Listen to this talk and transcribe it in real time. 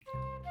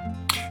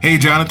Hey,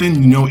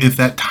 Jonathan, you know, it's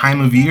that time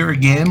of year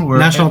again where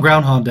National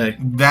Groundhog Day.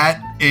 That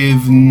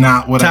is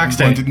not what Tax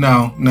I was Day.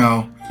 going to.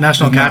 No.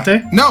 National Cat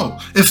Day? No,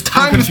 it's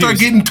time to start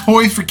getting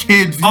toys for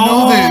kids. You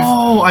know this.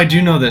 Oh, I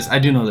do know this.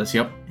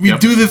 Yep. We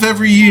do this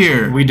every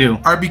year. We do.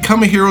 Our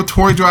Become a Hero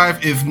toy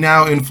drive is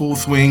now in full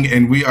swing,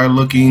 and we are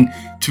looking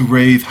to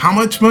raise how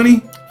much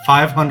money?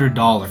 $500.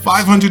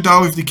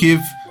 $500 to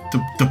kids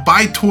to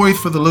buy toys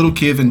for the little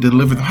kids and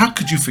deliver them. How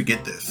could you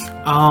forget this?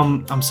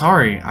 I'm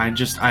sorry. I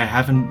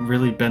haven't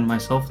really been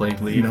myself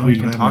lately. No, we you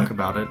can haven't. talk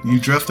about it. You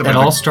dressed up. It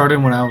all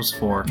started when I was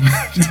 4.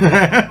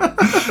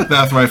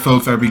 That's right,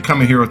 folks. Our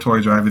Become a Hero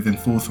toy drive is in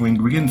full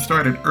swing. We're getting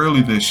started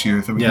early this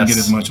year, so we can get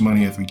as much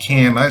money as we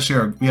can. Last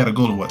year, we had a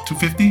goal of what,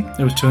 $250?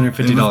 It was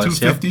 $250. It was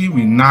 $250. Yep.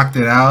 We knocked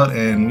it out,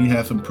 and we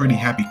had some pretty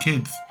happy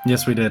kids.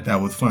 Yes, we did. That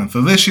was fun.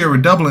 So this year, we're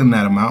doubling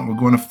that amount. We're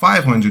going to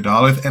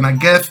 $500, and I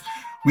guess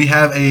we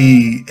have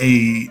an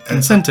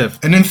incentive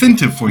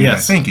for you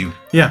guys. Thank you.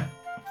 Yeah.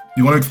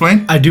 You want to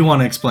explain? I do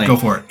want to explain. Go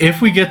for it.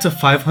 If we get to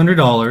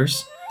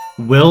 $500,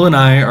 Will and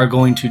I are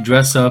going to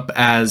dress up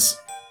as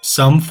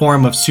some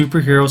form of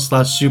superhero /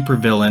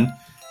 supervillain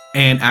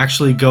and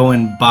actually go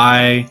and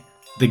buy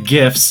the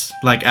gifts,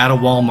 like at a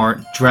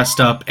Walmart, dressed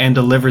up, and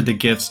deliver the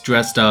gifts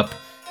dressed up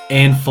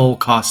in full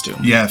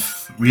costume.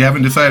 Yes. We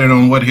haven't decided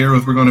on what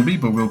heroes we're going to be,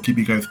 but we'll keep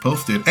you guys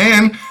posted.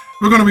 And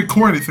we're going to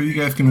record it so you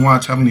guys can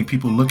watch how many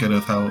people look at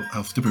us,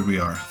 how stupid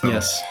we are. So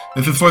yes.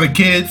 This is for the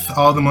kids.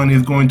 All the money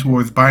is going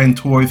towards buying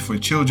toys for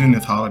children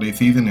this holiday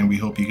season, and we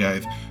hope you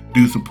guys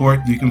do support.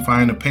 You can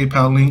find a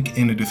PayPal link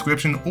in the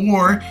description,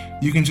 or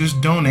you can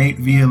just donate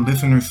via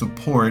listener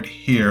support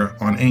here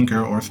on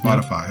Anchor or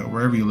Spotify or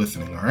wherever you're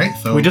listening, all right?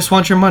 So we just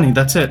want your money.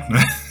 That's it.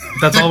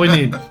 That's all we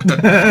need.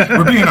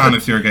 We're being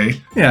honest here,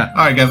 okay? Yeah.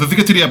 All right, guys, let's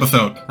get to the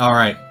episode. All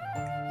right.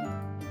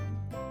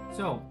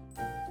 So.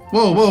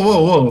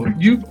 Whoa.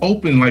 You've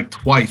opened like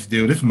twice,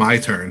 dude. It's my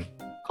turn.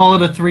 Call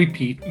it a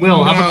three-peat.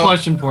 Will, I have a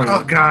question for you.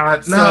 Oh,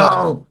 God,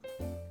 no. So,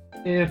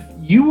 if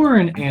you were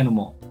an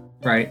animal,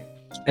 right,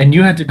 and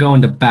you had to go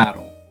into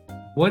battle,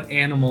 what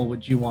animal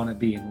would you want to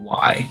be and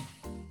why?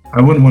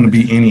 I wouldn't want to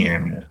be any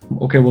animal.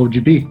 Okay, what would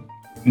you be?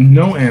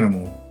 No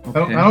animal.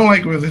 Okay. I don't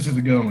like where this is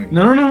going.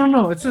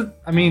 No.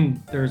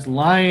 There's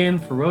lion,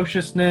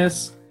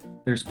 ferociousness.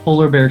 There's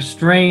polar bear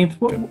strength.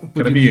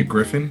 Could I be a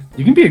griffin?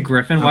 You can be a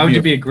griffin. Why would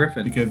you be a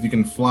griffin? Because you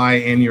can fly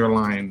and you're a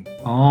lion.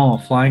 Oh,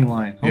 flying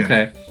lion. Yeah.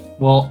 Okay.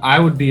 Well, I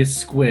would be a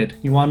squid.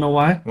 You want to know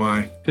why?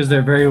 Why? Because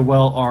they're very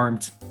well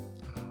armed.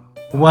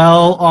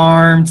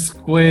 Well-armed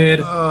squid.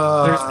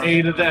 There's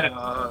 8 of them.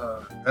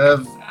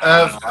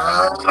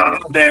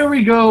 There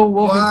we go.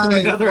 Welcome to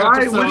another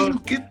episode. Why do you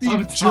get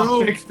these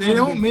jokes? They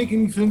don't make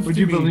any sense. Would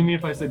you believe me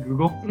if I said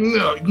Google?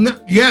 No.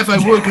 Yes, I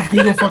would, because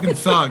Google fucking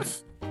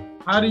sucks.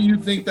 How do you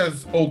think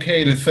that's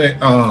okay to say?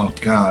 Oh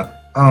God.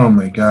 Oh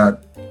my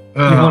God.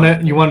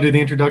 You want to do the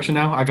introduction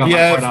now? I got my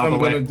part out of the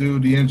way. Yes, I'm gonna do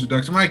the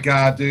introduction. My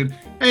God, dude.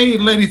 Hey,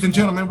 ladies and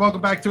gentlemen, welcome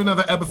back to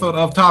another episode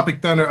of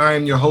Topic Thunder. I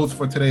am your host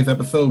for today's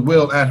episode,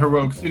 Will at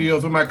Heroic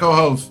Studios, with my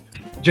co-host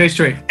Jay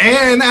Straight.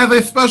 And as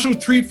a special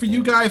treat for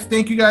you guys,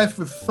 thank you guys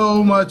for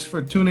so much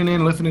for tuning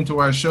in, listening to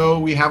our show.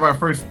 We have our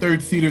first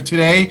third seater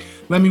today.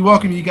 Let me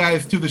welcome you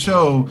guys to the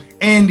show.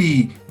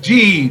 Andy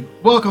G,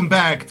 welcome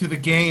back to the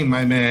game,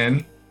 my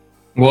man.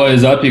 What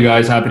is up, you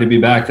guys? Happy to be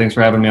back. Thanks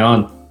for having me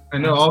on. I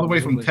know, all the way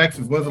from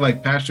Texas. Was it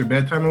like past your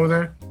bedtime over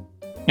there?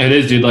 It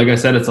is, dude. Like I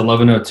said, it's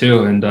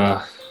 11:02, and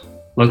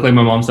luckily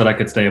my mom said I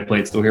could stay up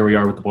late. So here we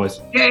are with the boys.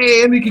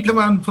 Yay, Andy can come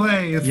out and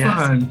play. It's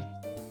fun.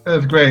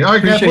 That's great. All right,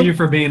 Appreciate guys, you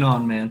for being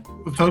on, man.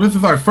 So this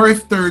is our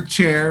first third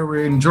chair.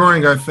 We're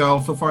enjoying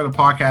ourselves. So far, the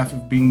podcast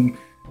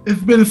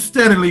it's been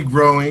steadily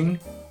growing.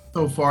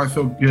 So far,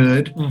 so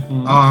good.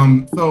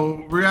 Mm-hmm.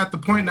 So we're at the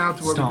point now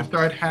to where we can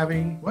start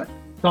having what?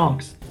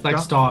 Stonks. Like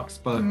stocks,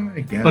 but I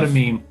guess. But a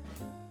meme.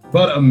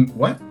 But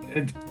what?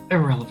 It's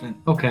irrelevant.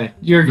 Okay,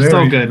 you're very,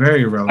 so good.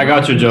 Very irrelevant. I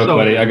got your joke,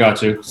 buddy. I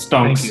got you.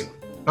 Stonks. Thank you.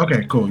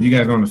 Okay, cool. You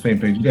guys are on the same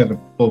page. You guys are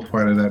both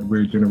part of that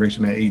weird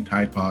generation that ate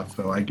Tide Pods,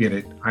 so I get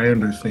it. I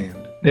understand.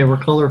 They were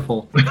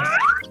colorful.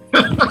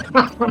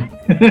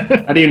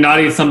 How do you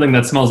not eat something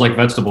that smells like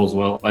vegetables,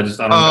 Will? I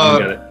don't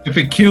get it. If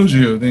it kills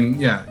you, then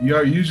yeah,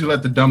 you usually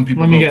let the dumb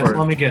people Let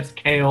go me guess.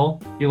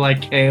 Kale. You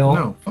like kale?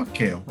 No, fuck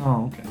kale.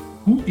 Oh, okay.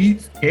 Who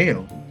eats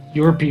kale?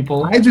 Your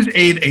people. I just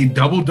ate a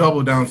double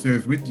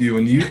downstairs with you,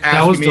 and you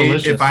asked me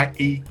delicious. if I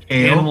eat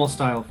kale. Animal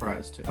style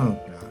fries too. Oh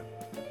God.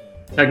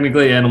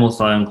 Technically, animal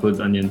style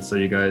includes onions, so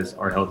you guys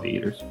are healthy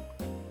eaters.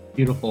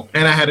 Beautiful.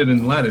 And I had it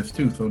in lettuce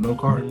too, so no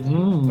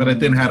carbs. But I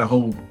didn't have a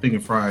whole thing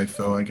of fries,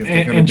 so I guess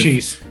and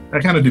cheese.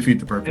 That kind of defeats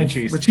the purpose. And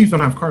cheese. But cheese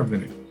don't have carbs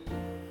in it.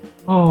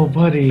 Oh,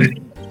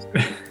 buddy.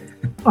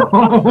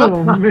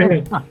 Oh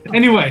man.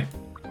 Anyway,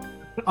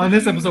 on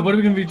this episode, what are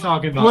we going to be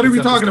talking about? What are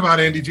we talking about,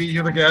 Andy G?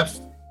 You're the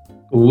guest.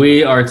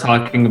 We are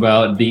talking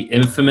about the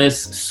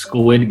infamous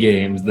Squid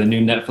Games, the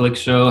new Netflix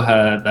show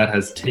that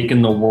has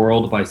taken the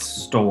world by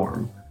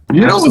storm.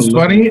 You know what's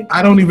funny?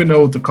 I don't even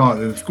know what to call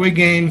it. Is it Squid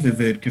Games? Is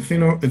it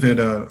Casino? Is it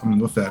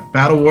what's that?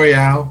 Battle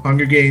Royale?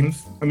 Hunger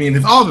Games? I mean,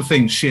 it's all the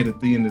same shit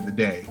at the end of the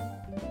day.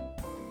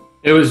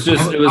 It was I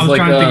was like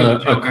trying to think of a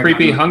a joke. I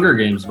creepy got it. Hunger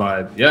Games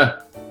vibe.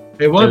 Yeah.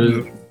 It was It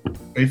was-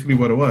 basically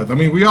what it was. I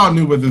mean, we all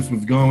knew where this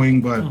was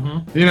going, but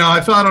Mhm. you know, I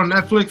saw it on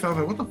Netflix. I was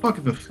like, "What the fuck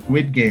is a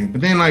Squid Game?"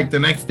 But then, like the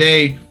next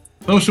day,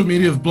 social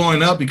media is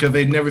blowing up because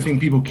they'd never seen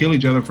people kill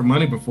each other for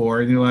money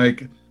before, and you're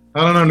like,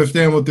 "I don't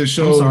understand what this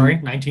show." I'm sorry,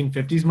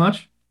 1950s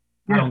much?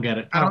 I Yeah, don't get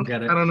it. I don't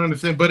get it. I don't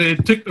understand. But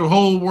it took the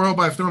whole world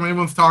by storm.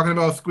 Everyone's talking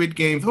about Squid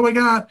Games. Oh my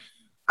god!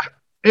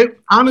 It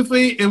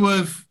honestly, it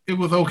was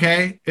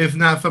okay. It's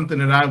not something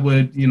that I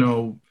would,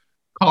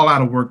 call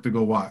out of work to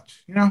go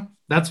watch. You know.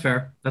 That's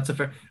fair. That's a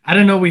fair. I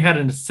didn't know we had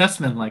an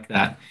assessment like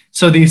that.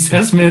 So the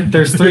assessment,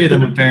 there's three of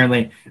them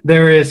apparently.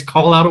 There is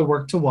call out of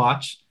work to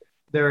watch.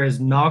 There is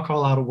not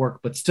call out of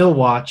work but still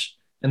watch,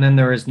 and then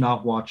there is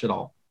not watch at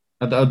all.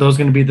 Are those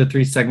going to be the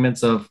three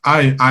segments of?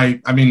 I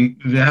mean,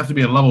 there has to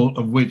be a level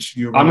of which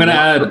you're. I'm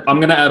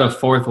gonna add a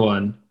fourth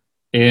one,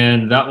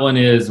 and that one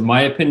is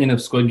my opinion of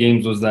Squid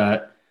Games was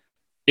that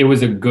it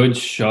was a good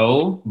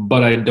show,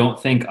 but I don't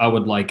think I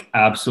would like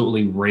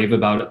absolutely rave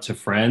about it to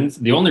friends.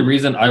 The only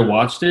reason I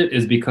watched it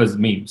is because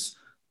memes.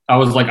 I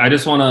was like, I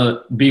just want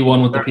to be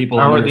one with the people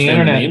and Power of the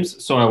understand the internet.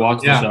 memes, so I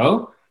watched Yeah. the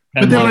show.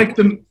 But And then, like,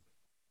 the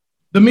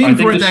I memes think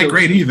weren't the that show-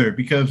 great either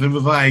because it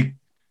was like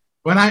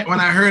when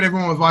I heard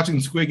everyone was watching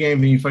Squid Game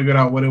and you figured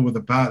out what it was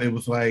about, it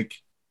was like,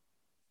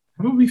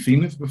 haven't we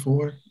seen this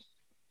before?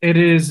 It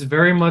is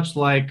very much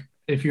like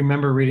if you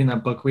remember reading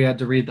that book, we had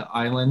to read The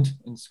Island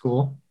in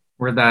school,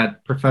 where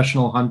that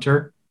professional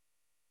hunter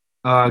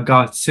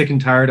got sick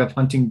and tired of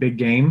hunting big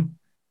game.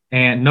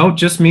 And no,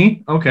 just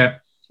me. Okay.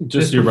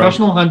 just This you, bro.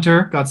 professional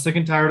hunter got sick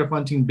and tired of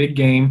hunting big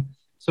game,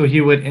 so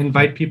he would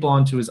invite people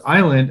onto his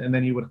island and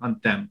then he would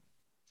hunt them.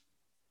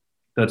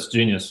 That's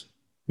genius.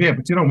 Yeah,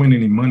 but you don't win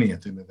any money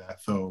at the end of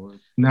that, so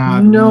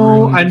not.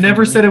 No, really I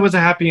never something. said it was a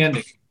happy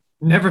ending.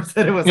 Never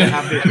said it was a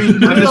happy I mean,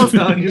 ending. I'm just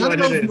telling you none what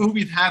of it those is.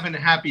 movies have a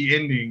happy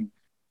ending.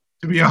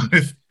 To be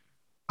honest,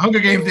 Hunger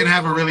Games didn't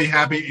have a really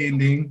happy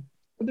ending.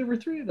 But there were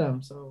three of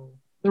them, so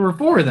there were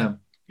four of them.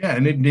 Yeah,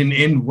 and it didn't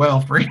end well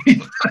for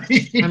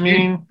anybody. I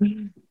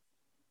mean,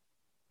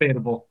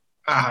 debatable.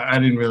 I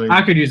didn't really.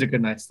 I could use a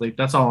good night's sleep.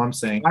 That's all I'm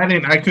saying.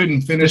 I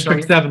couldn't finish.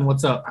 District 7,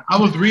 what's up? I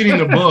was reading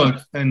the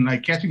book and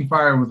like Catching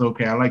Fire was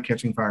okay. I like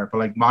Catching Fire, but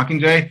like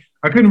Mockingjay,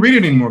 I couldn't read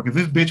it anymore because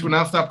this bitch would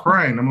not stop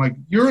crying. I'm like,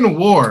 you're in a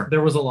war,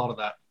 There was a lot of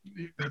that.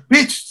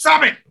 bitch.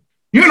 Stop it.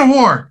 You're in a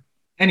war.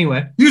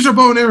 Anyway, Use your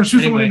bow and arrow and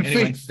shoot someone in the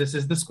face. this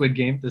is the Squid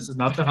Game. This is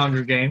not the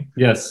Hunger Game.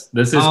 Yes,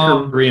 this is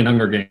Korean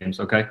Hunger Games.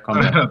 Okay,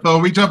 calm down. So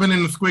are we jumping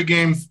into Squid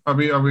Games? Are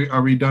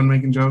we done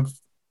making jokes?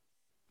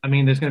 I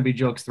mean, there's going to be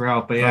jokes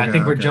throughout, but yeah, I Okay,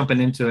 think we're okay. jumping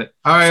into it.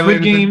 All right, Squid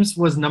ladies and- Games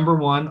was number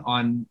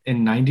one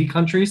in 90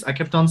 countries. I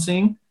kept on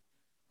seeing.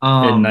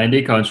 In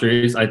 90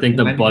 countries, I think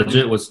the 90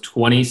 budget was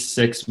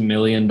 $26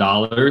 million,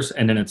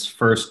 and in its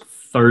first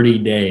 30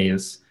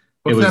 days,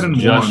 What's it that in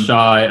was just won?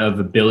 shy of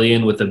 $1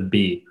 billion with a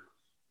B.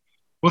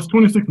 What's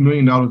 $26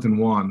 million in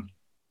won?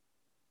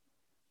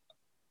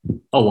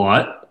 A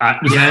lot.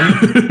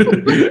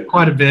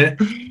 Quite a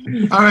bit.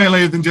 All right,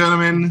 ladies and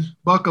gentlemen,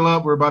 buckle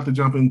up. We're about to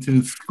jump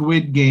into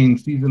Squid Game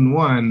season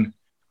 1.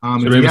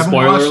 Should if we you have a haven't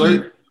spoiler watched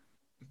alert? it-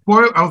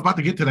 I was about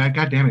to get to that.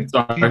 God damn it.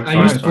 Sorry, Are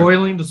you sorry.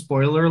 spoiling the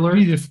spoiler alert?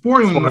 You're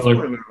spoiling the Spoiler.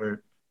 spoiler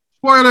alert.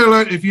 Spoiler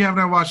alert. If you have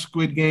not watched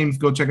Squid Games,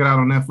 go check it out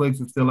on Netflix.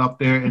 It's still up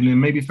there. And then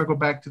maybe circle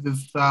back to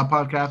this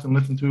podcast and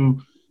listen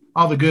to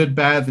all the good,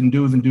 bads, and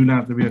do's and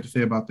do-nots that we have to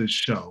say about this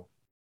show.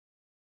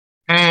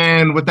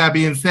 And with that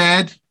being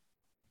said,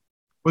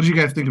 what do you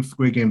guys think of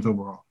Squid Games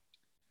overall?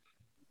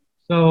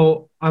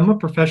 So I'm a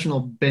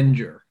professional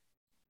binger,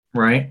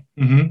 right?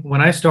 Mm-hmm.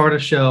 When I start a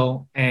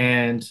show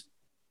and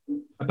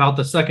about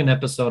the second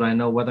episode, I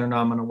know whether or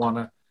not I'm going to want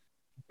to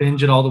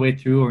binge it all the way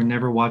through or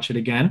never watch it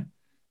again.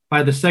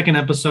 By the second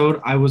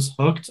episode, I was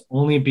hooked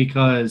only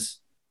because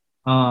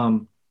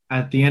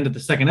at the end of the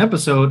second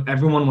episode,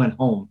 everyone went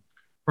home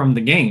from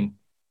the game,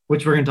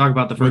 which we're going to talk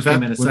about the first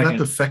game in a second. Was that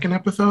the second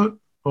episode?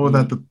 Or was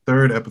that the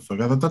third episode?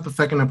 I thought the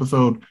second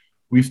episode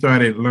we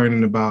started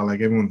learning about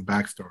like everyone's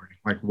backstory,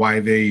 like why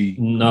they.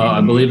 No,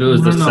 I believe it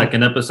was the No.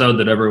 second episode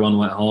that everyone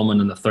went home, and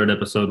then the third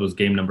episode was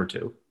game number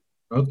 2.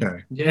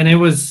 Okay. And I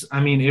was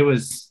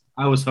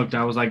hooked.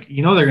 I was like,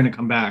 they're going to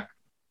come back.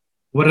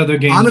 What other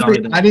games Honestly,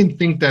 are there? I didn't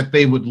think that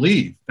they would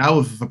leave. That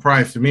was a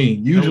surprise to me.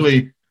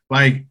 Usually,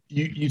 like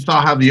you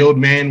saw how the old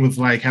man was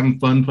like having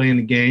fun playing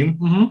the game.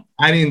 Mm-hmm.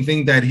 I didn't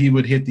think that he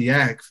would hit the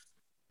axe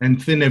and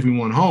send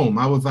everyone home.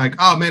 I was like,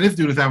 oh man, this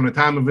dude is having the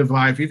time of his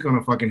life. He's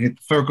gonna fucking hit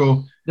the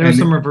circle. There's And-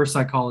 some reverse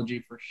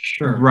psychology for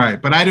sure.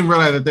 Right. But I didn't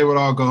realize that they would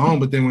all go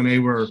home. But then when they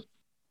were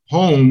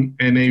home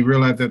and they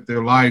realized that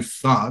their lives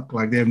suck,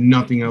 like they have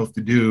nothing else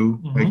to do,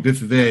 like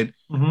this is it,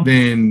 Mhm.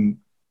 then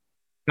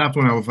that's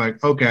when I was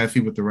like, okay, I see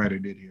what the writer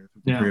did here,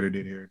 what the Yeah. creator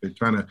did here. They're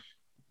trying to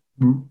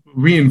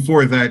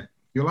reinforce that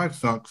your life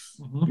sucks.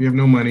 Mhm. You have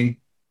no money.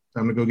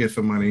 Time to go get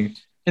some money.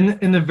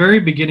 In the very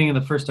beginning of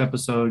the first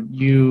episode,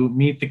 you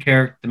meet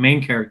the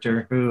main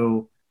character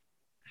who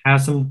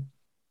has some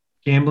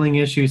gambling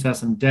issues, has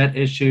some debt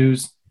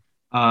issues,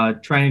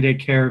 trying to take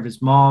care of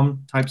his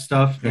mom type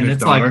stuff, And his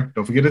it's daughter. like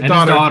Don't forget his and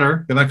daughter. his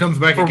daughter Because that comes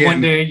back for again.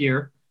 one day a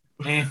year.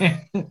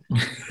 and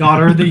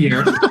daughter of the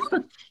year,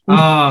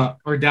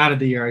 or dad of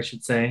the year, I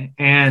should say.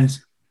 And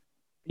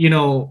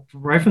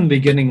right from the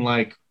beginning,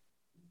 like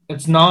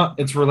it's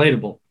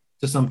relatable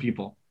to some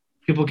people.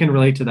 People can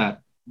relate to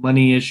that.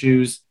 Money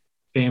issues,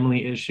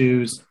 family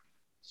issues,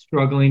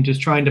 struggling, just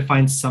trying to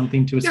find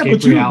something to escape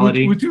but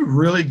reality. would you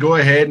really go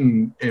ahead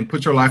and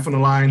put your life on the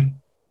line?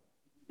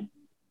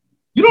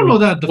 You don't know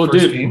that first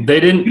game. They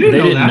didn't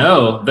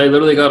know. They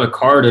literally got a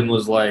card and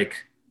was like,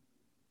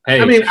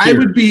 "Hey." I mean, I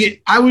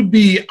would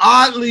be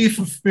oddly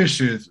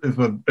suspicious if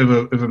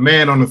a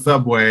man on the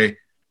subway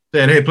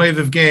said, "Hey, play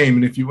this game,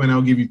 and if you win,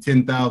 I'll give you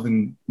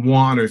 10,000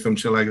 won or some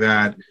shit like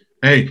that."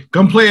 Hey,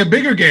 come play a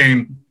bigger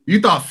game.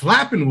 You thought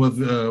slapping was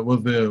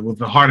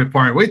the hardest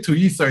part. Wait till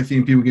you start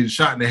seeing people get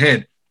shot in the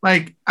head.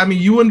 Like, I mean,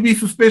 you wouldn't be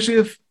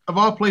suspicious of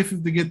all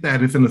places to get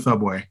that. It's in the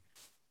subway.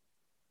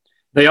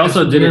 They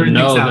also didn't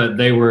know that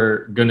they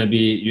were going to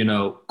be,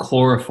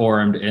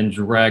 chloroformed and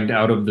dragged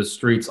out of the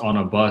streets on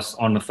a bus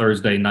on a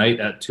Thursday night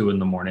at 2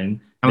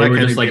 a.m. They were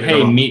just like,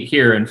 "Hey, meet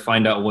here and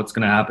find out what's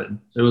going to happen."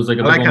 It was like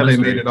I like how they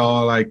made it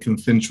all like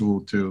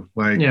consensual too.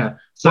 Like, yeah,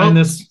 sign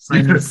this.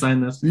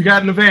 You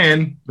got in the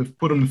van. Let's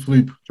put them to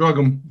sleep. Drug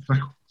them.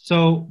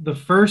 So the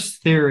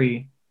first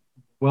theory,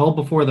 well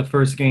before the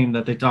first game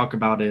that they talk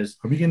about is...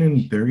 Are we getting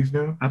any theories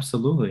now?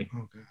 Absolutely.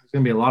 Okay. There's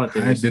going to be a lot of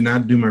theories. I did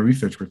not do my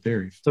research for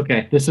theories. It's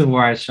okay. This is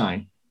where I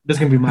shine. This is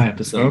going to be my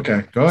episode.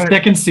 Okay, go ahead.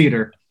 Second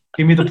seater.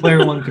 Give me the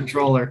player one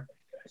controller.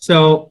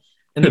 So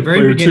in the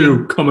very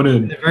beginning, coming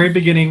in. In the very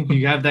beginning,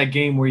 you have that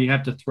game where you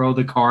have to throw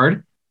the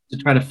card to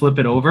try to flip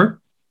it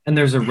over. And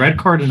there's a red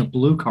card and a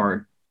blue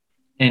card.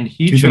 And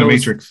he's in the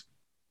Matrix.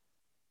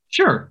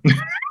 Sure.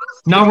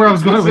 Not where I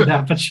was going with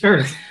that, but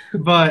sure.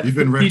 But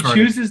he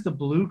chooses the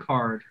blue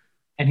card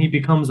and he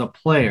becomes a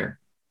player.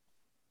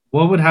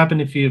 What would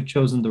happen if he had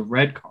chosen the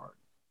red card?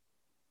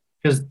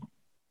 Because,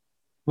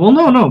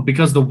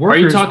 because the workers...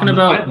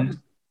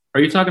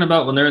 Are you talking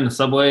about when they're in the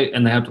subway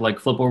and they have to like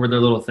flip over their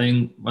little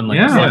thing when the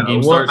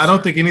game starts? I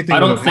don't think anything. I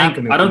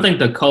don't think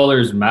the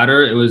colors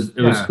matter. It was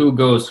who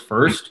goes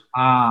first.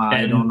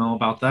 I don't know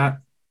about that.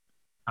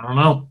 I don't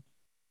know.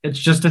 It's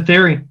just a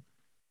theory.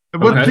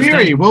 What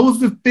theory? What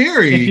was the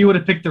theory? If he would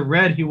have picked the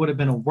red, he would have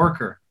been a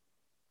worker.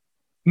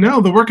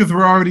 No, the workers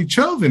were already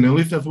chosen. At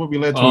least that's what we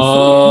led to.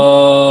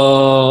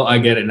 Oh, I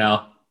get it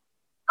now.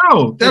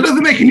 No, that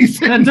doesn't make any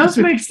sense. That does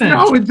make sense.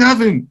 No, it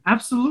doesn't.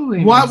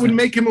 Absolutely. What would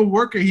make him a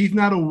worker? He's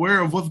not aware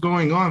of what's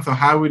going on, so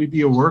how would he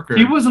be a worker?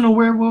 He wasn't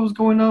aware of what was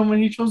going on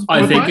when he chose.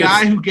 I think the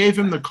guy who gave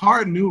him the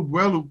card knew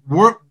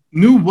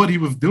what he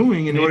was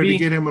doing in order to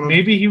get him.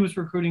 Maybe he was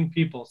recruiting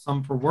people,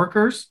 some for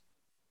workers,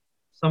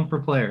 some for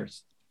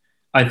players.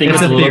 I think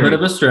it's a little bit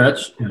of a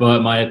stretch,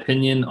 but my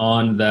opinion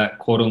on that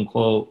quote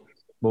unquote,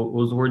 what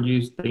was the word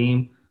used?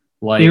 Theme?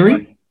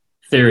 Theory.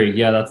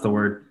 Yeah, that's the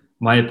word.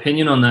 My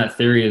opinion on that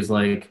theory is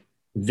like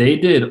they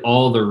did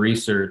all the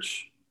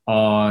research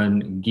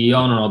on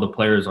Guion and all the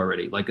players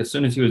already. Like as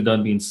soon as he was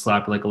done being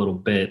slapped like a little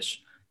bitch,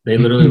 they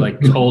literally like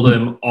told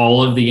him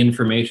all of the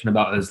information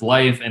about his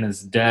life and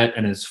his debt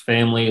and his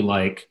family.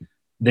 Like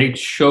they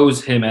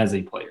chose him as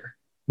a player.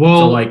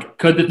 Well, so like,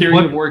 could the theory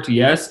have worked?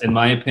 Yes. In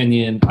my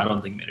opinion, I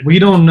don't think it. We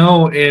don't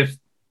know if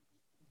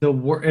the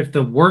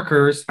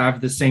workers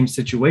have the same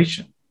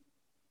situation.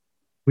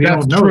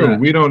 That's true. That.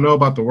 We don't know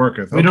about the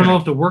workers. We don't know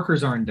if the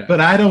workers are in debt.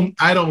 But I don't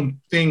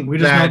think we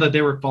just know that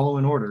they were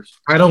following orders.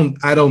 I don't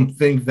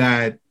think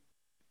that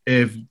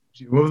if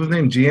what was his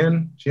name?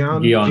 Guion.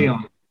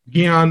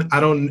 I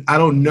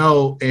don't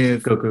know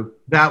if Goku.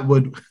 That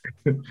would.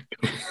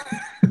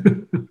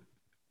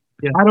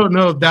 Yeah. I don't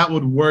know if that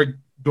would work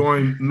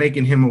during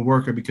making him a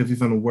worker because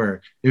he's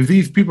unaware. If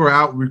these people are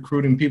out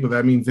recruiting people,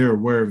 that means they're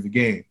aware of the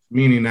game.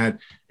 Meaning that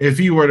if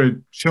he were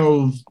to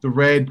chose the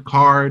red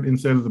card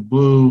instead of the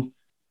blue,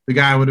 the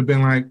guy would have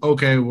been like,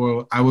 okay,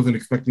 well, I wasn't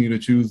expecting you to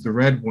choose the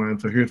red one,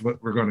 so here's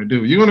what we're going to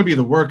do. You're going to be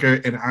the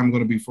worker, and I'm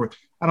going to be fourth.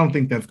 I don't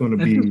think that's going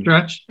to be a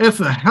stretch.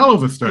 It's a hell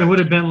of a stretch. It would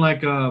have been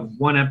like a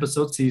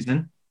one-episode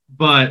season,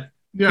 but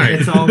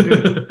it's all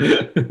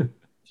good.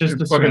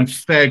 Just a fucking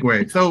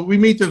segue. So we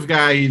meet this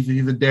guy.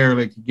 He's a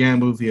derelict. He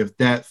gambles. He has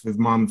debts. His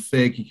mom's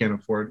sick. He can't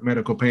afford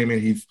medical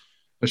payment. He's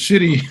a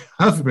shitty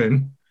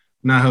husband,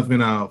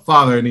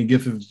 father, and he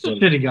gets his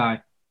shitty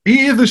guy.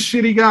 He is a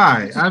shitty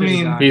guy.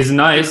 He's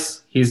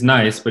nice. He's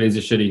nice, but he's a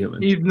shitty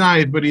human. He's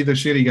nice, but he's a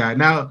shitty guy.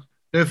 Now,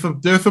 there's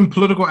some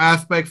political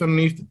aspects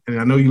underneath,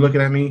 and I know you're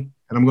looking at me,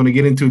 and I'm going to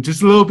get into it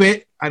just a little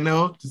bit. I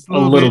know, just a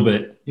little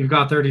bit. You've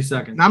got 30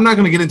 seconds. Now, I'm not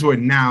going to get into it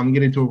now. I'm going to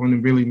get into it when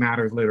it really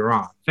matters later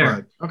on.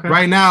 Fair. Okay.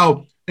 Right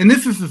now, and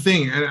this is the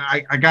thing, and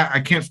I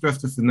can't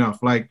stress this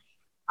enough. Like,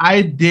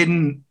 I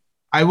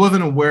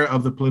wasn't aware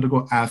of the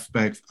political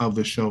aspects of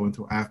the show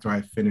until after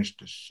I finished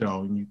the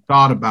show, and you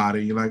thought about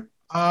it. You're like,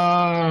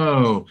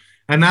 oh,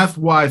 and that's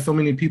why so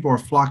many people are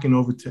flocking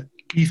over to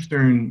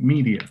Eastern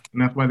media,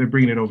 and that's why they're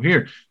bringing it over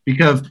here,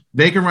 because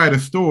they can write a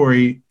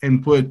story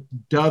and put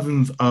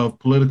dozens of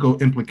political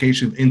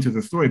implications into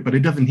the story, but it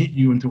doesn't hit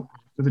you until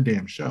after the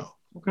damn show.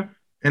 Okay.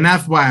 And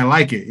that's why I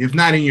like it. It's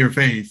not in your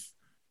face.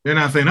 They're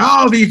not saying,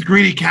 "Oh, these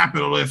greedy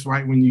capitalists."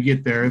 Right when you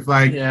get there, it's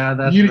like Yeah,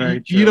 that's you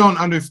very true. you don't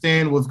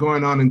understand what's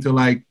going on until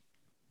like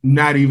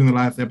not even the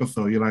last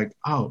episode. You're like,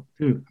 "Oh,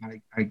 dude,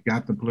 I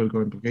got the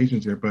political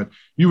implications here," but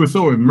you were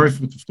so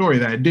immersed with the story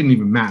that it didn't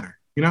even matter.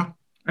 You know?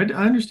 I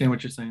understand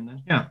what you're saying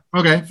then. Yeah,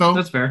 Okay, so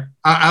that's fair.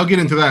 I'll get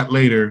into that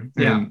later,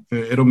 Yeah. and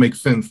it'll make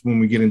sense when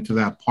we get into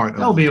that part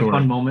That'll of be the a story.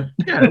 fun moment.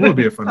 Yeah, it will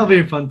be a fun. That'll be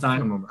a fun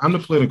time. moment. I'm the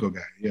political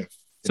guy. Yes.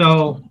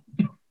 So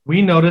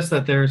we noticed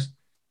that there's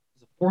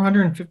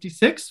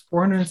 456,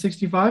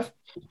 465.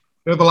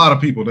 There's a lot of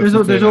people. There's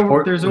Let's just say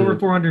that. over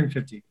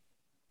 450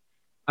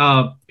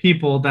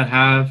 people that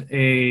have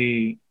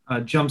a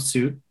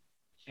jumpsuit,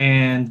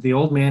 and the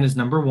old man is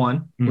number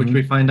one, which Mhm.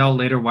 we find out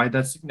later why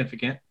that's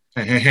significant.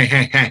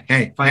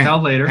 Hey. Find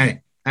out later.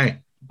 Hey.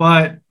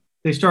 But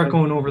they start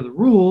going over the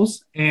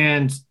rules,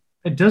 and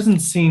it doesn't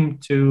seem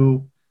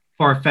too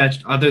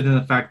far-fetched other than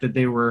the fact that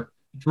they were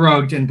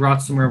drugged and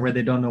brought somewhere where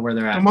they don't know where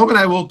they're The at. moment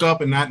I woke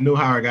up and not knew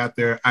how I got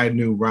there, I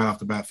knew right off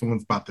the bat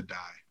someone's about to die.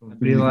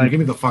 Be like, give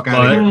me the fuck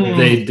out of But here.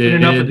 they did.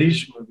 enough of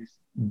these movies.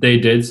 They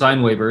did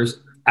sign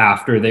waivers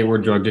after they were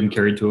drugged and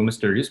carried to a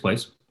mysterious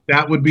place.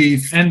 That would be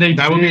would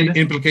be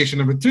implication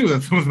number 2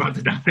 that someone's about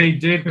to die. They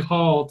did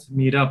call to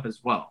meet up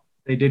as well.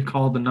 They did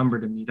call the number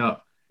to meet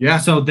up. Yeah.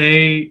 So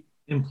they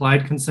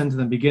implied consent in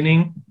the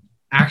beginning,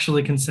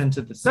 actually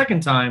consented the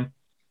second time,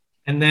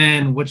 and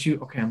then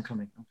okay, I'm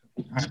coming.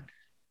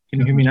 Can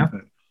you hear me now?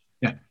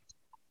 Yeah.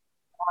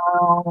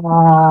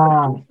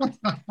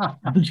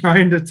 I'm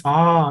trying to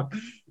talk.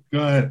 Go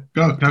ahead.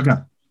 Go.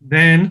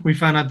 Then we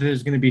found out that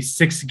there's going to be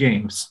 6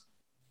 games.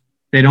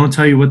 They don't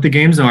tell you what the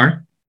games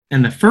are.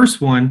 And the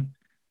first one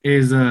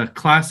is a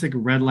classic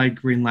red light,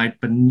 green light,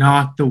 but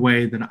not the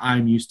way that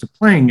I'm used to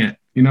playing it.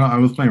 You know, I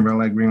was playing red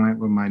light, green light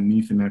with my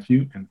niece and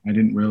nephew, and I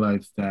didn't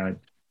realize that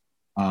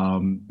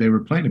they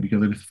were playing it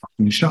because of this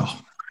fucking show.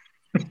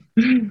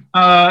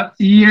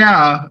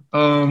 Yeah.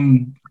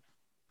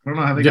 I don't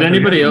know how they Did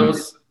anybody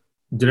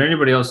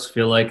else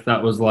feel like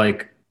that was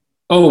like,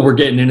 oh, we're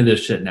getting into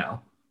this shit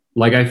now?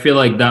 Like, I feel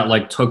like that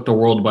like took the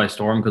world by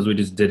storm because we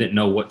just didn't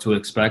know what to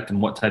expect and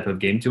what type of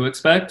game to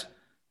expect.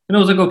 And it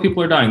was like, oh,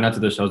 people are dying. That's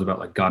what this show's about.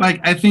 Like, God. Like,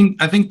 I think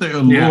the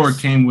allure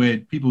came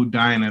with people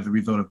dying as a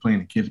result of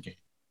playing a kid's game.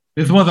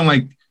 This wasn't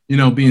like, you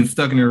know, being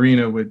stuck in an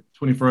arena with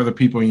 24 other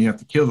people and you have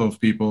to kill those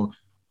people,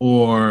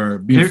 or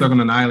being stuck on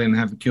an island and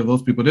have to kill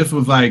those people. This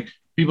was like,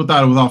 people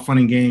thought it was all fun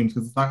and games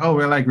because it's like, oh,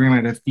 red light, green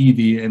light, that's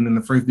easy. And then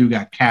the first dude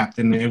got capped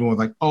and then everyone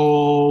was like,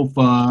 oh,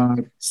 fuck.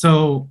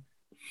 So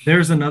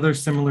there's another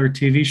similar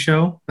TV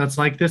show that's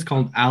like this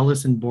called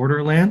Alice in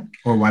Borderland.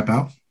 Or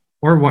Wipeout.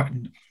 Or what?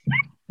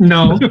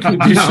 No. Did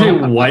you say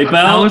Wipeout?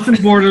 Alice in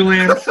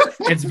Borderland.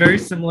 It's very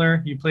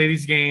similar. You play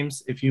these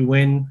games. If you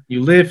win,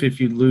 you live. If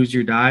you lose,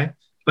 you die.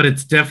 But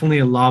it's definitely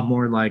a lot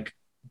more like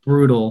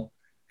brutal,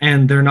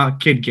 and they're not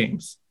kid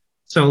games.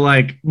 So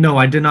like, no,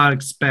 I did not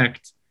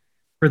expect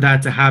for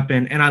that to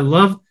happen. And I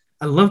love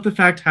the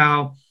fact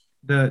how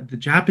the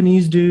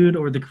Japanese dude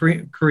or the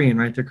Korean,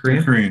 right? The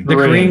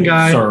Korean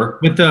guy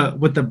with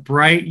the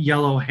bright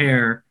yellow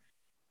hair,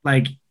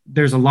 like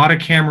there's a lot of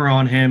camera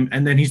on him,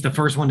 and then he's the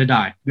first one to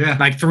die. Yeah,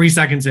 like 3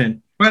 seconds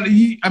in. But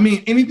I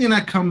mean, anything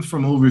that comes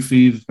from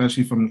overseas,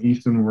 especially from the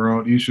Eastern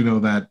world, you should know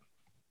that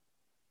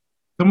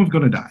someone's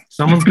gonna die.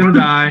 Someone's gonna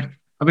die.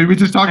 I mean, we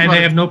just talked about, and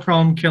they have no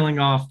problem killing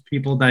off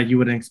people that you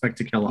wouldn't expect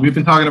to kill off. We've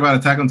been talking about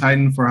Attack on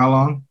Titan for how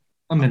long?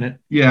 A minute.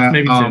 Yeah,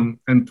 maybe 2.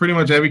 And pretty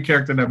much every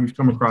character that we've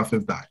come across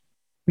has died.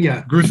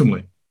 Yeah,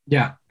 gruesomely.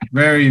 Yeah,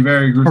 very,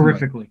 very gruesomely.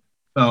 Horrifically.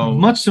 So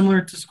much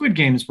similar to Squid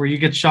Games, where you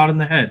get shot in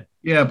the head.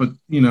 Yeah, but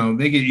you know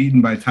they get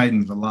eaten by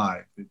Titans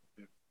alive.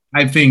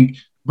 I think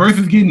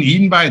versus getting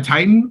eaten by a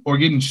Titan or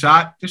getting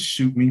shot, just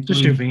shoot me.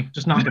 Just shoot me.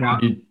 Just knock it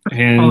out.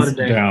 Hands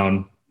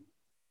down.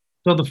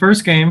 So the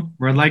first game,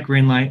 red light,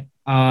 green light,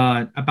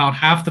 about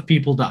half the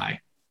people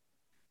die.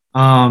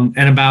 And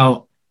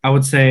about, I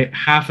would say,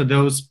 half of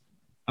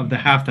the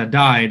half that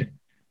died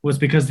was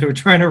because they were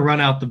trying to run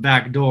out the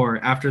back door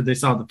after they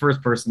saw the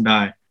first person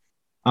die.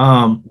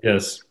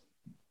 Yes.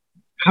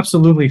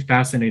 Absolutely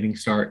fascinating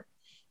start.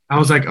 I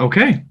was like,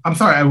 okay. I'm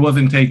sorry, I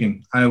wasn't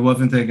taken. I was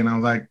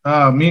like,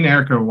 me and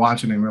Erica were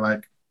watching it. And we're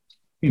like,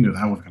 you knew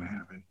that was going to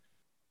happen.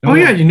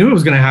 Yeah, you knew it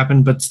was going to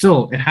happen, but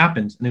still, it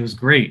happened, and it was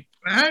great.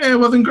 It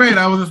wasn't great.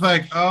 I was just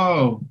like,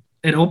 oh.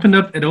 It opened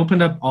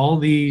up all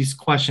these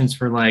questions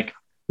for like,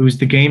 who's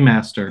the game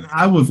master?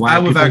 I was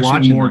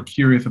actually more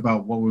curious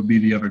about what would be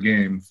the other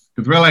games.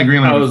 Because red light,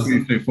 green light was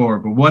pretty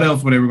straightforward. But what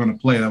else were they going to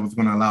play that was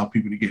going to allow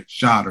people to get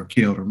shot or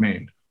killed or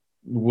maimed?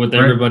 With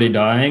everybody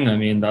dying, I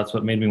mean, that's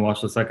what made me watch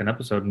the second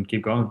episode and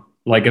keep going.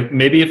 Like,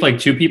 if like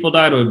 2 people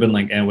died, it would have been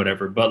like,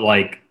 whatever. But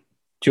like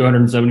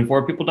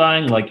 274 people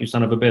dying, like, you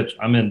son of a bitch,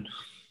 I'm in.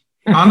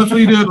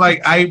 Honestly, dude,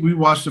 like we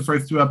watched the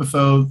first 2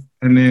 episodes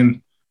and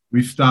then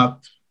we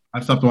stopped. I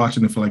stopped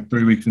watching it for like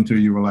 3 weeks until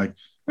you were like,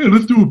 hey,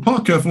 let's do a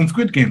podcast on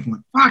Squid Game. I'm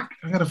like, fuck,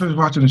 I gotta finish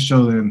watching the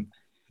show then.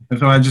 And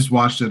so I just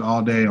watched it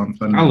all day on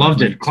Sunday. I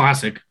loved it.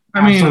 Classic.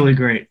 Absolutely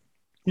great.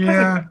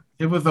 Yeah,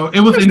 it was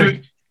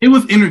it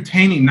was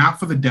entertaining, not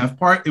for the death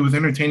part. It was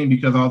entertaining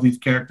because all these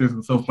characters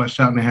were so fleshed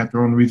out and they had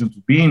their own reasons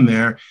for being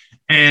there,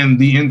 and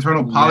the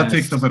internal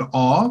politics of it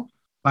all,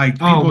 like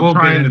people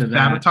trying to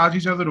sabotage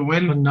each other to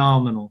win.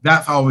 Phenomenal.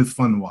 That's always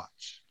fun to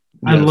watch.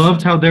 I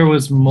loved how there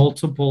was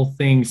multiple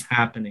things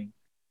happening.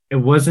 It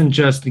wasn't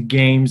just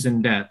games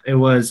and death. There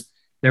was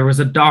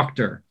a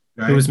doctor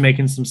who was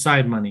making some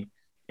side money.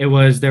 There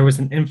was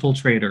an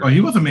infiltrator. Oh,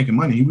 he wasn't making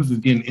money. He was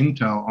just getting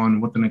intel on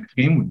what the next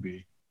game would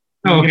be.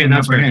 Oh, okay,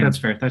 that's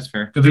fair. That's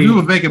fair. Because if he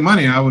was making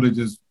money, I would have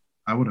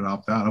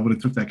opted out. I would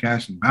have took that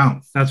cash and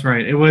bounced. That's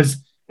right. It was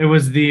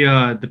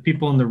the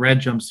people in the red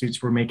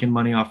jumpsuits were making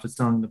money off of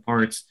selling the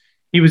parts.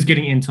 He was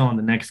getting intel on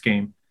the next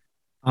game.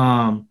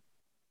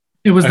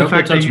 It was the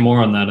fact that more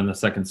on that in the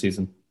second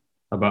season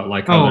about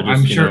like how they're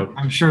just,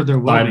 I'm sure there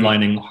will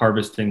sidelining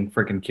harvesting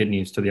freaking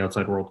kidneys to the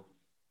outside world.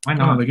 Why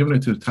not? They're giving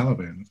it to the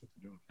Taliban.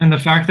 And the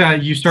fact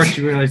that you start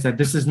to realize that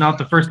this is not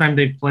the first time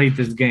they've played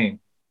this game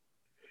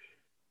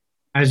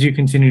as you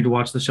continue to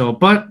watch the show.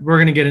 But we're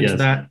going to get into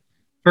that.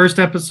 First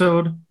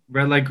episode,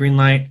 red light, green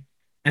light.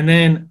 And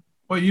then...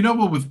 Well, you know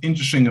what was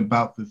interesting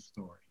about this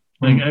story?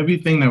 Like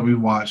everything that we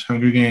watched,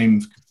 Hunger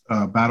Games,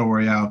 Battle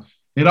Royale,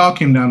 it all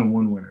came down to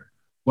one winner.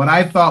 What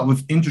I thought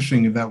was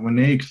interesting is that when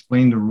they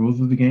explained the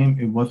rules of the game,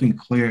 it wasn't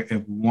clear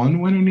if one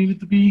winner needed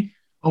to be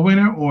a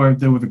winner or if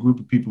there was a group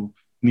of people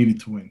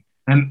needed to win.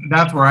 And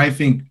that's where I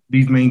think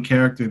these main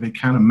characters, they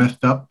kind of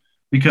messed up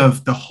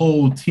because the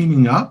whole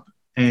teaming up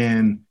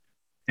and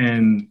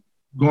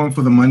going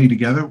for the money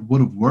together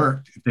would have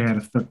worked if they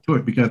had stuck to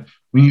it. Because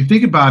when you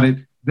think about it,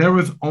 there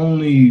was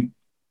only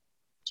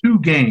 2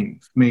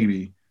 games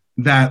maybe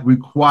that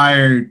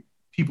required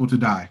people to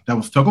die. That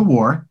was Tug of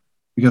War,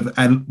 because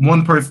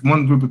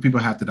one group of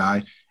people had to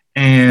die,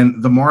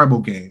 and the marble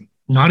game.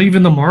 Not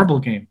even the marble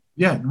game.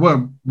 Yeah,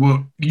 well,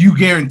 you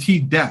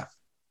guaranteed death.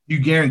 You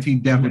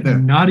guaranteed death with that.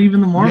 Not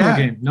even the marble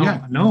game.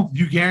 No.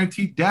 You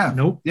guaranteed death.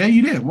 Nope. Yeah,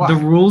 you did. Why? The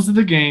rules of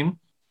the game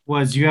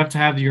was you have to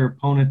have your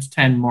opponent's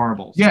 10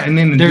 marbles. Yeah, and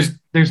then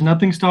there's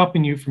nothing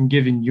stopping you from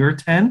giving your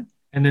 10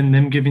 and then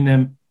them giving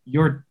them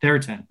their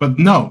 10. But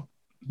no.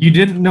 You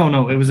didn't.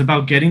 No. It was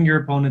about getting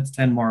your opponent's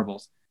 10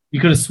 marbles. You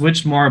could have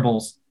switched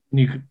marbles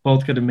and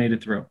both could have made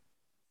it through.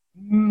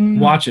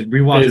 Watch it,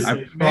 rewatch it.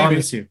 I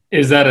promise you.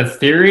 Is that a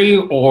theory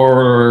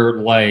or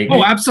like?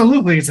 Oh,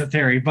 absolutely, it's a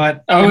theory,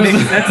 but it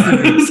makes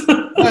sense to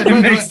me.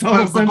 It makes total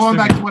sense. But going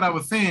back to what I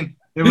was saying,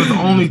 there was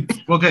only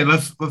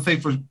let's say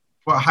for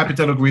a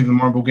hypothetical reason, the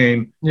marble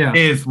game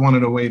is one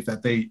of the ways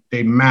that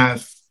they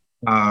mass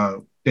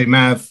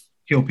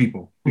kill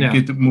people to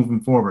get to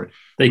moving forward.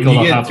 They kill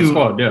off half the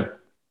squad. Yeah.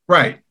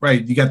 Right.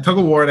 You got Tug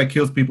of War that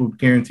kills people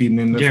guaranteed, and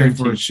then let's say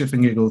for shits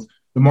and giggles,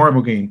 the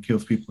marble game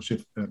kills people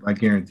like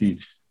guaranteed.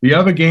 The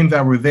other games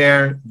that were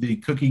there, the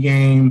cookie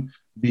game,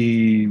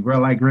 the red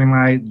light, green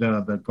light,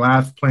 the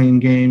glass plane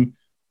game,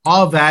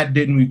 all that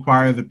didn't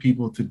require the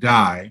people to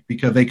die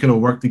because they could have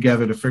worked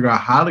together to figure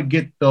out how to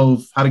get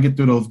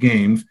through those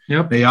games.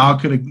 Yep. They all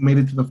could have made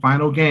it to the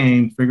final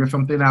game, figure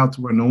something out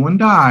to where no one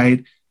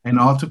died, and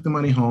all took the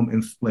money home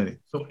and split it.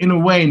 So in a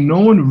way, no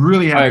one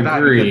really had to die. I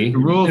agree. The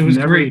rules it was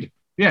great.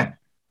 Yeah.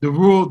 The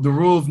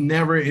rules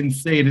never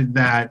instated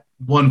that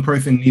one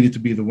person needed to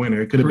be the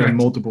winner. It could have been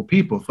multiple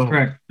people. So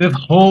this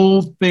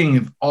whole thing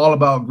is all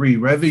about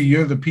greed. Whether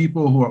you're the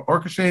people who are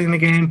orchestrating the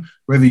game,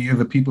 whether you're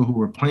the people who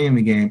are playing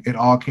the game, it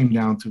all came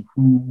down to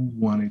who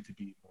wanted to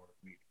be more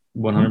greedy.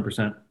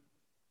 100%.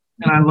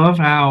 And I love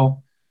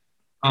how,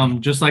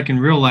 just like in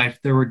real life,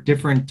 there were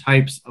different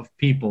types of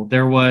people.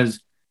 There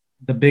was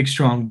the big,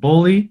 strong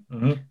bully.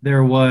 Mm-hmm.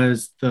 There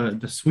was the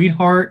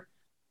sweetheart.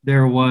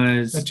 There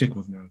was... That chick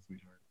was not a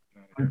sweetheart.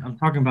 I'm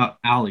talking about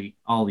Ali.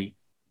 Ali.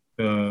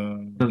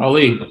 Oh,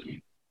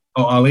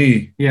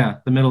 Ali. Yeah,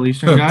 the Middle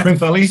Eastern guy.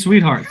 Prince Ali?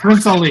 Sweetheart.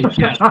 Prince Ali.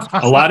 Yeah.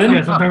 Aladdin?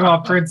 Yes, I'm talking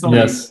about Prince Ali.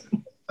 Yes.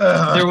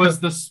 There was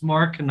the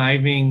smart,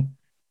 conniving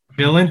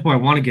villain who I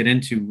want to get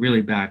into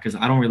really bad because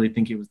I don't really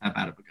think he was that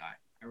bad of a guy.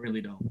 I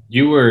really don't.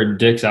 You were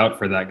dicks out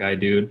for that guy,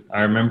 dude.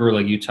 I remember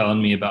like you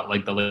telling me about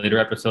like the later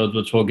episodes,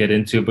 which we'll get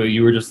into, but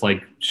you were just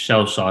like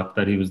shell shocked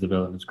that he was the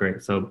villain. It's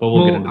great. So, but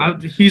we'll get into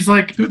that. He's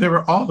like, dude, they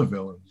were all the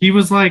villains.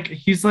 He's like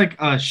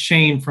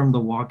Shane from The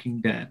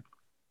Walking Dead,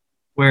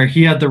 where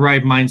he had the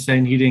right mindset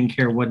and he didn't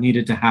care what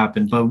needed to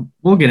happen. But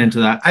we'll get into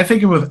that. I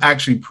think it was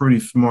actually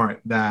pretty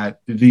smart that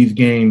these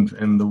games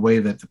and the way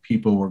that the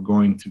people were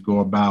going to go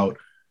about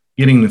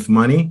getting this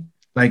money.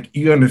 Like,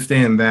 you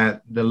understand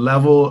that the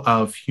level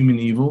of human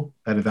evil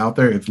that is out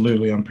there is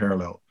literally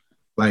unparalleled.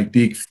 Like,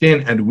 the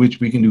extent at which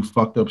we can do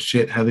fucked up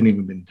shit hasn't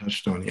even been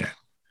touched on yet.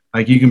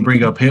 Like, you can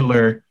bring up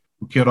Hitler,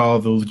 who killed all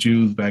of those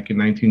Jews back in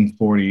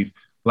 1940s.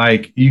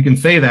 Like, you can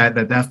say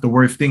that's the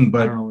worst thing,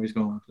 but... I don't know where he's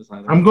going with this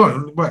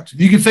either.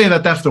 You can say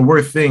that's the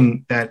worst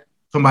thing that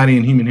somebody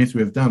in human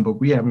history has done, but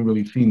we haven't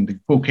really seen the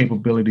full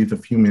capabilities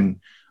of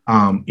human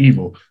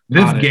evil.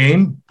 This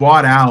game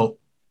brought out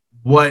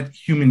what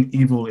human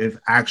evil is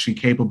actually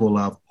capable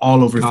of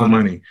all over for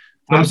money.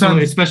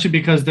 Absolutely, especially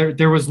because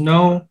there was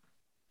no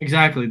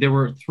Exactly. There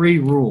were 3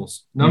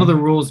 rules. None of the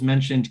rules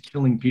mentioned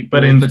killing people,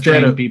 But instead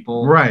betraying of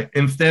people.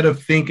 instead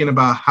of thinking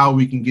about how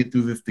we can get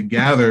through this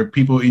together,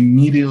 people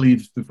immediately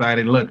just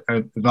decided, look,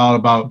 it's all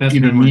about Best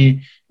either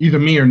memory.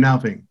 me or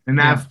nothing. And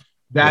Yeah.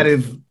 that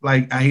is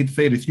like, I hate to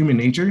say it, it's human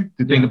nature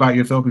to think Yeah. about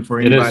yourself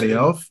before It is. anybody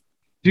else.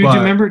 Dude, But-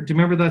 do you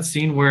remember that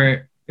scene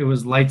where it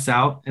was lights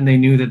out and they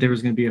knew that there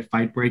was going to be a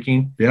fight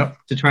breaking Yep.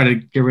 to try to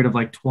get rid of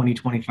like 20,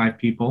 25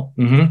 people?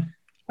 Mm-hmm.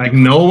 Like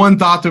no one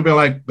thought to be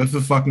like, let's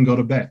just fucking go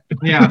to bed.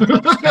 Yeah, that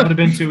would have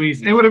been too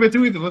easy. It would have been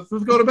too easy. Let's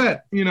just go to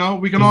bed. You know,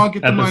 we can all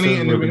get the money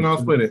and then we can all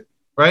split it.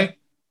 Right?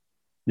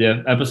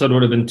 Yeah, episode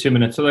would have been 2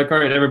 minutes. So like, all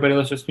right, everybody,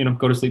 let's just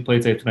go to sleep, play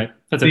it safe tonight.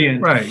 That's it.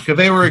 Right, because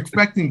they were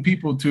expecting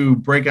people to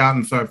break out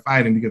and start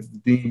fighting because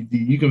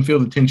you can feel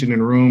the tension in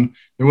the room.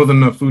 There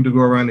wasn't enough food to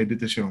go around. They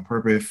did this shit on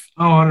purpose.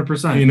 Oh,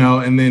 100%. You know,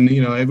 and then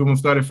everyone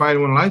started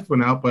fighting when the lights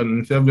went out. But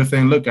instead of just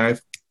saying, "Look,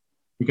 guys,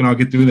 we can all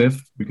get through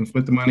this. We can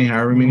split the money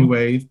however many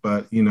ways,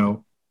 but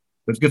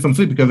let's get some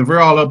sleep." Because if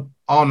we're all up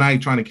all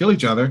night trying to kill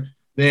each other,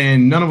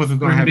 then none of us is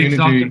going to have be energy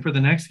exhausted for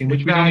the next game, which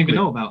we don't even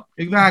know about.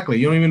 Exactly.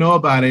 You don't even know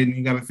about it, and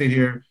you got to sit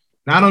here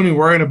not only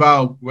worrying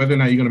about whether or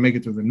not you're going to make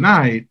it through the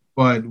night,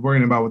 but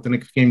worrying about what the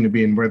next game to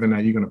be and whether or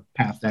not you're going to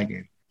pass that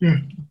game. Yeah.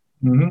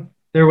 Mm-hmm.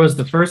 There was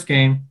the first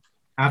game.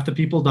 Half the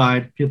people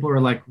died. People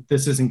were like,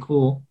 "This isn't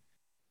cool."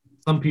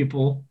 Some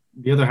people,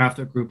 the other half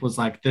of the group was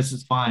like, "This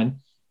is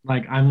fine.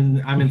 Like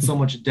I'm in so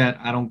much debt.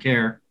 I don't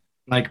care.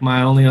 Like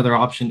my only other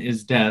option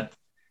is death."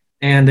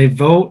 And they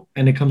vote,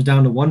 and it comes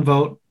down to one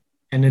vote,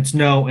 and it's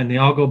no, and they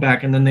all go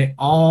back, and then they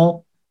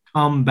all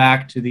come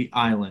back to the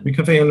island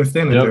because they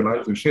understand that their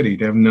lives are shitty.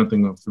 They have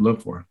nothing else to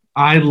look for.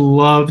 I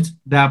loved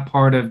that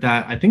part of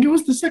that. I think it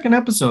was the second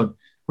episode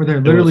where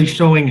they're literally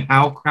showing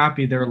how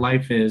crappy their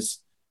life is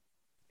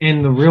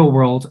in the real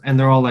world, and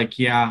they're all like,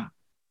 "Yeah,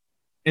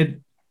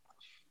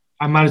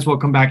 I might as well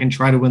come back and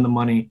try to win the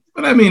money."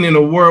 But I mean, in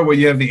a world where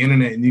you have the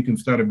internet and you can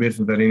start a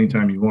business at any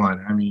time you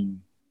want, I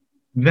mean,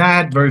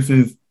 that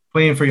versus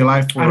playing for your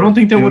life. I don't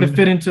think that would have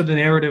fit into the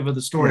narrative of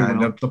the story.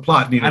 Yeah, the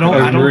plot needed. I don't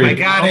think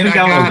that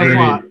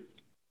was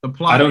the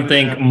plot. I don't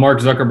think Mark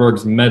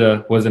Zuckerberg's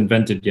Meta was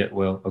invented yet,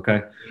 Will.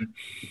 Okay.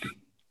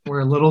 We're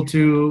a little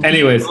too.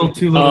 Anyways,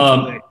 too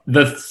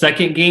the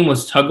second game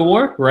was Tug of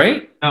War,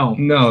 right?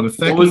 No. The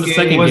second what was the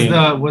second game?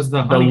 Was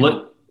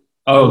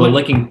the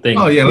licking thing.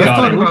 Oh yeah, let's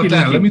talk about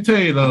that. Let me tell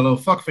you, the little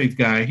fuckface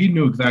guy, he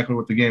knew exactly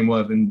what the game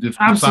was and just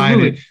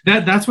absolutely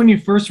decided. That's when you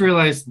first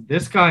realize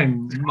this guy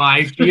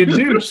might be a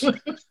douche.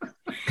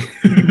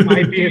 He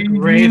might be a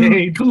grade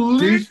A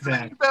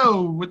douchebag.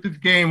 Know what this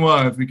game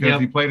was because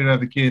he played it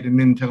as a kid and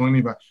didn't tell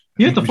anybody.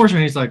 He hit the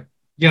fortune. He's like,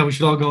 "Yeah, we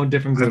should all go in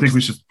different groups. I think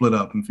we should split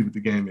up and see what the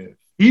game is."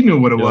 He knew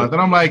what it was,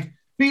 and I'm like,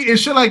 see,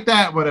 it's shit like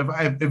that. But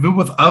if it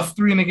was us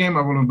three in the game,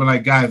 I would have been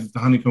like, guys, it's the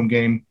honeycomb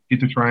game.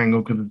 Get the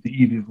triangle because it's the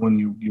easiest one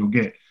you'll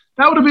get.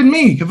 That would have been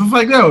me because it's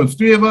like, no, it's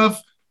 3 of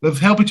us. Let's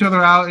help each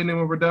other out, and then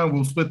when we're done,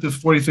 we'll split this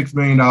 $46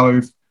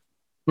 million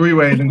 3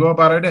 ways and go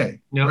about our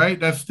day. Yep. Right?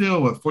 That's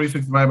still what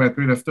 46 divided by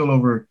 3. That's still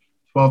over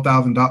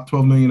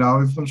 $12 million,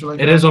 something like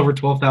that. It is over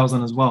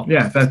 12,000 as well.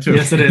 Yeah, that too.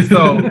 Yes, it is.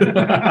 So, and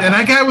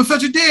that guy was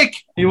such a dick.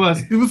 He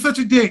was such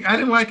a dick. I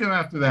didn't like him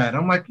after that.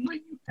 I'm like,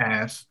 you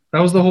ass. That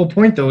was the whole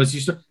point, though,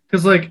 is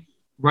because like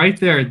right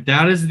there,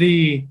 that is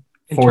the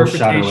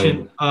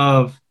interpretation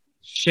of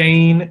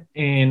Shane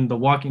in The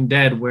Walking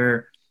Dead,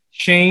 where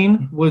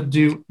Shane would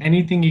do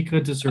anything he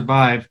could to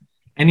survive,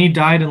 and he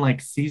died in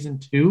like season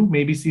 2,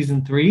 maybe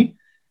season 3,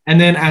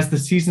 and then as the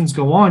seasons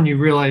go on, you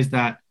realize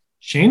that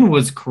Shane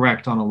was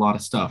correct on a lot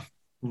of stuff.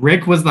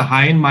 Rick was the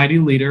high and mighty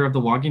leader of The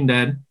Walking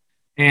Dead,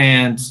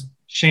 and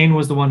Shane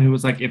was the one who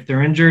was like, if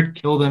they're injured,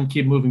 kill them,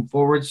 keep moving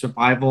forward.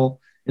 Survival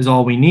is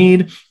all we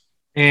need.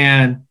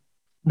 And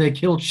they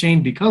killed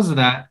Shane because of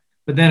that.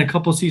 But then a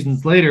couple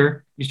seasons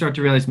later, you start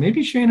to realize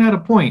maybe Shane had a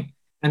point.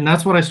 And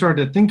that's what I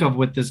started to think of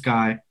with this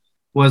guy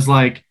was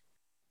like,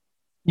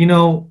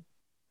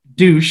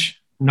 douche.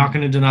 I'm not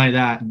going to deny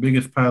that.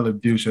 Biggest pile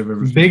of douche I've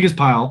ever seen. Biggest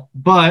pile.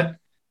 But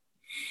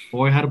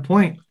boy had a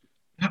point.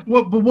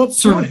 What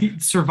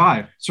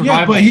survive?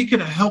 Yeah, but he could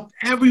have helped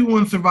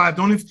everyone survive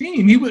on his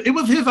team. It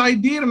was his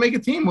idea to make a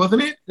team,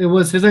 wasn't it? It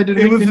was his idea.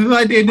 His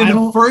idea. And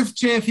then the first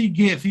chance he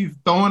gets, he's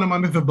throwing him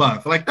under the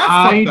bus. Like that's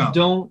fucked up. I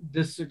don't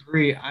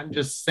disagree. I'm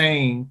just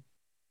saying.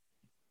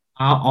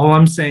 All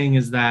I'm saying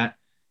is that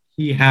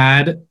he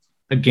had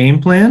a game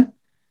plan,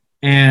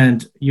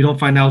 and you don't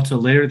find out till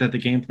later that the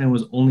game plan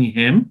was only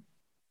him.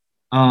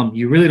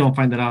 You really don't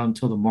find that out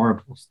until the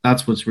marbles.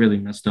 That's what's really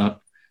messed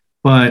up.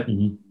 But.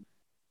 Mm-hmm.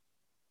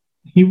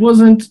 He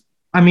wasn't,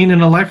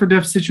 in a life or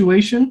death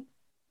situation.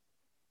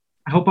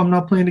 I hope I'm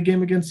not playing a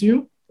game against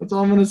you. That's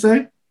all I'm going to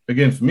say.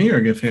 Against me or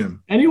against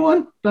him?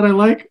 Anyone that I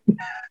like.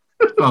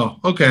 Oh,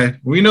 okay.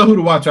 We know who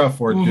to watch out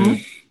for, dude.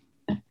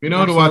 We know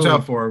who to watch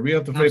out for. We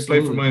have to play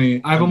for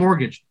money. I have a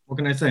mortgage. What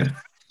can I say?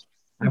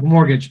 I have a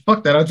mortgage.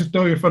 Fuck that. I'll just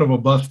throw you in front of a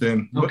bus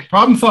then. Okay.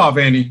 Problem solved,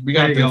 Andy. We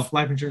got there you this. Go.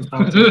 Life insurance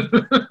policy.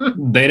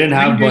 They didn't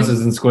have buses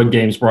in Squid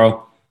Games,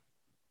 bro.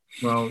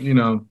 Well,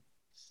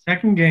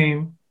 Second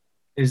game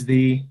is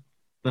the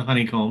the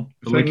honeycomb.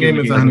 The second game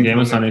is the Second game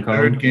honeycomb. is The honeycomb.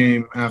 third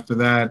game after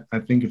that, I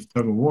think it's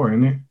Tug of War,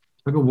 isn't it?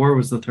 Tug of War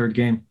was the third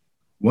game.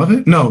 Was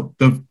it? No,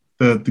 the game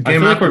I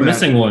feel like after we're that,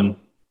 missing one.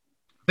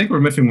 I think we're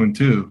missing one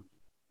too.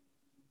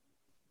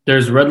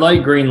 There's red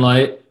light, green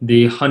light,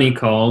 the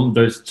honeycomb.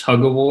 There's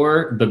tug of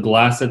war, the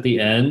glass at the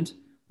end,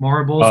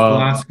 Marbles,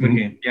 Glass, Squid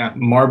Game. Yeah.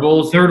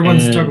 marbles. Third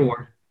one's and- Tug of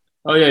War.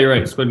 Oh yeah, you're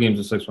right. Squid Game's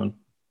the sixth one.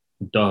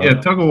 Duh. Yeah,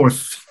 Tug of War.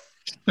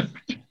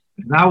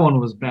 That one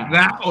was bad.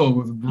 That one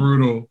was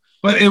brutal.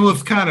 But it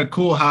was kind of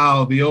cool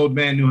how the old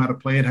man knew how to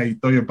play it, how you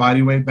throw your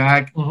body weight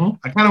back. Mhm.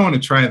 I kind of want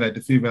to try that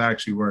to see if it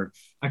actually works.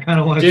 I kind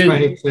of want to Dude. try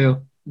it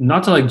too.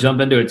 Not to like jump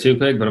into it too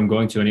quick, but I'm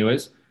going to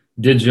anyways.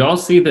 Did y'all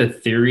see the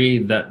theory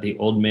that the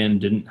old man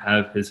didn't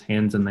have his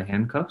hands in the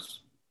handcuffs?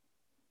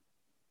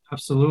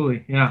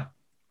 Absolutely. Yeah.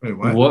 Wait,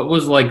 what? What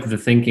was like the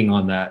thinking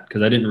on that?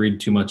 Because I didn't read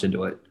too much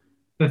into it.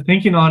 The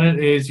thinking on it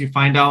is you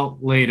find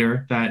out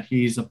later that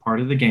he's a part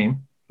of the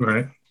game.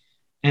 Right.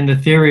 And the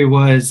theory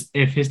was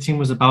if his team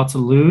was about to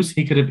lose,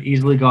 he could have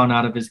easily gone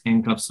out of his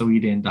handcuffs so he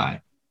didn't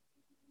die.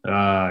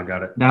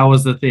 Got it. That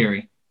was the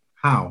theory.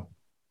 How?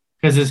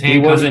 Because his He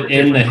handcuffs wasn't were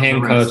in the different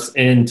from handcuffs rest.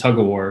 in tug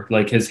of war.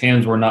 Like his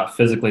hands were not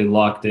physically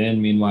locked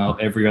in. Meanwhile,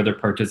 every other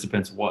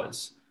participant's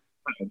was.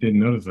 I didn't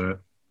notice that.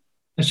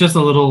 It's just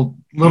a little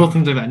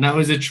things like that. Now,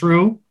 is it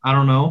true? I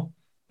don't know.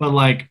 But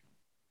like,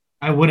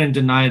 I wouldn't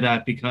deny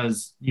that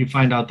because you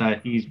find out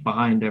that he's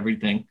behind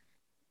everything.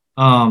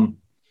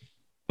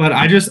 But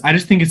I just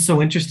think it's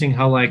so interesting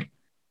how like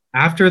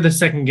after the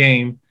second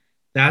game,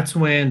 that's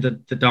when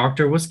the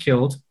doctor was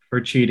killed for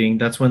cheating.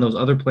 That's when those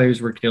other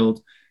players were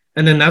killed.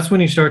 And then that's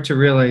when you start to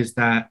realize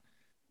that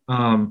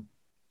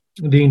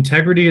the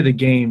integrity of the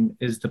game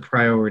is the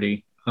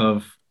priority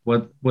of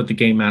what the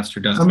game master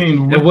does. I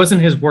mean, It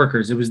wasn't his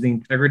workers. It was the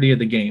integrity of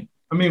the game.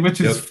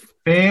 which is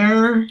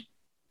fair,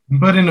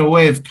 but in a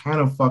way, it's kind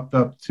of fucked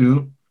up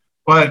too.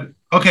 But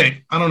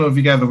okay, I don't know if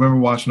you guys have ever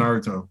watched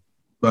Naruto,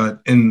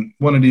 but in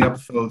one of the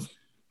episodes,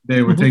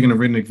 they were taking a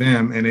written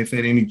exam, and they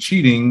said any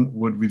cheating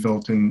would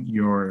result in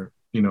your,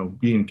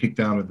 being kicked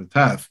out of the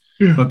test.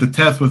 Yeah. But the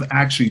test was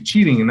actually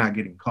cheating and not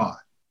getting caught.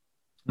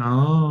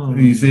 Oh.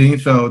 You see,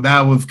 so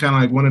that was kind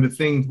of like one of the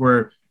things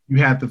where you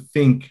had to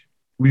think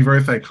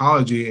reverse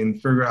psychology and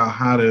figure out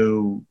how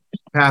to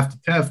pass the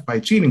test by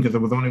cheating, because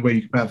it was the only way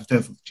you could pass the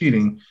test was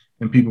cheating,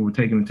 and people were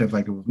taking the test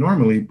like it was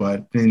normally,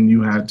 but then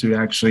you had to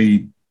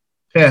actually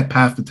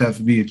pass the test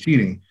via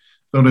cheating.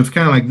 So it's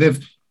kind of like this.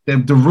 The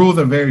rules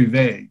are very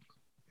vague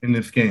in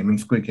this game, in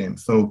Squid Game.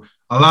 So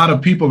a lot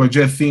of people are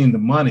just seeing the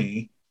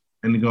money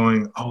and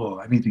going, oh,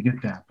 I need to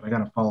get that, but I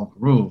got to follow the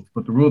rules.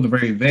 But the rules are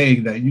very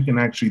vague that you can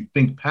actually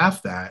think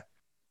past that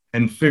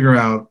and figure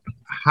out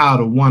how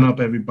to one-up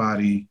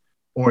everybody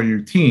or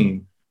your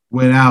team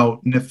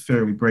without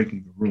necessarily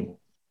breaking the rules.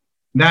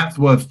 That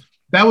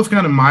was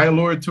kind of my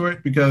allure to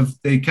it, because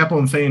they kept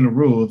on saying the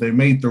rules. They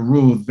made the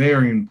rules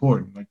very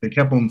important. Like they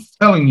kept on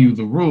telling you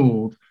the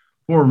rules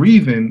for a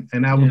reason,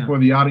 and that was for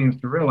the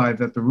audience to realize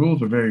that the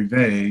rules are very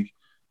vague,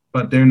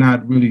 but they're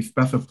not really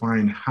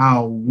specifying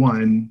how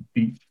one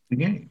beats the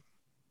game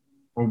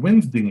or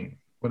wins the game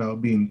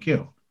without being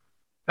killed.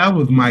 That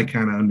was my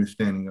kind of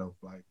understanding of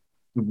like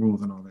the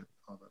rules and all that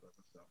other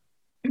stuff.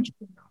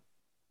 Interesting now.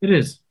 It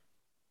is.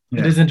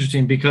 Yeah. It is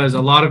interesting because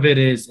a lot of it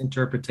is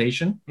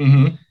interpretation.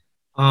 Mm-hmm.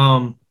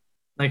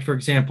 Like for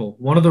example,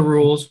 one of the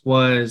rules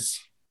was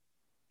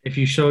if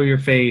you show your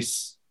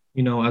face,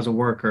 as a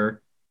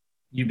worker,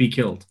 you'd be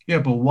killed. Yeah,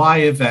 but why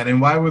is that?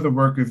 And why were the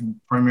workers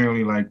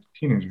primarily like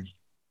teenagers?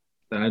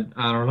 I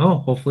don't know.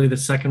 Hopefully the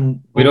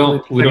second. We don't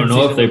know if we we don't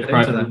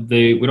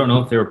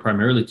know if they were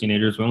primarily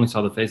teenagers. We only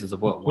saw the faces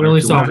of what? We only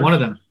saw one of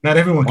them. Not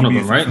everyone One can of be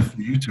them, a right?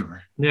 successful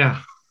YouTuber.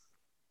 Yeah.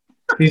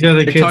 These are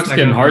the kids. TikTok's that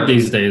getting go- hard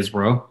these days,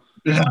 bro.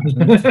 Yeah,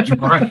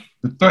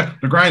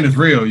 the grind is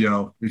real,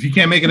 yo. If you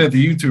can't make it as a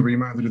YouTuber, you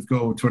might as well just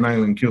go to an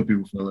island and kill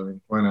people for a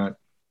living. Why not?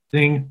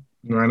 Thing.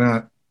 Why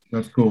not?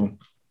 That's cool.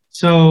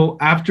 So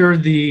after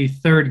the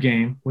third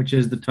game, which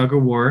is the tug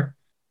of war,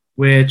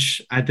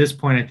 which at this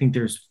point I think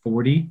there's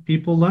 40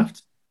 people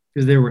left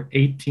because there were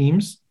 8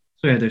 teams.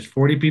 So yeah, there's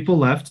 40 people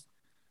left.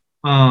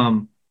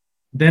 Then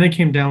it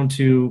came down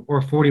to,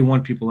 or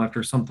 41 people left,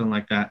 or something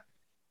like that.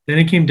 Then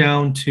it came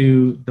down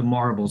to the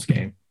marbles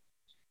game.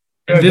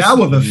 Yeah, And this- that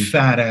was a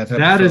sad ass episode.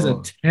 That is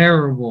a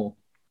terrible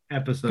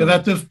episode. Because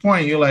at this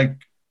point you're like,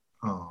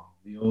 oh,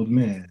 the old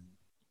man.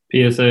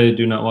 PSA: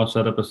 do not watch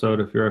that episode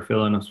if you're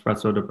feeling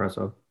espresso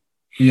depresso.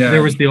 Yeah,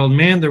 There was the old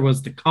man. There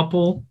was the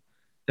couple.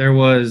 There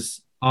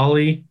was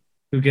Ollie,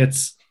 who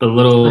gets The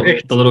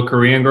little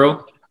Korean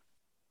girl.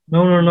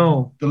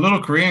 no. the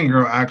little Korean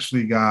girl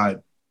actually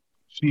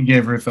she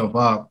gave herself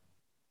up.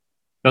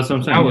 That's what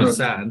I'm saying. That yeah. was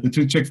sad. The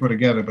two chicks were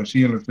together, but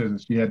she understood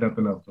that she had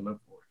nothing else to live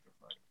for.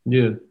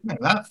 Yeah. Man,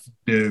 that's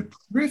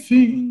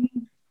depressing.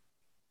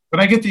 But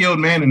I get the old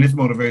man and his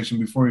motivation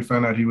before he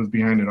found out he was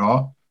behind it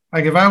all.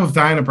 Like, if I was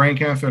dying of brain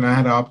cancer and I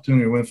had the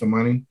opportunity to win some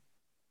money,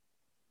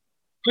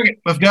 okay,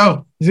 let's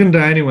go. He's gonna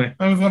die anyway.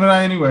 I was going to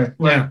die anyway.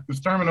 Like, Yeah. it's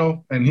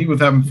terminal, and he was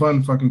having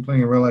fun fucking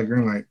playing red light,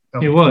 green light.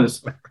 He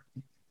was.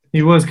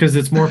 He was, because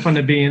it's more fun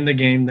to be in the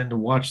game than to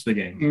watch the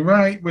game.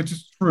 Right, which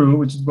is true,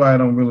 which is why I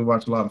don't really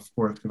watch a lot of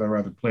sports because I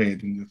rather play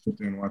it than just sit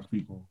there and watch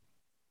people,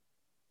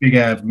 big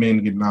ass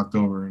men get knocked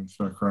over and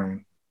start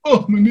crying.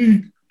 Oh, my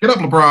knee. Get up,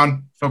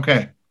 LeBron. It's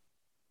okay.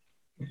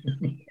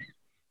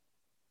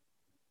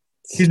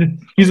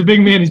 He's a big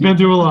man. He's been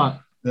through a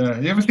lot. Yeah,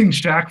 you ever seen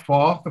Shaq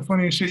fall? The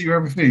funniest shit you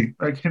ever see.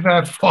 Like his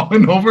ass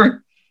falling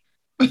over.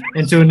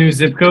 Into a new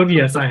zip code?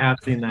 Yes, I have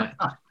seen that.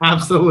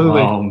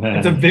 Absolutely. Oh man,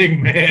 That's a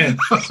big man.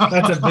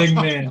 That's a big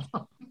man.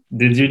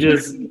 Did you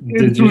just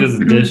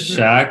dish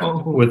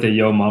Shaq with a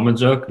Yo Mama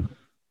joke?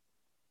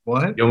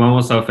 What? Yo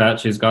Mama's so fat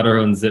she's got her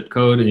own zip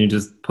code, and you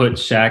just put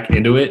Shaq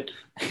into it.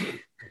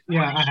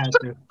 Yeah,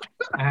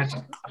 I had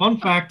to. Fun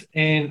fact: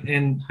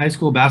 in high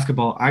school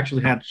basketball, I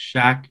actually had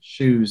Shaq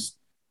shoes,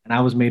 and I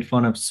was made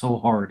fun of so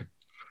hard.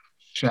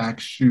 Shaq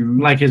shoes.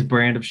 Like his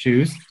brand of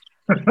shoes.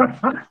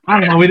 I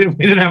don't know. We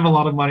didn't have a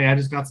lot of money. I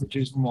just got some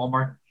shoes from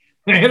Walmart.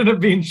 They ended up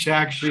being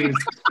Shaq shoes,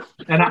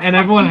 and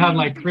everyone had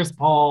like Chris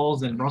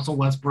Paul's and Russell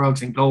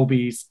Westbrook's and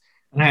Kobe's,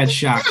 and I had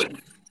Shaq.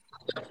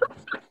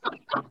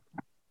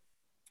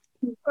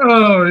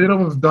 Oh, you know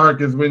what's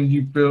dark is when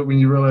you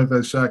realize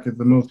that Shaq is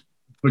the most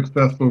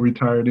successful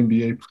retired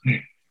NBA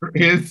player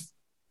is.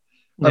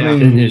 Yeah. I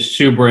mean, And his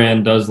shoe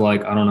brand does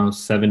like, I don't know,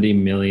 $70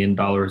 million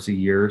a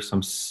year,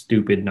 some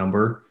stupid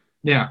number.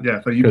 Yeah,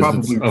 yeah. So you 'Cause probably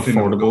it's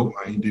sitting on the affordable. goal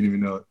line. You didn't even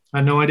know it. I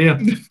had no idea.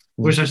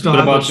 Wish I still What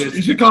had about those You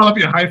shoes. should call up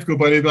your high school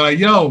buddy and be like,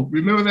 "Yo,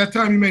 remember that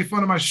time you made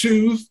fun of my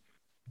shoes?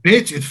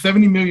 Bitch, it's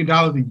 $70 million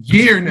a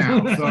year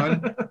now, son,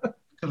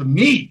 because of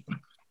me."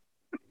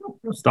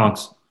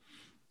 Stonks.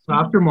 So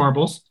after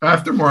marbles.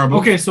 After marble.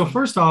 Okay, so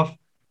first off,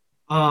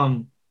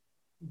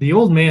 the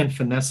old man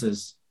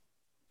finesses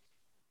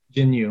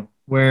Jinyu,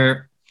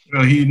 where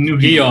He knew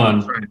he Gion.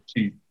 was trying to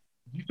cheat.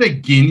 Did you say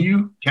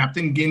Ginyu?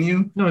 Captain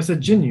Ginyu? no, I said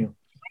Jinyu.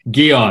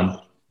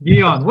 Gion.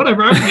 Gion,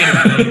 whatever.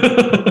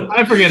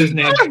 I forget his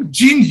name.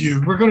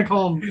 Ginyu. We're gonna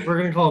call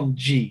him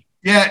G.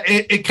 Yeah,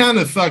 it kind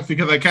of sucks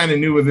because I kind of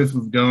knew where this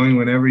was going.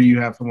 Whenever you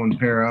have someone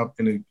pair up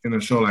in a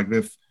show like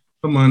this,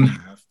 someone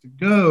has to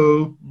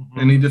go,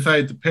 and he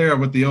decided to pair up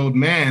with the old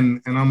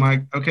man. And I'm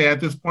like, okay, at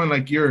this point,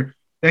 like you're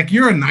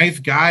a nice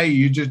guy,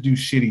 you just do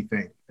shitty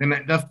things, and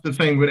that's the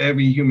same with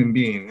every human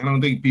being. I don't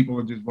think people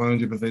are just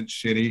 100%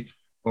 shitty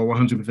or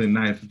 100%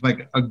 nice. It's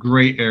like a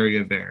gray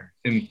area there,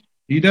 and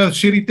he does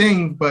shitty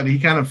things, but he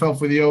kind of fell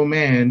for the old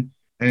man.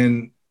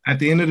 And at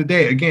the end of the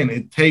day, again,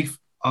 it takes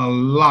a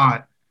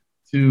lot.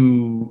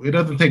 It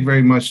doesn't take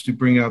very much to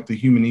bring out the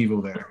human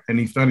evil there. And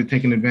he started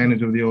taking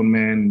advantage of the old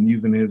man and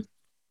using his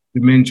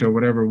dementia or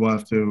whatever it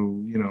was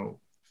to,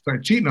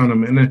 start cheating on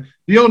him. And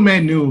the old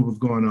man knew what was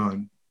going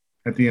on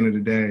at the end of the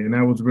day. And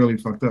that was really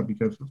fucked up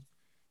because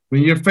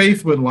when you're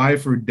faced with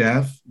life or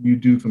death, you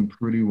do some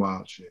pretty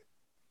wild shit.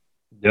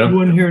 Yeah. You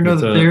want to hear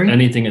another theory?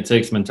 Anything it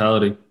takes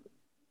mentality.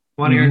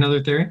 Want to hear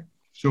another theory?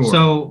 Sure.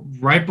 So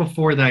right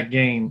before that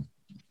game,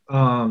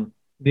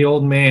 the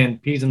old man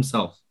pees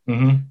himself.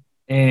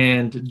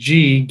 And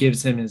G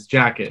gives him his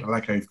jacket. I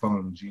like how he's calling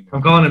him G now.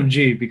 I'm calling him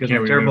G because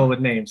Can't I'm terrible remember. with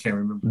names. Can't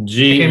remember.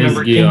 G can't is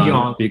remember Kim Gion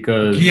Gion.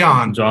 because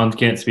Gion. John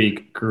can't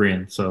speak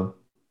Korean. So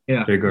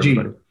Yeah, there you go, G.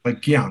 everybody.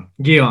 Like Gion.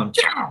 Gion.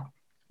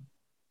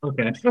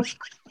 Okay.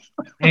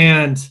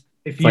 And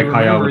if you like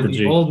Hayao remember, with the the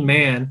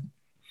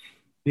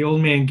G.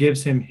 old man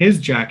gives him his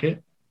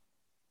jacket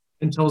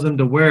and tells him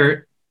to wear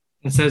it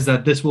and says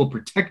that this will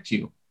protect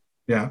you.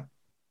 Yeah.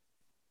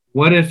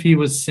 What if he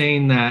was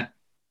saying that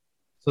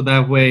so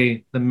that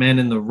way the men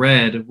in the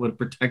red would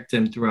protect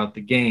him throughout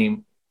the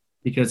game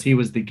because he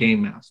was the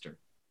game master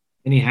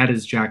and he had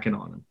his jacket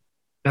on him?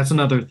 That's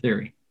another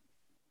theory.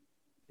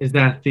 Is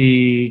that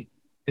the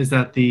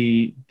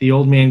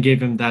old man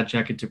gave him that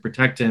jacket to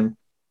protect him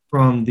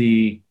from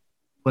the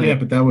plague? Yeah,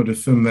 but that would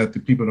assume that the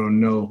people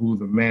don't know who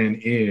the man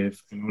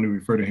is and only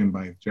refer to him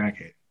by his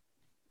jacket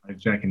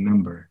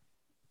number.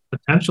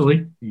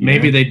 Potentially. Yeah.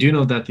 Maybe they do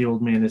know that the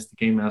old man is the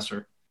game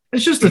master.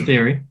 It's just a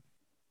theory.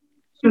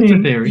 It's just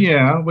a theory.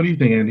 Yeah. What do you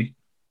think, Andy?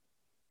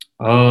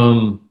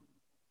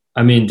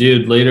 I mean,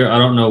 dude, later I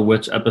don't know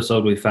which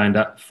episode we find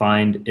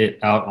it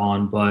out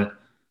on, but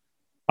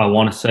I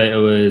want to say it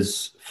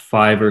was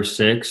 5 or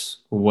 6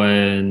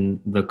 when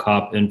the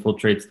cop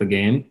infiltrates the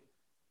game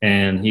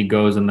and he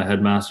goes in the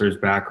headmaster's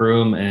back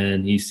room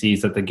and he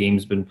sees that the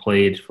game's been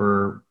played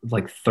for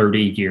like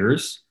 30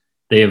 years.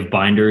 They have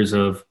binders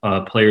of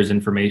players'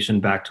 information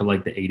back to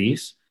like the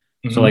 80s.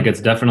 So like it's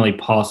definitely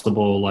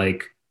possible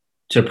like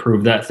to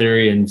prove that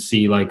theory and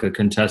see like a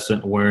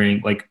contestant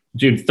wearing like,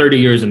 dude, 30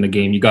 years in the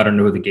game, you got to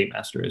know who the game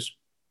master is.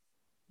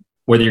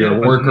 Whether you're a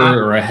worker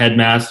or a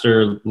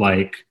headmaster,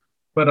 like.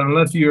 But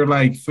unless you're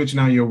like switching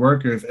out your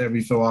workers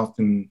every so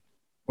often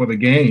for the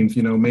games,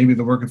 maybe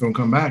the workers don't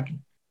come back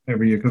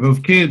every year because those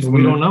kids.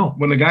 We don't know.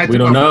 When the guy took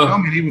off the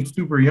helmet, he was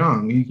super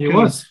young. He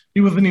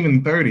wasn't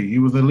even 30. He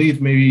was at least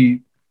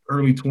maybe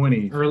early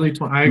 20s. Early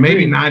 20s.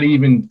 Maybe not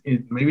even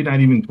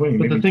 20.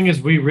 But the thing is,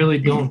 we really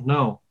don't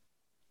know.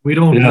 We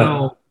don't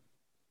know.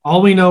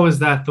 All we know is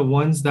that the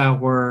ones that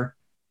were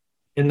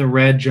in the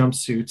red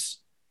jumpsuits,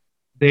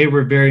 they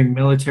were very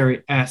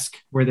military-esque,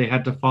 where they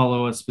had to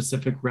follow a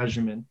specific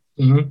regimen.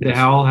 Mhm. They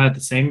all had the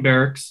same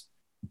barracks.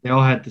 They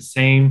all had the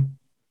same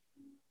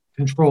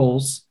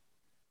controls.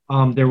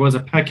 There was a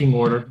pecking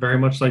order, very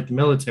much like the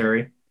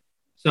military.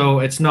 So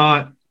it's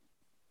not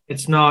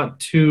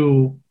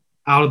too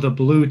out of the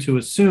blue to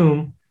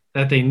assume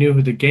that they knew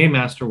who the game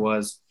master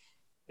was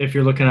if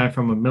you're looking at it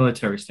from a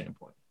military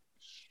standpoint.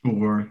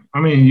 Sure. I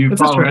mean, you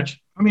It's a follow.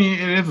 stretch. I mean,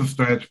 it is a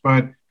stretch,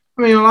 but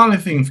I mean, a lot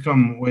of things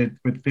come with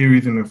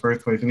theories in the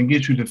first place, and it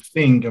gets you to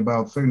think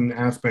about certain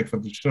aspects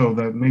of the show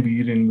that maybe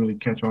you didn't really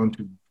catch on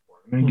to before.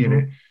 And I get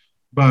it,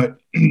 but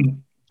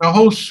the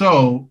whole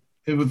show,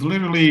 it was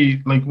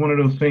literally like one of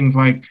those things.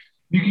 Like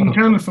you can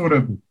kind of sort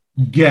of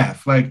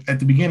guess. Like at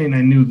the beginning,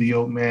 I knew the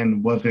old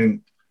man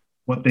wasn't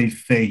what they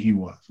say he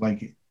was. Like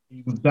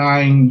he was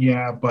dying,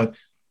 yeah, but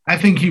I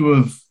think he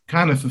was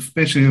kind of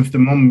suspicious the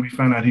moment we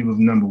found out he was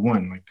number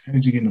one. Like, how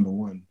did you get number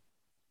one?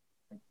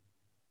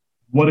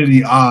 What are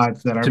the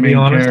odds that our To be main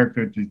honest,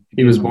 character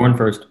He was born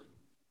first.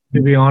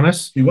 to be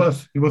honest, He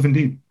was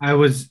indeed. I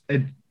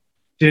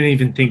didn't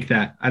even think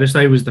that. I just thought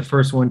he was the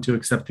first one to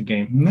accept the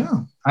game.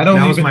 No, I That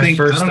don't was even my think.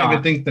 I first don't even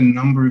thought. think the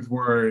numbers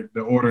were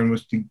the order in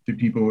which the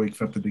people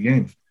accepted the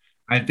games.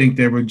 I think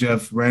they were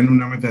just random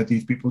numbers that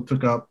these people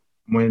took up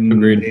when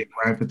Agreed. they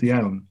arrived at the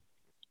island.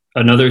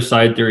 Another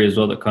side theory as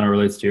well that kind of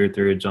relates to your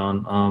theory,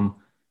 John.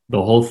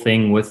 The whole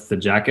thing with the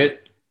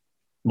jacket,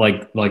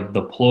 like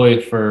the ploy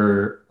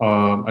for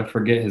I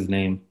forget his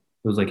name.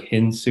 It was like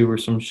Hinsu or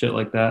some shit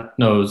like that.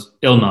 No, it was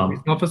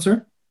Ilnam,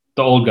 Officer?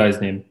 the old guy's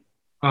name.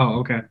 Oh,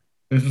 okay.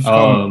 This is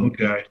called an old Um,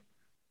 guy.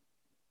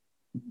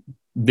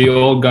 the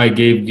old guy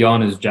gave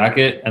Gion his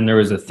jacket, and there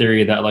was a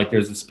theory that like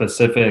there's a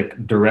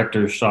specific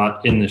director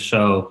shot in the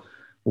show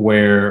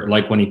where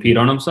like when he peed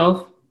on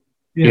himself,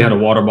 he had a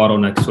water bottle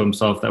next to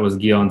himself that was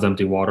Gion's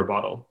empty water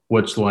bottle,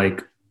 which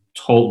like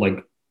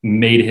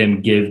made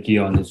him give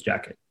Gion his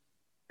jacket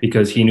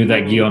because he knew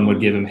that Gion would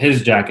give him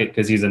his jacket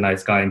because he's a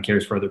nice guy and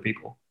cares for other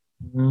people.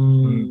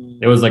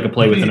 It was like a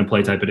play within a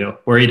play type of deal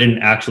where he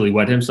didn't actually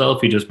wet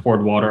himself. He just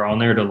poured water on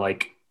there to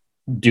like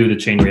do the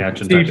chain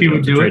reaction See type if of he deal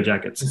would to do trade it.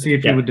 jackets. To see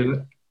if he Yeah. would do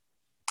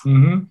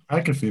it. I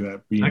can see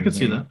that. being I his could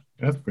see name. that.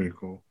 That's pretty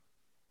cool.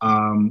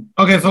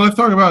 Okay, so let's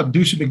talk about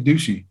Douchey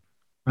McDouchey.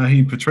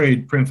 He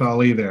portrayed Prince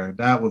Ali there.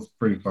 That was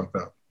pretty fucked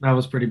up. That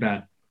was pretty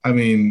bad. I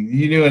mean,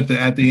 you knew at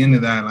the end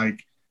of that, like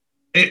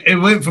it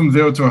went from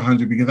 0 to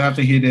 100 because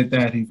after he did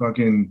that, he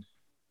fucking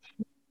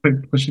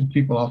pushing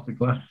people off the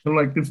glass. I'm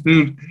like, this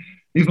dude,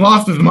 he's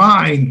lost his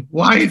mind.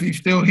 Why is he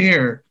still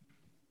here?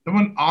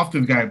 Someone off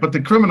this guy. But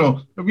the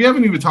criminal, we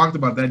haven't even talked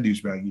about that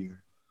douchebag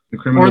either. The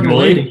criminal Or the guy.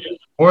 lady.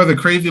 Or the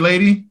crazy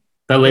lady.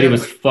 That lady Yeah.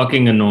 was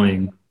fucking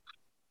annoying.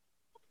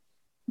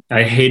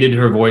 I hated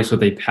her voice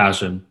with a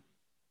passion.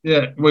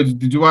 Yeah. Wait,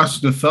 did you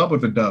watch the sub or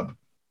the dub?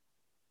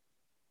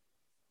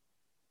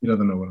 He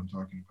doesn't know what I'm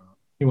talking about.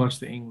 He watched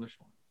the English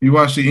one. You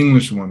watched the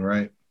English one,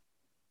 right?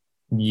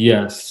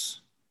 Yes.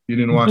 You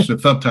didn't watch the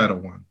subtitle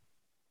one.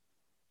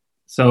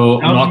 So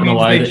That I'm was not the gonna ones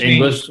lie,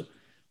 they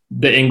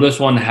the English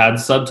one had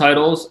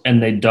subtitles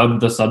and they dubbed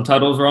the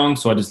subtitles wrong,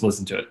 so I just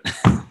listened to it.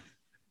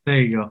 There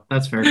you go.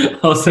 That's fair.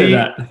 I'll say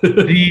The- that.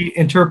 The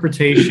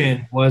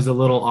interpretation was a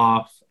little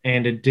off,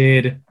 and it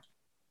did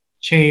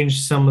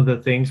change some of the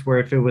things where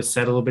if it was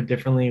said a little bit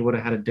differently, it would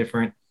have had a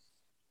different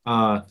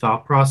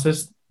thought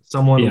process.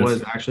 Someone Yes.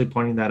 was actually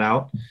pointing that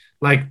out.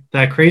 Like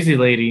that crazy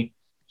lady,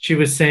 she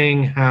was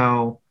saying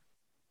how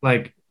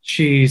like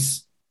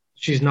she's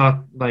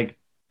not like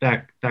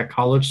that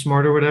college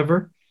smart or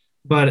whatever.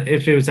 But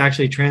if it was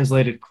actually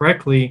translated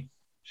correctly,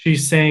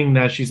 she's saying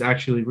that she's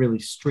actually really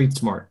street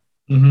smart.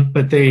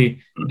 But they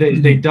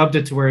dubbed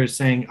it to where it's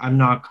saying I'm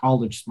not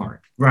college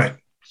smart. Right.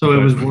 So it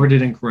was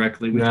worded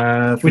incorrectly,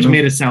 which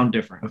made it sound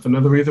different. That's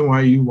another reason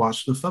why you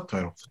watch the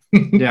subtitles.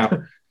 Yeah.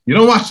 You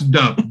don't watch the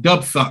dub.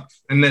 Dub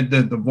sucks. And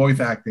the voice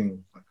acting was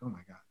like, oh my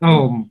God.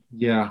 Oh,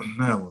 yeah.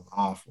 That was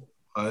awful.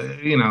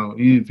 You know,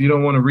 if you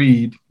don't want to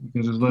read, you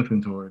can just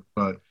listen to it.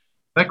 But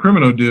that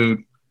criminal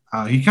dude,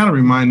 he kind of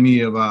reminded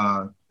me of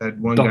that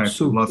one guy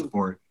from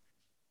Bloodsport.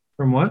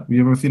 From what? Have you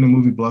ever seen the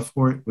movie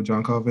Bloodsport with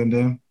John Claude Van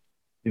Damme?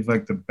 He's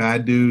like the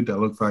bad dude that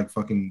looks like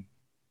fucking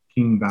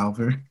King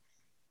Bowser.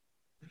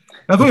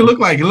 That's what he looked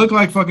like. He looked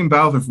like fucking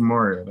Bowser from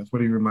Mario. That's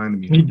what he reminded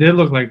me of. He did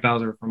look like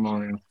Bowser from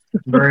Mario.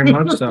 Very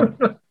much so.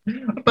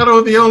 I thought I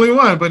was the only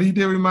one, but he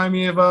did remind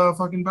me of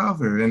fucking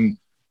Bowser. And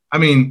I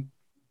mean,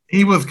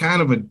 he was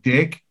kind of a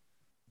dick,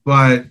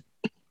 but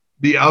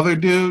the other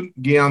dude,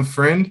 Gion's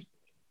friend,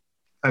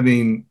 I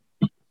mean,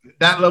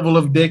 that level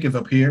of dick is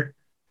up here.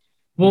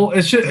 Well,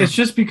 it's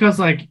just because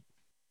like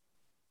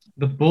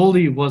the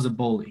bully was a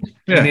bully.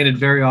 Yeah. It made it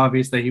very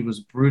obvious that he was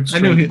brute. I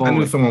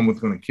knew someone was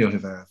going to kill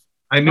his ass.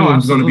 I knew Oh, it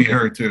was going to be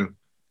absolutely. her too.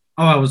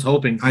 Oh, I was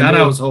hoping. I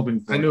I was hoping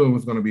for. I knew it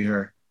was going to be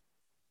her.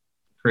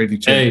 Crazy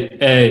chick.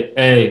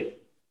 Hey.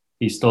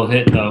 He still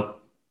hit though.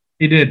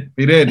 He did.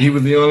 He did. He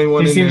was the only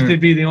one He in seems there. to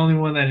be the only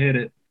one that hit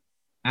it.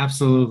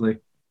 Absolutely.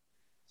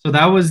 So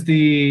that was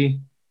the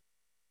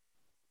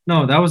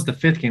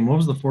fifth game. What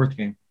was the fourth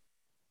game?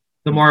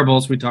 The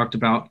marbles we talked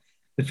about.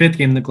 The fifth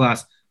game, the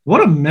glass.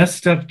 What a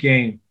messed up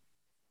game.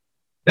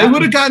 They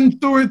would have gotten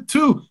through it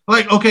too.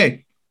 Like,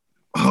 okay,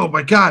 oh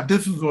my God,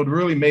 this is what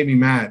really made me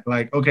mad.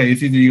 Like, okay,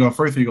 it's either you go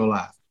first or you go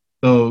last.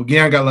 So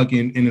Gian got lucky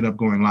and ended up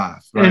going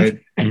last, right?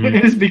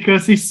 It's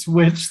because he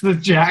switched the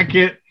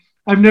jacket.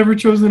 I've never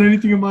chosen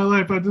anything in my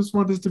life. I just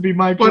want this to be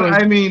my choice. But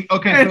I mean,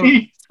 okay, And so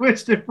he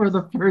switched it for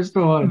the first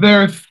one.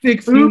 there are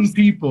 16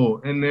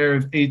 people and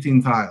there's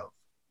 18 tiles.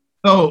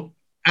 So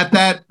at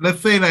that,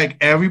 let's say like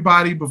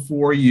everybody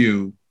before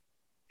you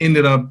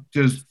ended up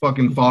just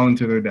fucking falling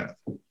to their death.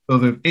 So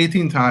there's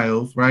 18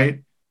 tiles,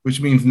 right? Which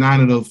means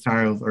 9 of those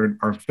tiles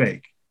are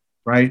fake,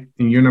 right?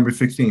 And you're number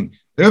 16.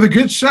 There's a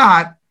good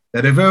shot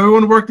that if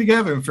everyone worked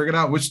together and figured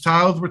out which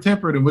tiles were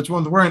tempered and which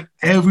ones weren't,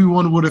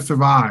 everyone would have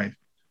survived.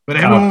 But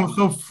everyone was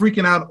so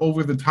freaking out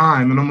over the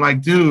time. And I'm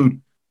like,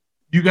 dude,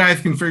 you guys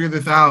can figure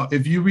this out.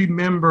 If you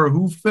remember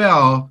who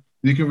fell,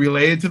 you can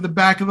relay it to the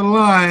back of the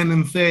line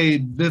and say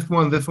this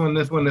one, this one,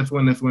 this one, this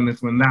one, this one,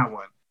 this one, that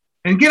one.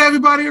 And get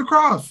everybody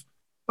across.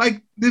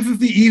 Like, this is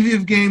the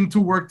easiest game to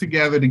work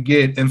together to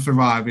get and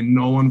survive, and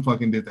no one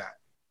fucking did that.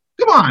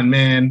 Come on,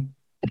 man.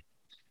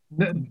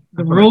 The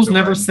rules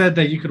never said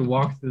that you could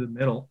walk through the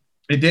middle.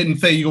 It didn't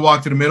say you could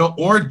walk to the middle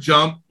or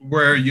jump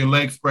where your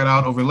legs spread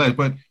out over legs,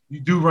 but you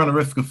do run a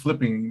risk of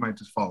slipping and you might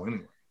just fall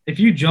anyway. If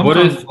you jumped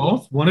on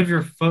both, one of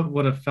your foot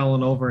would have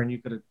fallen over and you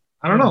could have,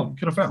 I don't know.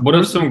 Could have fell. What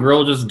if some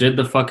girl just did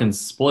the fucking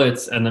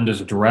splits and then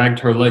just dragged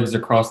her legs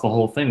across the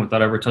whole thing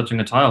without ever touching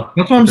a tile?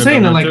 That's what I'm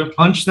saying. And like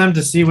punch them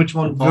to see which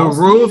one falls.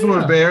 The rules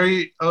were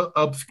very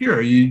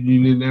obscure.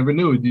 You never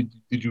knew.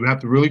 Did you have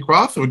to really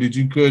cross, or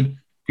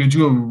could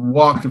you have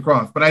walked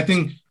across? But I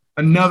think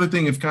another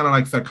thing is kind of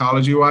like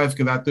psychology wise,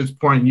 because at this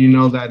point you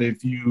know that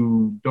if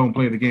you don't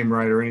play the game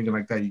right or anything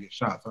like that, you get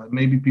shot. So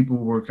maybe people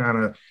were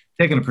kind of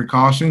taking a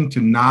precaution to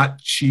not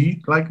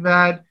cheat like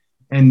that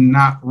and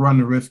not run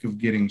the risk of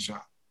getting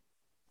shot.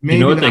 Maybe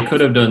you know what they could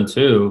have done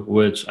too,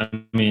 which I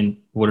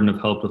mean wouldn't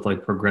have helped with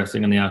like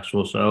progressing in the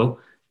actual show,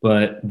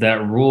 but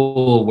that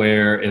rule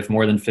where if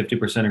more than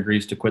 50%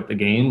 agrees to quit the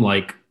game,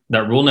 like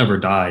that rule never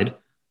died.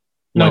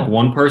 No. Like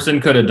one person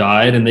could have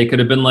died and they could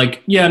have been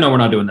like, yeah, no, we're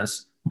not doing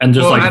this. And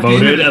just like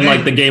voted and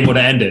like the game would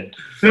have ended.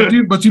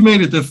 But you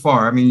made it this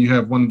far. I mean, you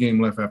have one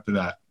game left after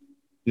that,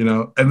 you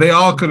know, and they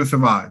all could have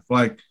survived.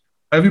 Like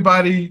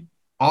everybody,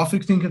 all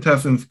 16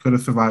 contestants could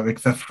have survived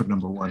except for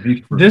number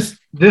one. This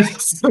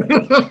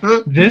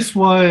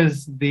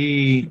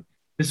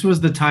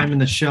was the time in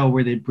the show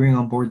where they bring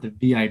on board the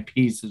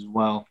VIPs as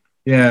well.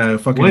 Yeah,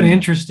 fucking what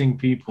interesting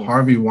people.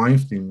 Harvey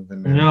Weinstein was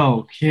in there.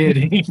 No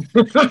kidding.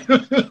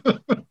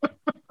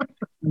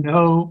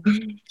 No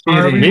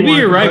kidding. Maybe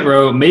you're right,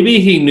 bro.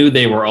 Maybe he knew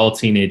they were all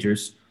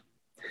teenagers.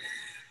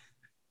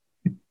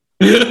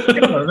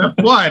 Yeah, that's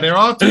why they're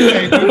all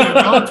teenagers.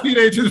 They're all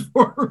teenagers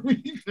for a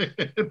reason.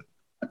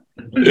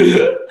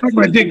 Take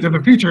my dick to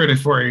the future in it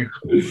for you.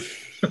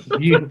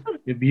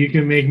 If you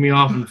can make me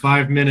off in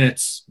 5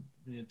 minutes,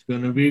 it's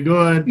gonna be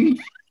good.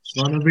 It's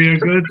gonna be a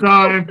good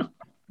time.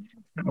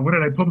 Where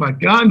did I put my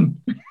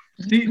gun?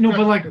 See, no,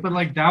 but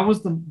like that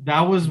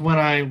was when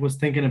I was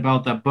thinking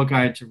about that book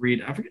I had to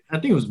read. I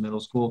think it was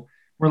middle school,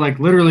 where like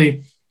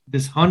literally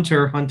this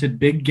hunter hunted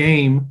big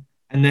game,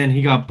 and then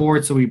he got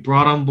bored, so he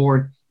brought on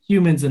board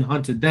humans and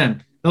hunted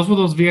them. Those were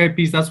those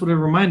VIPs. That's what it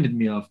reminded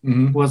me of.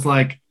 Mm-hmm. Was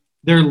like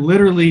they're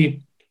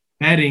literally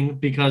betting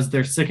because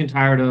they're sick and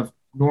tired of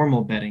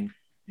normal betting.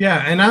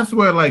 Yeah, and that's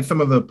where like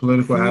some of the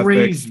political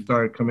aspects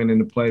started coming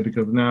into play,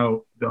 because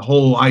now the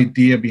whole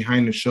idea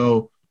behind the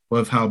show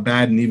was how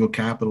bad and evil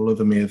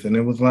capitalism is. And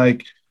it was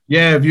like,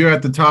 yeah, if you're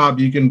at the top,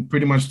 you can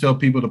pretty much tell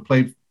people to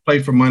play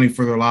for money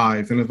for their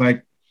lives. And it's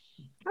like,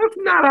 that's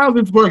not how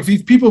this works.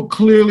 These people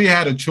clearly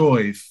had a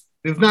choice.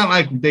 It's not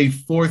like they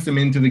force them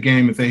into the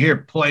game and say, here,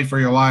 play for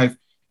your life,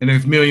 and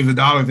there's millions of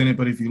dollars in it,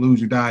 but if you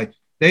lose, you die.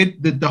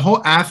 The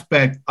whole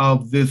aspect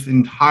of this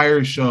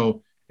entire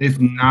show is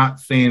not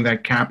saying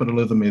that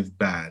capitalism is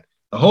bad.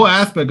 The whole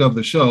aspect of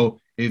the show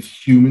is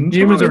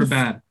humans are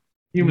bad.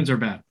 Humans are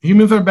bad.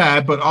 Humans are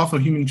bad, but also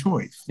human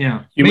choice.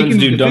 Yeah. Humans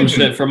do dumb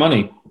shit for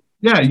money.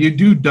 Yeah, you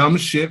do dumb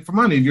shit for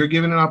money. If you're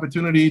given an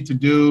opportunity to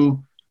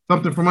do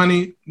something for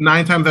money,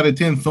 9 times out of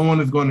 10, someone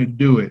is going to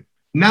do it.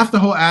 And that's the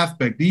whole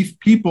aspect. These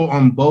people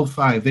on both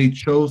sides, they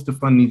chose to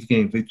fund these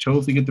games. They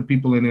chose to get the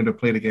people in there to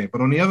play the game.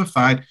 But on the other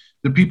side,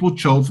 the people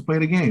chose to play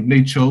the game.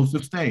 They chose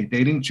to stay.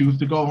 They didn't choose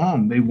to go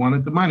home. They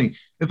wanted the money.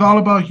 It's all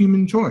about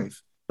human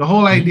choice. The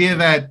whole idea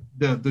that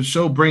the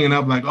show bringing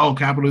up like, oh,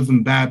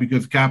 capitalism bad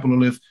because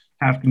capitalists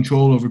have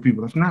control over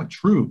people. That's not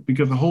true,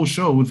 because the whole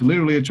show was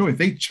literally a choice.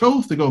 They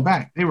chose to go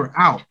back. They were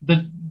out.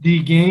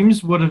 The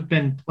games would have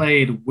been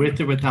played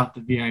with or without the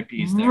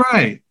VIPs there.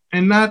 Right.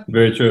 And that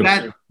very true.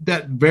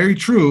 That very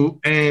true.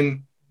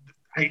 And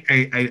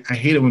I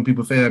hate it when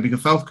people say that,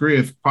 because South Korea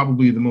is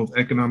probably the most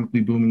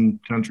economically booming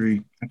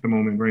country at the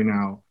moment right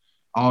now,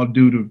 all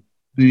due to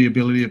the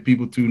ability of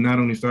people to not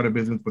only start a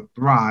business but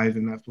thrive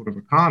in that sort of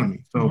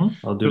economy. So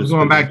just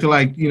going back to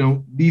like, you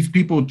know, these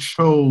people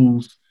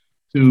chose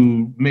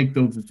to make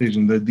those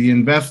decisions. The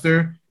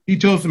investor He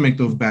chose to make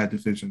those bad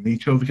decisions. He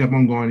chose to keep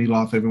on going. He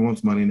lost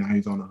everyone's money. Now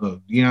he's on the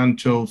hook. Deion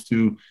chose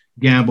to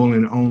gamble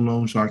and own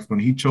loan sharks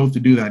money. He chose to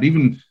do that.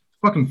 Even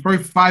fucking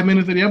first 5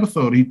 minutes of the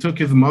episode, he took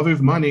his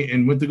mother's money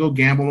and went to go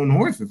gamble on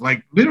horses.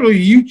 Like literally,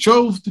 you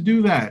chose to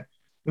do that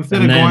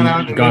instead And of going then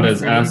out and got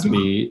his ass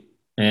beat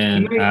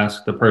and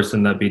asked the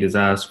person that beat his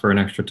ass for an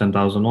extra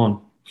 10,000 won.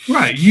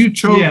 Right, you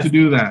chose Yes. to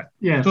do that.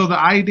 Yeah. So the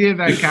idea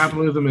that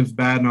capitalism is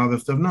bad and all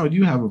this stuff, no,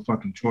 you have a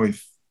fucking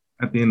choice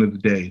at the end of the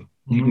day.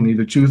 You can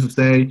either choose to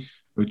stay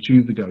or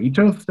choose to go. You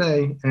chose to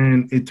stay,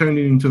 and it turned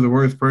you into the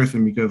worst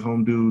person because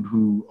home dude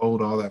who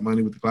owed all that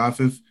money with the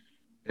glasses,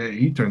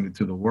 he turned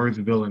into the worst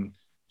villain.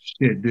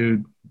 Shit,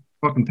 dude.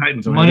 Fucking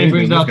Titans. don't have Money anything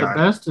brings this out the guy.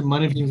 best, and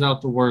money brings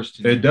out the worst.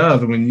 It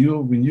does. When you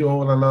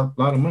owe a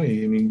lot of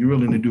money, I mean, you're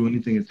willing to do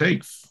anything it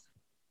takes.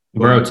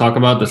 Bro, talk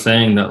about the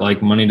saying that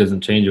like money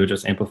doesn't change you, it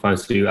just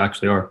amplifies who you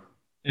actually are.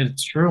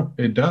 It's true.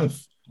 It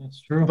does.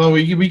 It's true. So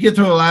we get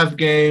to the last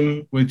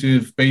game, which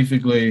is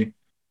basically,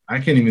 I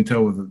can't even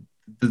tell what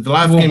the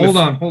last Well,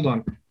 game. hold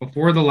on.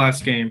 Before the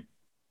last game,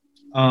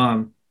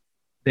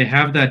 they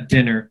have that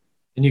dinner,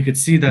 and you could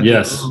see that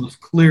Yes. the girl was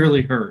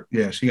clearly hurt.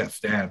 Yeah, she got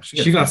stabbed.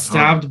 She got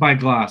stabbed by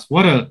glass.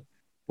 What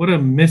a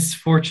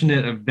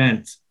misfortunate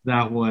event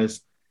that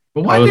was.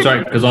 But Oh, that's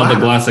right, because all the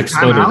glass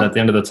exploded Timeout? at the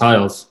end of the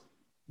tiles.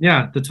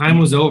 Yeah, the time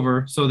was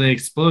over, so they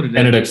exploded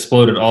And it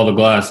exploded all the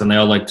glass, and they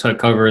all like took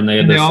cover, and they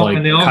had And this all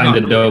like got kind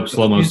of hurt. dope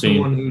slow mo He's the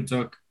scene. one who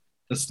took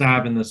the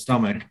stab in the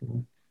stomach,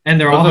 and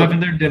they're all Also- having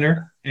their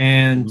dinner.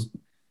 And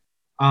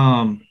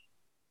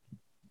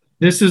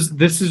this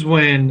is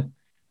when,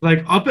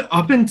 like,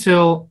 up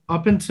until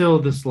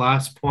this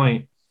last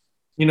point,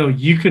 you know,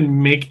 you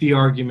can make the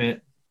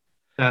argument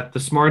that the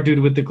smart dude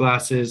with the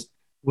glasses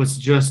was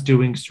just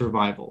doing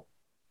survival.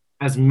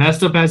 As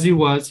messed up as he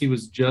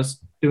was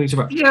just doing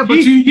survival. Yeah, but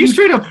he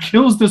straight up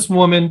kills this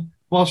woman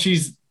while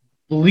she's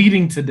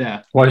bleeding to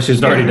death. Why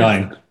she's already Yeah.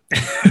 dying.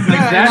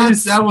 that was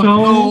was so-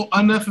 so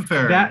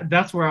unnecessary.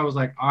 That's where I was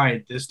like, all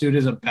right, this dude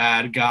is a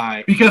bad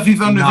guy. Because he's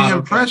under Not the okay.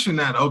 impression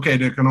that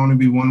there can only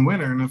be one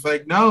winner, and it's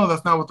like, no,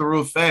 that's not what the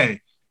rules say.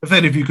 It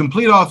said if you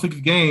complete all 6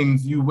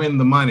 games, you win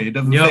the money. It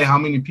doesn't Yep. say how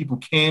many people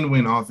can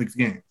win all 6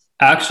 games.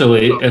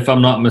 Actually, if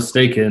I'm not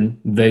mistaken,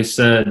 they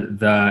said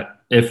that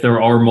if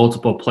there are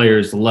multiple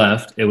players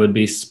left, it would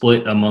be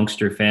split amongst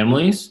your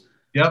families.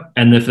 Yep.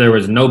 And if there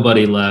was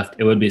nobody left,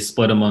 it would be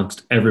split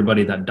amongst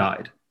everybody that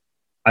died.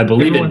 I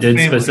believe Everyone's it did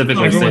family.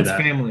 specifically say Everyone's that.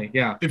 family,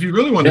 yeah. If you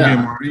really want to be a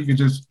Yeah. martyr, you could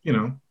just,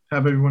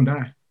 have everyone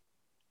die.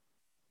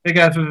 Hey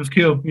guys, let's just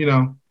kill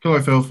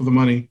ourselves for the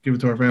money, give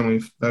it to our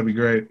families. That'd be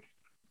great.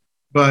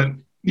 But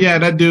yeah,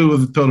 that dude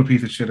was a total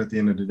piece of shit at the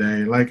end of the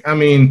day. Like, I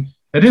mean,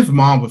 and his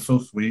mom was so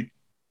sweet.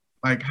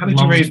 Like, how did you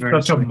Mom was raise very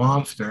such a sweet.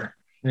 monster?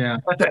 Yeah.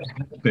 Let that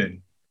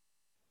happen.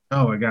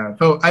 Oh my god.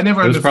 So I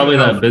never It was understood probably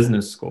how- that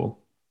business school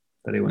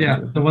that he went Yeah,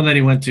 to. the one that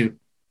he went to.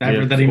 That,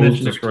 Yeah, that he schools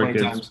mentioned just it for 20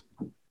 kids. times.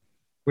 What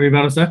were you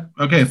about to say?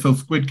 Okay, so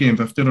Squid Games,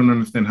 I still don't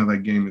understand how that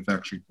game is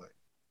actually played.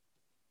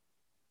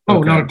 Oh,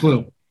 Okay. not a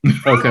clue.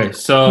 Okay,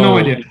 so No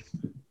idea.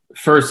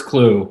 First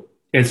clue,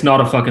 it's not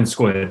a fucking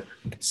squid.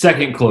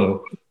 Second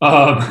clue,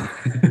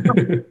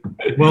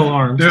 Well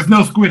armed. There's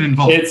no squid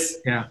involved. it's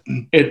Yeah.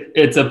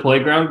 it's a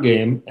playground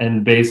game,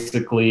 and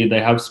basically they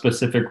have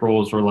specific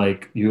rules where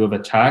like you have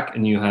attack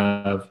and you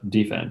have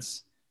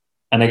defense.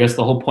 And I guess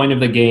the whole point of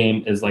the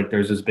game is like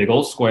there's this big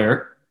old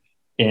square,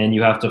 and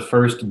you have to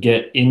first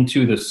get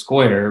into the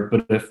square.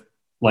 But if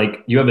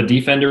like you have a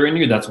defender in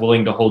you that's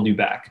willing to hold you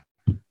back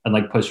and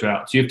like push you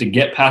out, so you have to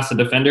get past the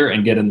defender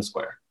and get in the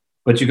square.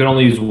 But you can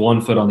only use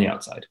 1 foot on the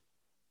outside.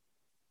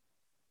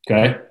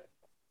 Okay.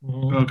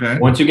 Mhm. Okay.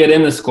 Once you get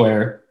in the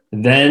square,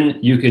 then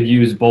you could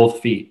use both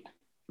feet.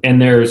 And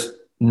there's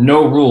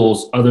no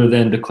rules other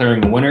than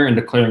declaring a winner and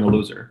declaring a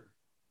loser.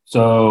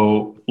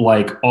 So,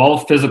 like, all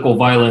physical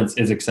violence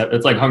is accepted.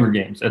 It's like Hunger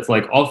Games. It's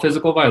like all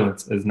physical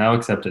violence is now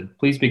accepted.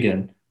 Please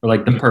begin. Or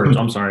like The Purge.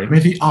 I'm sorry. May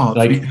the odds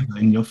Like- be ever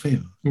in your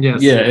favor.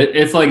 Yes. Yeah,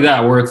 it's like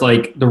that where it's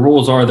like the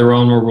rules are their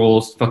own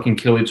rules. Fucking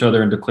kill each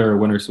other and declare a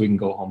winner so we can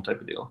go home type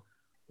of deal.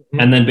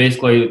 Mhm. And then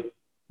basically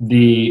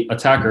the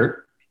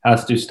attacker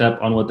has to step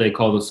on what they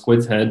call the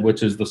squid's head,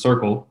 which is the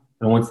circle.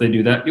 And once they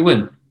do that, you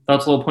win.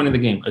 That's the whole point of the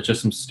game. It's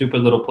just some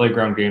stupid little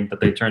playground game that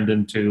they turned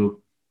into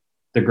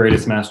the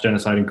greatest mass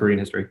genocide in Korean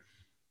history.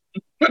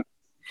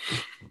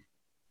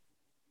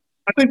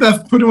 I think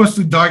that's pretty much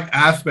the dark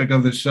aspect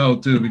of the show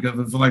too, because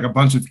it's like a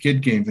bunch of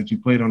kid games that you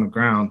played on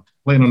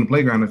the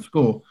playground at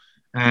school.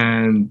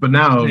 But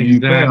now if you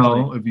Exactly.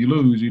 fail, if you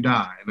lose, you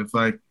die. And it's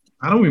like,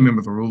 I don't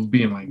remember the rules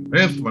being like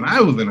this when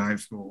I was in high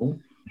school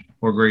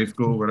or grade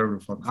school, whatever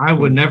the fuck. I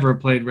would never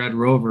have played Red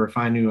Rover if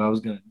I knew I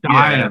was going to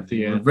die at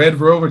the If end. Red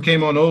Rover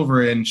came on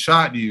over and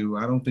shot you,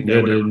 I don't think I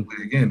Yeah, would ever dude.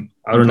 play again.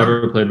 I would have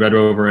never played Red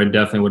Rover. I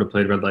definitely would have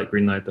played Red Light,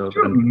 Green Light though.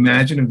 Could you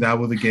imagine if that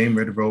was a game,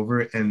 Red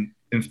Rover, and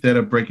instead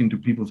of breaking through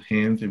people's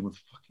hands, it was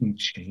fucking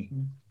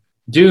chain.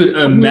 Dude,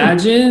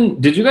 imagine,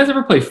 did you guys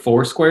ever play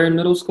Foursquare in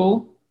middle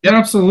school? Yeah,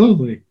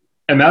 absolutely.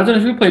 Imagine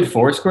if you played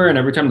Foursquare and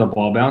every time the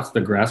ball bounced, the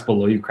grass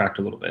below you cracked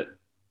a little bit.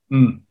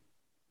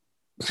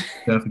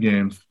 That's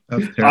games.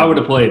 That's terrible. I would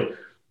have played.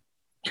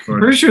 I'm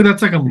pretty sure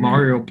that's like a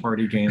Mario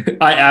Party game.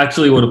 I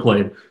actually would have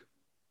played.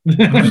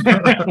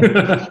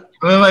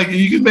 Like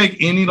you can make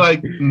any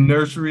like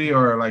nursery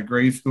or like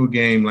grade school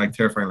game like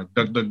terrifying, like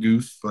Duck Duck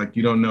Goose. Like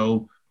you don't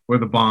know where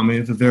the bomb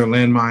is. Is there a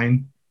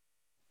landmine?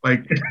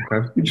 Like,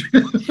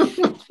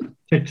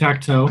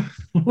 Tic-tac-toe.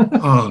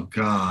 oh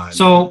god.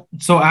 So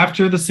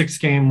after the 6th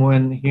game,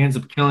 when he ends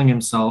up killing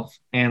himself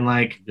and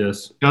like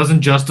Yes.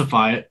 doesn't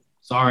justify it.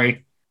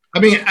 Sorry. I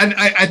mean,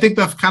 I think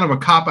that's kind of a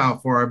cop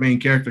out for our main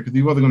character because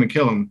he wasn't going to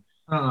kill him.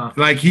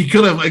 Like he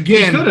could have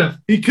again.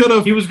 He could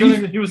have. He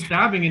He was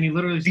stabbing and he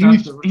literally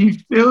stabbed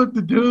he killed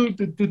the dude.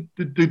 The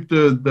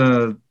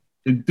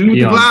dude with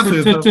the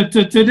glasses.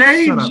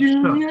 Today, Shut up,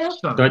 Junior.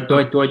 shut up. Do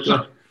it.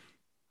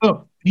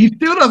 So he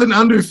still doesn't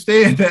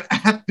understand that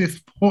at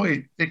this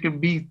point it can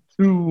be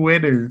 2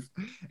 winners.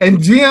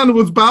 And Gian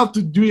was about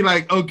to do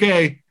like,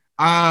 okay,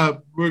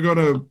 we're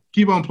gonna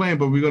keep on playing,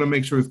 but we're gonna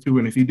make sure it's 2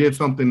 winners. He did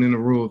something in the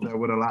rules that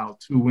would allow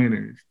 2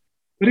 winners.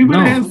 But he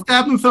went ahead and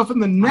stabbed himself in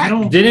the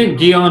neck. Didn't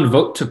Gion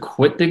vote to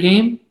quit the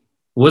game?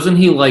 Wasn't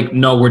he like,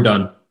 no, we're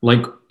done?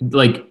 Like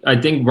I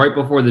think right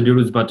before the dude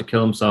was about to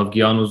kill himself,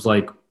 Gion was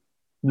like,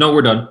 no,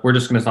 we're done. We're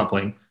just gonna stop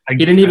playing. He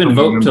didn't even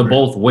vote to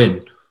both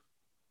win.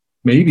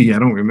 Maybe, I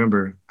don't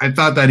remember. I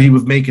thought that he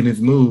was making his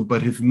move,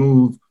 but his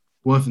move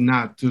was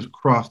not to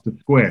cross the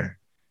square.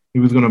 He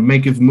was going to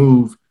make his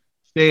move,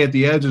 stay at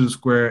the edge of the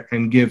square,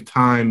 and give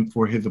time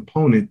for his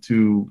opponent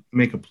to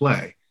make a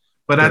play.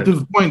 But at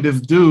this point,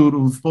 this dude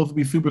who's supposed to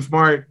be super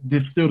smart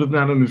still does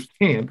not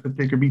understand that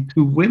there could be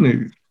 2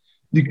 winners.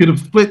 You could have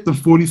split the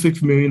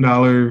 $46 million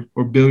or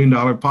 $1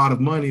 billion pot of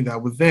money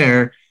that was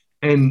there,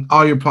 and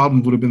all your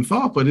problems would have been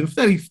solved. But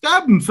instead, he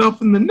stabbed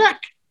himself in the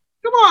neck.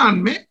 Come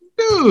on, man.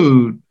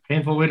 Dude.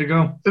 Painful way to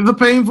go. It's a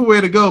painful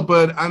way to go,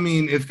 but I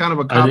mean, it's kind of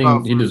a cop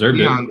out he deserved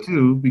it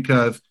too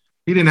because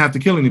he didn't have to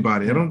kill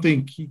anybody. I don't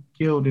think he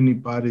killed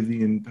anybody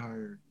the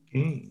entire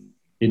game.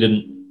 He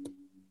didn't.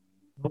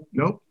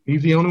 Nope.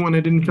 He's the only one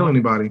that didn't kill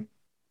anybody,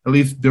 at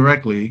least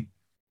directly.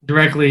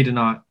 Directly, he did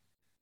not.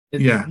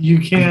 Yeah. You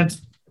can't,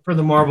 for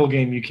the Marvel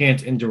game, you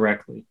can't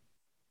indirectly.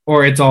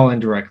 Or it's all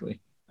indirectly,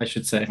 I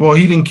should say. Well,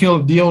 he didn't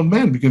kill the old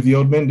man because the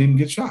old man didn't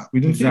get shot. We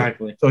didn't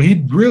exactly. see it. So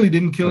he really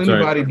didn't kill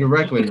anybody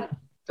directly.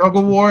 Tug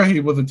of War, he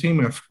was a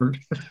team effort.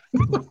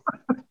 It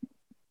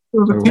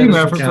was a team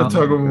effort for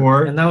Tug of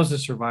War. And that was a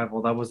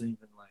survival. That wasn't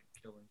even like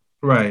killing.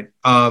 Right.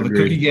 The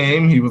cookie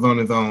game, he was on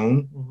his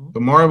own. Mm-hmm. The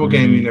Marvel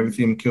game, you never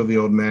see him kill the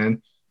old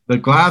man. The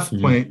glass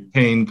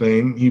pane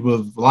game, he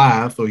was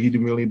last, so he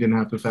really didn't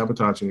have to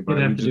sabotage anybody.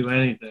 He didn't have to do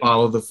anything.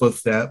 Follow the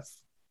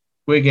footsteps.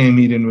 Squid Game,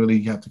 he didn't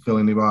really have to kill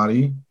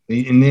anybody.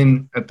 And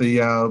then at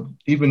the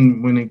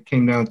even when it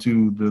came down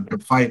to the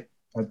fight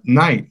at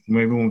night,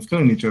 when everyone was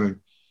killing each other,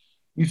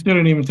 he still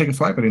didn't even take a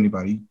swipe at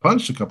anybody. He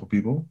punched a couple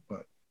people,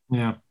 but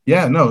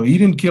yeah, no, he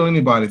didn't kill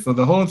anybody. So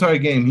the whole entire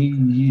game,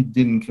 he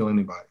didn't kill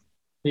anybody.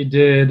 He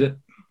did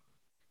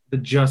the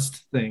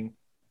just thing,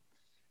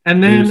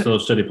 and then he was still a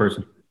steady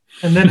person.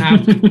 And then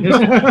after,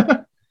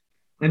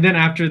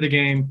 after the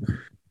game,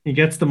 he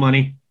gets the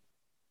money,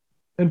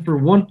 and for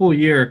 1 full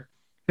year,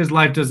 his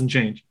life doesn't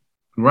change.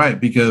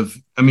 Right, because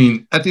I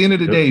mean, at the end of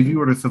the day, if you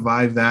were to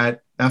survive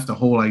that, that's the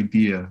whole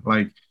idea.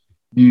 Like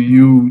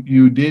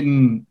you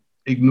didn't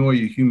ignore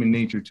your human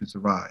nature to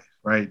survive,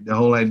 right? The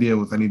whole idea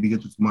was I need to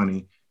get this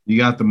money. You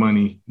got the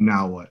money,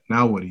 now what?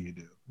 Now what do you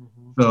do?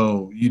 Mm-hmm.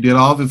 So you did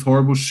all this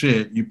horrible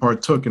shit. You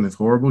partook in this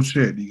horrible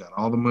shit. You got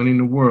all the money in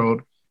the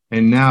world,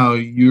 and now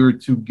you're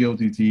too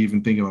guilty to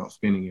even think about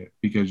spending it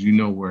because you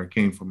know where it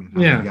came from and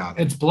how you got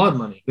it. It's blood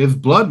money. It's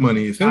blood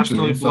money,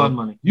 essentially. Absolutely blood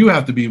money. You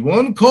have to be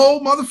one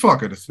cold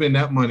motherfucker to spend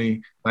that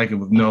money like it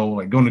was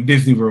like going to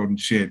Disney World and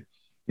shit.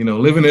 You know,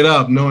 living it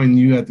up, knowing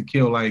you had to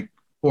kill like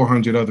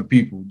 400 other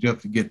people just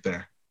to get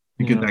there,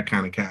 to get that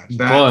kind of cash.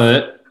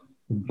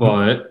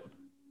 But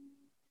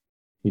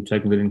he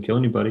technically didn't kill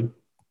anybody.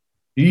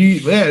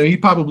 He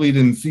probably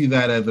didn't see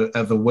that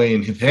as a way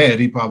in his head.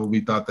 He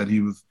probably thought that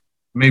he was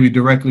maybe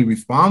directly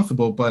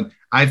responsible, but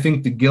I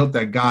think the guilt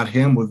that got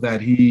him was that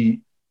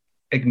he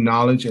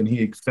acknowledged and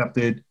he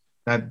accepted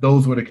that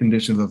those were the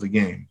conditions of the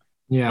game.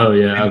 Yeah. Oh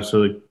yeah,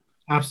 absolutely.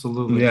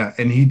 Absolutely. Yeah,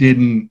 and he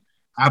didn't,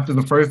 after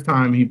the first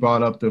time he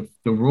brought up the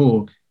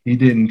rule, he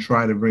didn't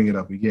try to bring it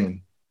up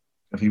again.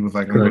 He was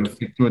like, I'm going to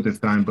stick to it this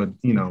time. But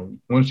you know,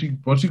 once you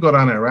go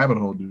down that rabbit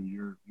hole, dude,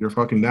 you're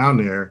fucking down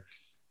there,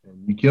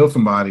 and you kill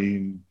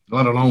somebody,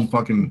 let alone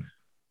fucking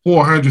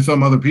 400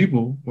 some other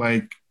people.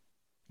 Like,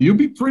 you'll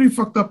be pretty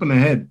fucked up in the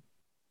head.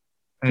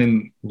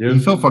 And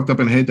he's so fucked up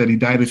in the head that he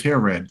dyed his hair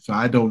red. So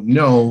I don't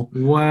know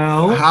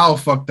how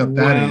fucked up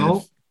that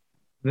is.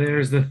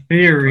 There's the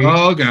theory.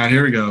 Oh God,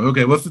 here we go.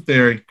 Okay, what's the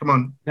theory? Come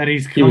on. That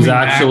he was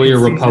actually a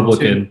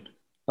Republican.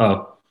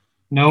 Oh.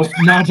 Nope,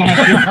 not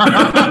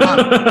that.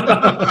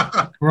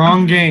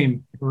 Wrong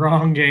game.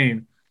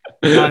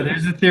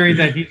 There's a theory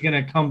that he's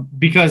going to come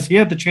because he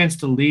had the chance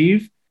to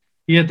leave.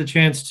 He had the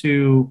chance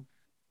to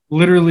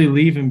literally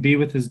leave and be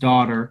with his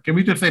daughter. Can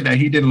we just say that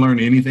he didn't learn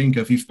anything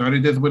because he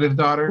started this with his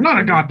daughter? Not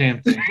a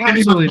goddamn thing.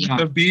 Absolutely not.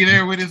 To be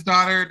there with his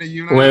daughter.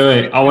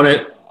 Wait. I want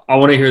I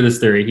want to hear this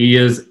theory. He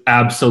is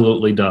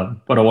absolutely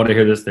dumb, but I want to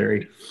hear this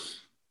theory.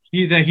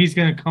 That he's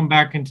going to come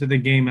back into the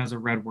game as a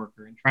red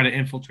worker and try to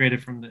infiltrate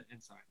it from the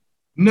inside.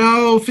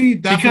 No, see,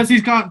 that's because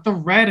he's got the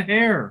red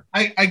hair.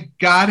 I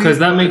got it. Because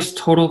that makes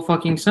total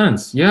fucking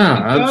sense. Yeah,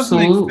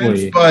 absolutely.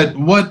 Sense, but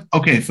what?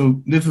 Okay,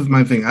 so this is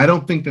my thing. I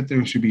don't think that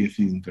there should be a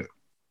season 2.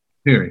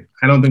 Period.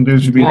 I don't think there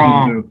should be a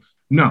season 2.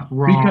 No,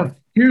 because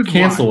here's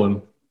cancel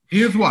him.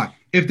 Here's why.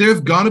 If there's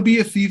gonna be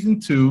a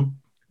season 2,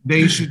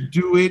 they should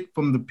do it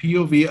from the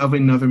POV of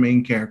another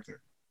main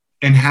character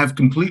and have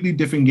completely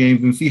different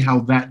games and see how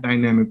that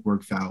dynamic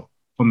works out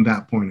from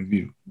that point of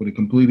view with a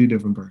completely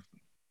different person.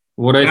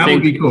 What I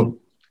think would be cool.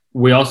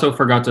 We also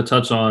forgot to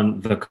touch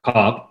on the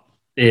cop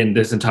in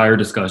this entire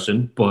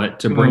discussion, but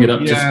to bring it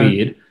up to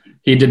speed,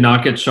 he did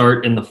not get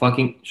shot in the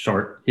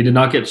He did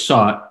not get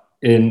shot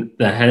in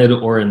the head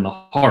or in the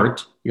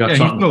heart. He got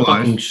shot in the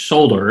fucking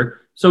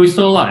shoulder, so he's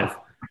still alive.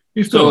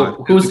 He's still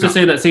alive. Who's to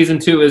say that season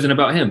 2 isn't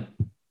about him?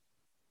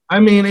 I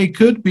mean, it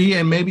could be,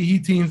 and maybe he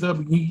teams up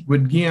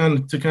with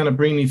Gion to kind of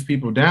bring these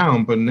people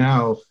down. But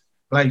now,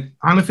 like,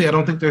 honestly, I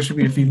don't think there should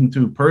be a season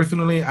 2.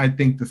 Personally, I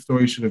think the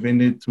story should have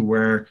ended to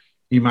where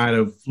he might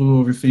have flew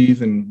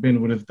overseas and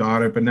been with his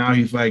daughter, but now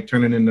he's like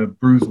turning into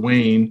Bruce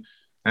Wayne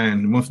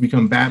and wants to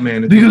become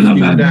Batman. Because I'm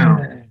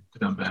Batman.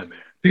 Because I'm Batman.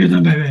 Because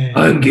I'm Batman.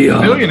 I'm Gion. He's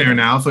a billionaire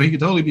now, so he could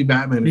totally be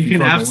Batman. He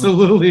can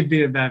absolutely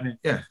be a Batman.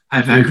 Yeah.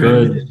 I've had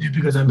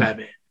because I'm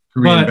Batman.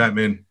 Korean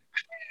Batman.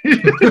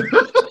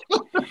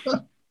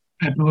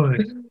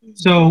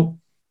 So,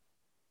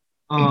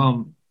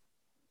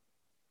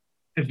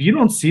 if you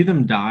don't see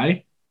them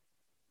die,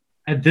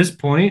 at this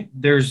point,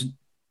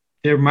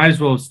 there might as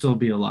well still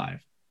be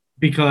alive,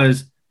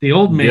 because the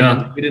old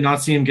man, we did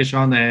not see him get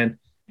shot in the head,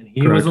 and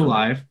he was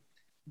alive.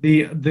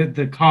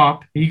 The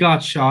cop, he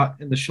got shot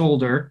in the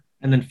shoulder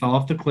and then fell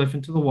off the cliff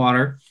into the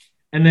water.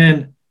 And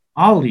then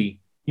Ollie,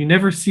 you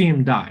never see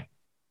him die.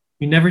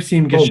 You never see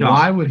him get shot.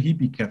 Why would he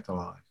be kept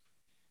alive?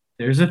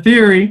 There's a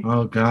theory.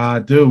 Oh,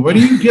 God, dude. Where do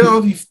you get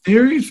all these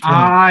theories from?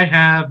 I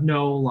have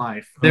no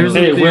life. There's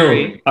a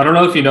theory. Will, I don't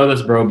know if you know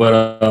this, bro,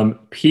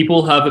 but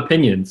people have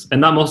opinions,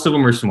 and not most of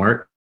them are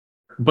smart,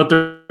 but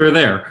they're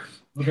there.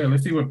 Okay,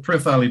 let's see what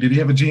Prince Ali, did he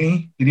have a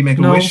genie? Did he make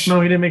a wish?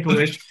 No, he didn't make a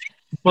wish.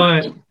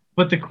 But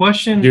the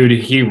question... Dude,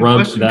 he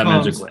rubbed that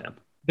magic lamp.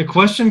 The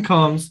question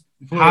comes,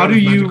 how do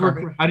you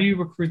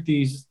recruit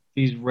these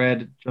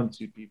red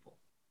jumpsuit people?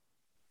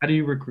 How do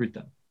you recruit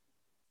them?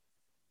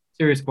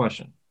 Serious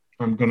question.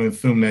 I'm going to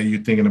assume that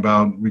you're thinking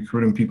about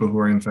recruiting people who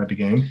are inside the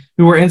game.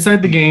 Who are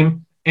inside the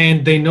game,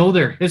 and they know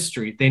their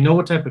history. They know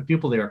what type of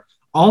people they are.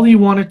 All he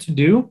wanted to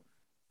do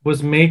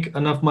was make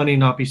enough money and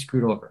not be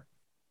screwed over.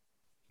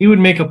 He would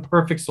make a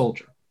perfect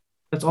soldier.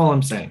 That's all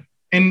I'm saying.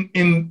 In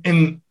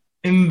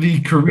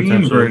the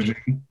Korean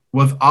version,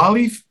 was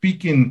Ollie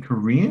speaking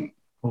Korean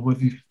or was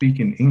he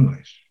speaking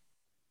English?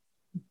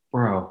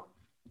 Bro.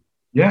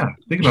 Yeah,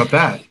 think about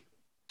that.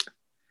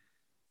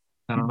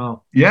 I don't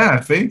know. Yeah,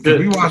 see,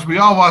 we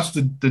all watched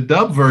the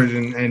dub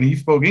version and he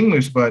spoke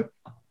English, but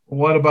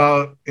what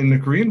about in the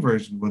Korean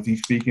version? Was he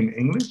speaking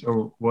English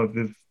or was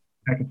this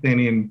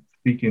Pakistani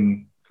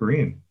speaking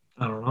Korean?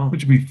 I don't know.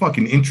 Which would be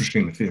fucking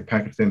interesting to see a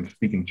Pakistan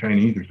speaking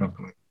Chinese or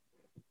something like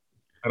that.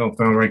 I don't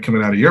sound right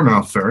coming out of your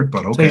mouth, sir,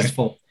 but okay.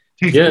 Tasteful.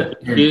 Yeah,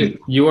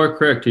 you are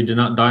correct. He did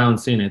not die on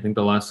scene. I think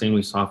the last scene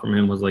we saw from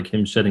him was like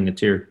him shedding a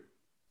tear.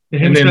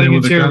 Him shedding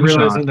a tear and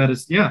realizing that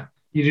it's,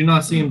 you do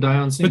not see him die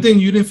on scene. But then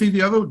you didn't see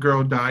the other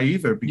girl die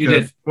either. Because, you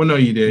did. Well, no,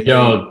 you did.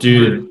 Yo,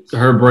 dude,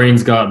 her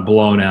brains got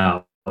blown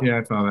out. Yeah,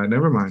 I saw that.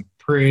 Never mind.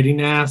 Pretty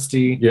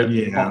nasty.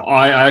 Yeah.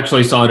 I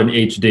actually saw it in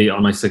HD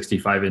on my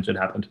 65-inch. It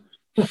happened.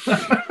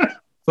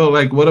 So,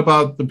 like, what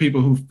about the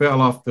people who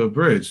fell off the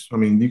bridge? I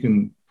mean, you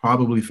can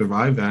probably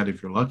survive that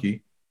if you're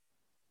lucky.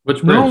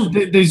 Which bridge? No,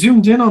 they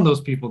zoomed in on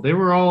those people. They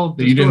were all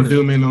You didn't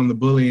zoom in on the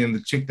bully and the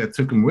chick that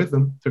took him with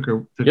them.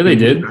 Yeah, they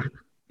did. No,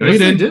 they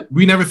didn't.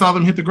 We never saw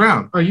them hit the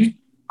ground. Are you?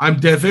 I'm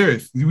dead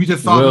serious. We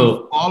just saw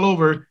them all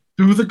over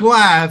through the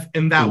glass,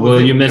 and that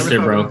was you missed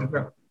it,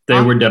 bro.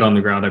 They were dead on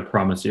the ground. I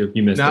promise you.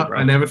 You missed it, bro.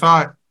 I never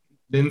saw it.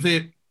 Didn't see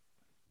it.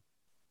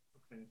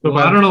 Well,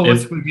 I don't know what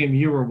Squid Game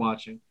you were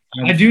watching.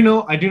 I do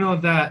know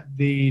that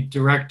the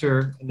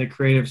director and the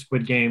creative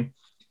Squid Game,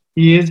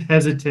 he is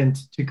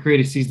hesitant to create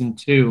a season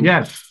 2.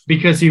 Yes.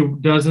 Because he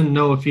doesn't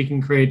know if he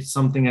can create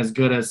something as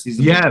good as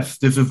season 1. Yes,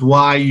 this is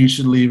why you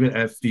should leave it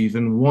as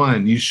season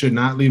 1. You should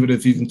not leave it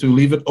as season 2.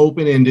 Leave it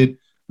open-ended.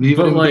 Leave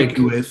it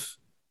ambiguous.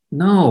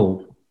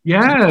 No.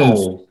 Yes.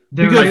 No.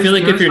 I feel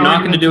like if you're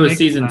not going to do a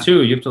season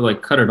 2, you have to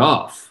like cut it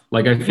off.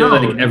 Like I feel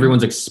like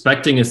everyone's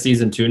expecting a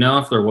season 2 now.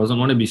 If there wasn't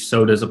one, it'd be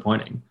so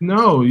disappointing.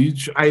 No,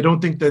 I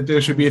don't think that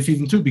there should be a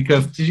season 2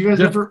 because did you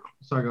guys ever?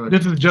 Sorry, go ahead.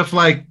 This is just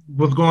like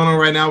what's going on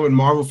right now with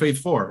Marvel Phase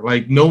 4.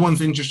 Like no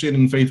one's interested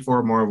in Phase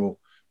 4 of Marvel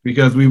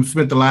because we've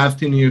spent the last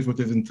 10 years with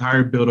this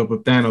entire buildup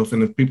of Thanos,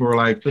 and if people were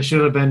like, they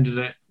should have ended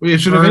it. We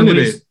should have ended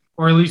it.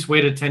 Or at least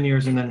waited 10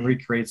 years and then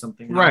recreate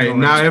something. Right.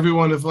 Now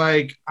everyone is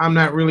like, I'm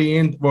not really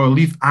in, well, at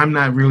least I'm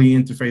not really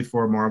into Phase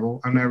 4 of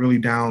Marvel. I'm not really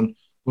down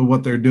with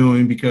what they're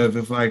doing because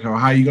it's like, how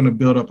are you going to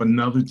build up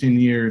another 10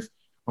 years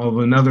of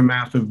another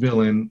massive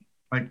villain.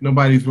 Like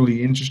nobody's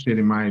really interested,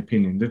 in my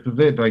opinion. This is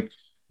it. Like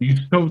you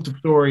told the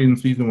story in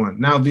season one.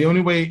 Now, the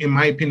only way, in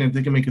my opinion,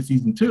 they can make a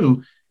season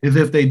two is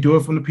if they do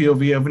it from the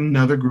POV of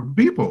another group of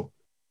people,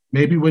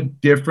 maybe with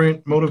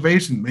different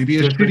motivations, maybe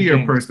a Different shittier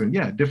games. person.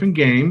 Yeah, different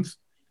games.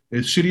 A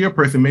shittier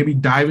person. Maybe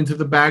dive into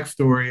the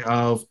backstory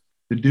of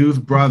the dude's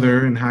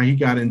brother and how he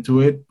got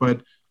into it.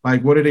 But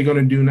like, what are they going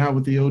to do now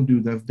with the old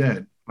dude that's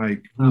dead?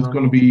 Like, who's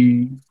going to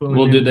be?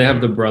 Well, did they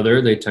have the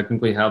brother? They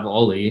technically have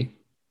Ollie.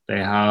 They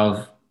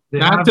have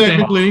Not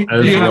technically,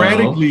 as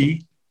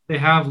theoretically. They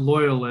have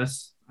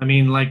loyalists. I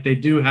mean, like they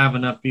do have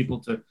enough people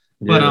to.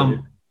 Yeah, But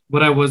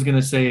what I was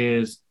gonna say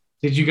is,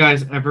 did you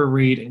guys ever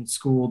read in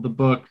school the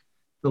book,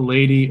 The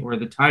Lady or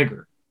the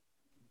Tiger?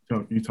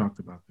 You talked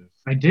about this.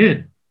 I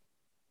did.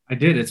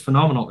 It's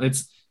phenomenal.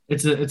 It's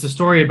a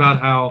story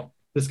about how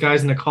this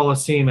guy's in a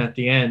coliseum at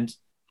the end,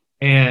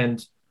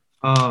 and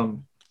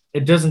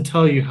it doesn't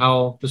tell you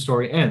how the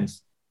story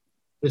ends.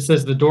 It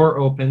says the door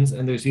opens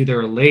and there's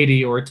either a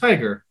lady or a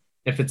tiger.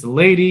 If it's a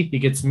lady, he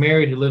gets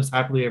married, he lives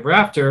happily ever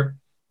after.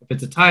 If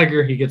it's a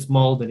tiger, he gets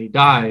mauled and he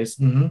dies.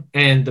 Mm-hmm.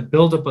 And the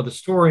buildup of the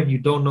story, you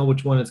don't know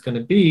which one it's going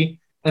to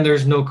be, and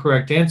there's no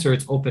correct answer.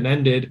 It's open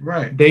ended.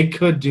 Right. They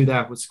could do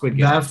that with Squid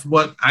Game. That's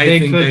what I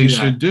think they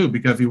should do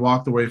because he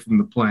walked away from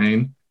the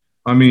plane.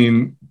 I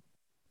mean,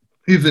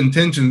 his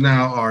intentions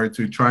now are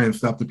to try and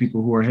stop the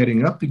people who are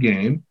heading up the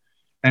game,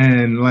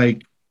 and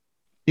like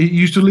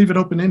you should leave it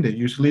open ended.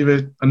 You should leave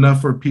it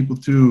enough for people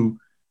to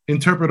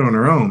interpret on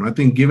their own. I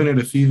think giving it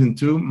a season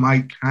two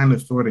might kind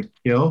of sort of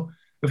kill.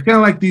 It's kind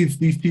of like these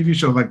TV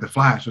shows like The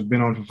Flash has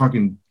been on for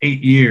fucking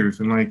 8 years,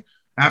 and like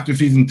after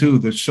season two,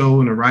 the show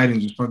and the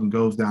writing just fucking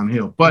goes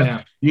downhill.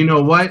 But you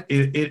know what?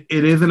 It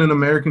isn't an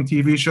American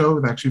TV show.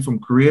 It's actually from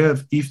Korea.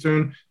 It's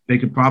Eastern. They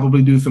could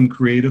probably do some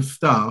creative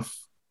stuff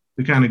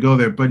to kind of go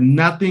there. But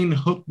nothing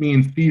hooked me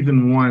in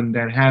season one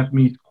that has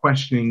me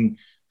questioning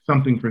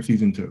something for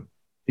season two.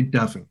 It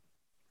doesn't.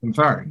 I'm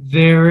sorry.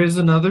 There is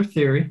another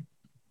theory.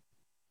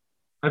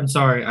 I'm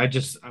sorry. I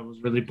was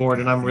really bored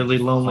and I'm really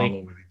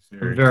lonely.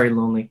 I'm very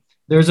lonely.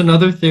 There's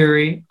another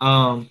theory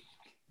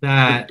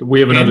that we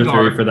have another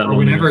theory for that. Or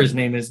whatever his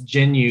name is,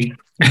 Gengar.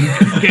 That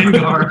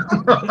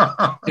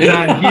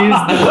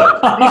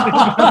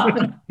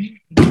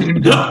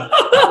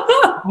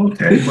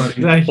okay,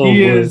 buddy. That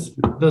he is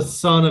the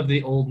son of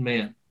the old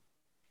man.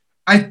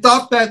 I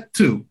thought that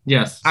too.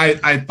 Yes.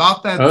 I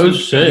thought that too.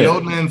 Shit. The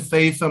old man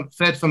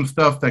said some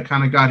stuff that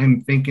kind of got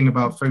him thinking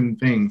about certain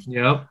things.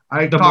 Yep.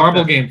 The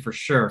marble game for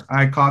sure.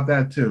 I caught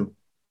that too.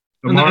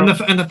 And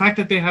the fact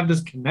that they have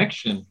this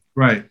connection.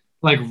 Right.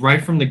 Like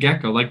right from the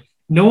get-go. Like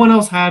no one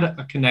else had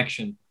a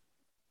connection.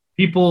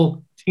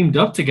 People teamed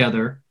up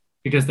together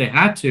because they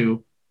had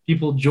to.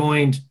 People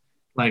joined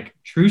like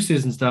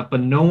truces and stuff,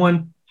 but no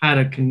one had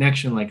a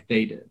connection like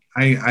they did.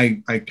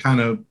 I kind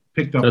of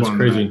picked up on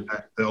crazy.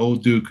 That the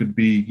old dude could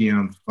be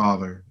Guillaume's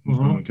father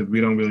because we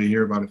don't really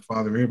hear about his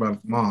father. We hear about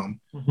his mom,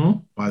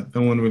 but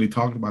no one really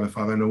talked about his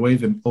father. And the way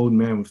the old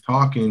man was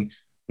talking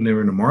when they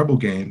were in the marble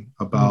game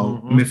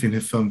about missing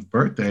his son's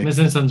birthday.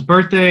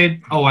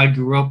 Oh, I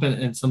grew up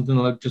in something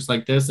that looked just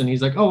like this. And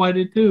he's like, oh, I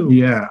did too.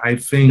 Yeah, I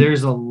think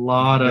there's a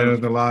lot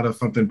of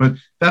something. But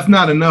that's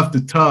not enough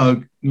to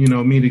tug,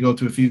 me to go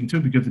to a season two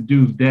because the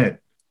dude's dead.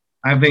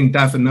 I think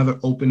that's another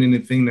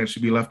open-ended thing that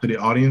should be left to the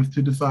audience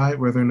to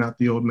decide whether or not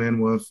the old man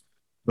was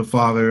the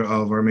father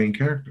of our main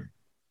character.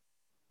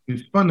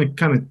 It's fun to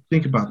kind of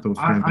think about those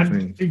kinds of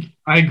things.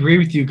 I agree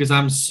with you because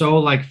I'm so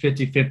like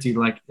 50-50.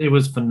 Like it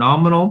was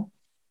phenomenal.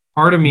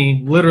 Part of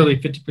me, literally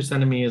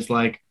 50% of me is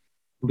like,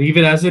 leave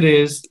it as it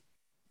is.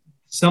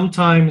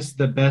 Sometimes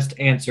the best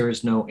answer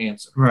is no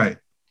answer. Right.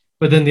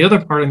 But then the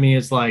other part of me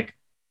is like,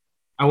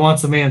 I want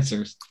some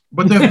answers.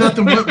 But there's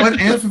nothing. What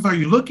answers are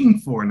you looking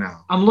for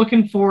now? I'm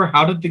looking for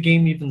how did the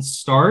game even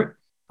start?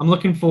 I'm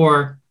looking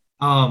for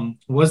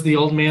was the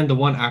old man the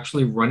one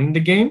actually running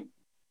the game?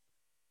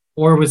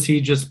 Or was he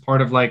just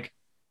part of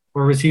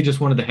or was he just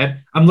one of the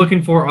head? I'm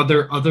looking for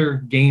other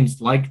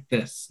games like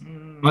this.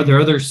 Are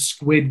there other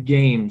Squid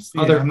Games,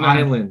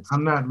 islands?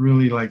 I'm not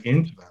really like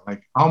into that.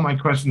 Like all my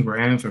questions were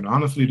answered.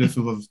 Honestly, this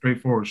was a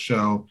straightforward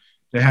show.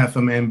 They had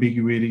some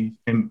ambiguous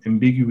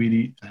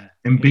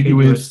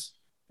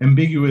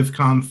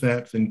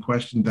concepts and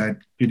questions that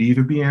could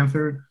either be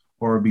answered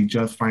or be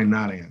just fine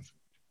not answered.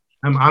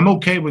 I'm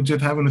okay with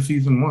just having a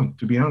season one,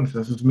 to be honest.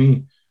 That's just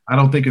me. I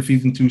don't think a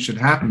season two should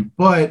happen,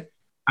 but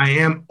I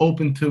am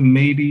open to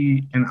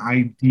maybe an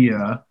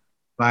idea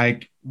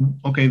like,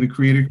 okay, the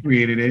creator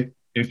created it.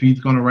 If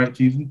he's going to write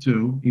season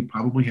two, he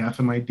probably has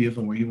some ideas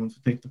on where he wants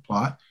to take the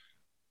plot.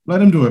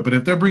 Let him do it. But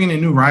if they're bringing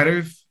in new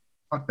writers,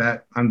 fuck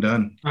that. I'm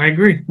done. I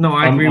agree. No,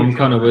 I agree. I'm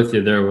kind of with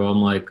you there. Where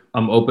I'm like,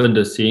 I'm open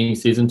to seeing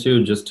season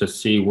two just to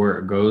see where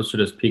it goes, to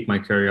just pique my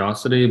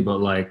curiosity. But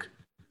like,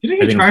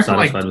 didn't he try for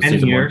like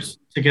 10 years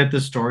to get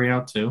this story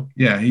out too?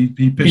 Yeah, he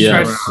pitched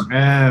it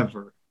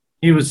forever.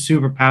 He was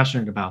super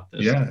passionate about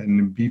this. Yeah,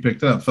 and he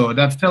picked up. So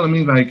that's telling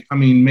me, like, I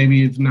mean,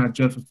 maybe it's not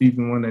just a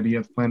season one that he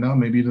has planned out.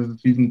 Maybe there's a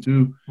season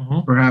two,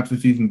 perhaps a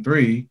season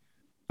three.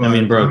 I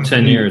mean, bro, 10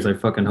 honestly, years. I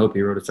fucking hope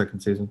he wrote a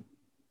second season.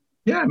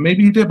 Yeah,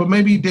 maybe he did, but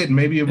maybe he didn't.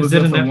 Maybe it was Is it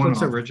a just a Netflix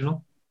one-off.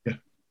 original? Yeah.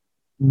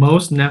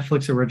 Most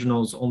Netflix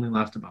originals only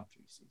last about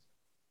 3 seasons.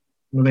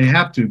 Well, they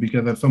have to,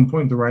 because at some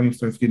point the writing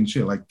starts getting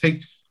shit. Like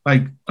take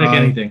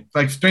anything.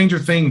 Like Stranger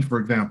Things, for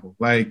example.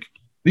 Like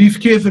these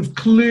kids have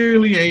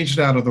clearly aged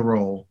out of the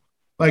role.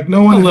 Like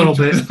no one A is little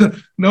bit.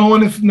 no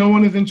one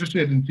is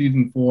interested in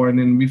season 4. And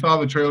then we saw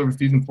the trailer for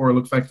season 4. It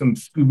looks like some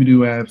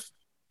Scooby-Doo ass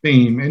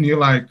theme, and you're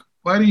like,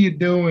 what are you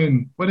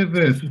doing? What is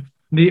this?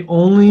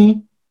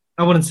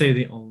 I wouldn't say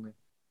the only.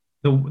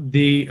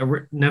 The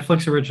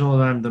Netflix original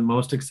that I'm the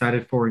most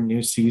excited for a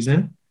new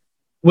season,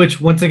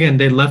 which once again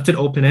they left it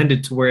open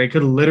ended to where it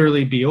could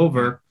literally be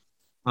over,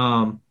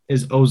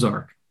 is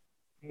Ozark.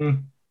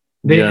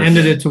 They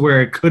ended it to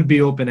where it could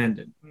be open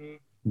ended.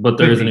 But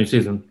there is a new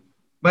season.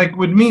 Like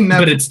with me,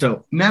 but it's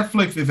dope.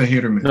 Netflix is a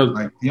hit or miss. No.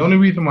 Like the only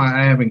reason why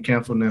I haven't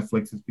canceled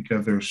Netflix is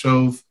because there are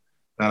shows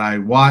that I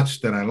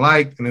watched that I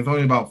liked, and there's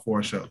only about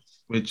 4 shows,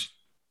 which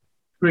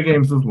Squid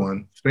Games is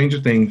one, Stranger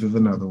Things is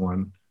another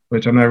one,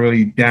 which I'm not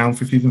really down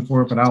for season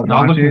 4, but I'll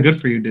watch looking it. good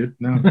for you, dude.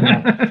 No.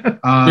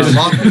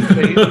 Lost in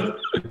Space.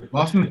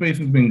 Lost in Space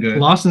has been good.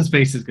 Lost in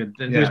Space is good.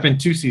 There's been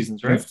 2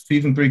 seasons, right?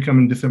 Season 3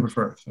 coming December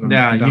 1st.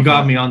 Yeah, you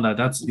got me on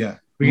that.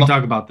 We can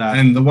talk about that.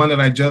 And the one that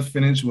I just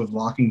finished was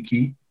Lock and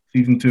Key,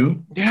 season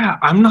 2. Yeah,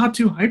 I'm not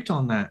too hyped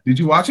on that. Did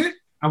you watch it?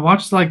 I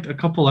watched like a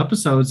couple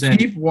episodes and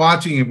keep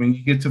watching it when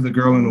you get to the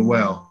girl in the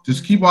well.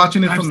 Just keep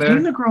watching it from there. I've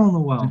seen the girl in the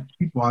well. Just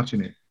keep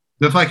watching it.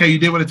 Just like how you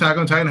did with Attack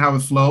on Titan, how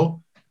it's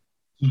slow.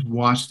 Just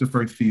watch the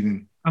first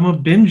season. I'm a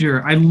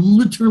binger. I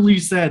literally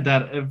said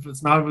that if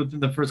it's not within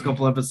the first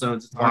couple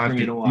episodes, it's hard for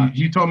me to watch.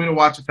 You told me to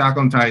watch Attack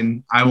on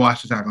Titan. I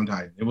watched Attack on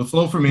Titan. It was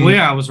slow for me. Well,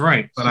 yeah, I was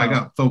right.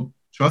 But so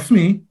trust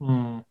me.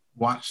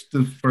 Watch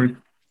at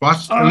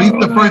least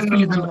the first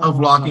season of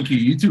Lock and Key.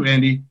 You too,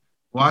 Andy.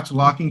 Watch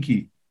Lock and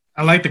Key.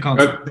 I like the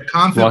concept. The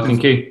concept Lock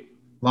and Key.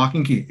 Lock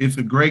and Key. It's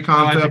a great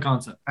concept. I like the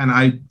concept. And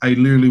I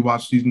literally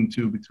watched season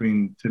 2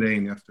 between today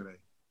and yesterday.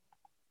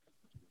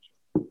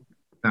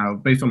 Now,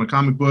 based on a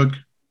comic book,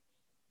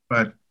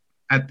 but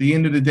at the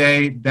end of the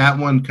day, that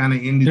one kind of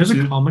ended. There's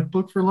a comic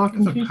book for Lock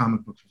and Key? There's a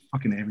comic book for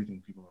fucking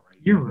everything people are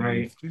writing. You're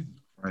right. Jesus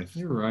Christ.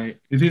 You're right.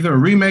 It's either a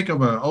remake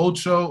of an old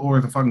show or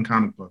it's a fucking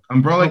comic book.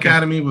 Umbrella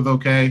Academy was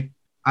okay.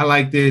 I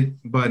liked it,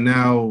 but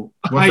now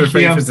what's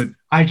her face?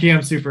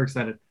 I'm super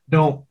excited.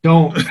 Don't.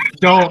 Just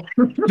don't.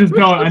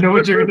 I know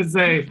what you're going to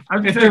say.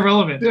 It's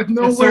irrelevant. There's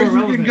no way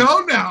you can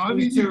go now. I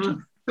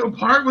mean, the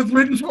part was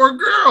written for a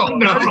girl.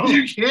 No.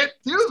 You can't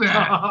do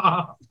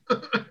that.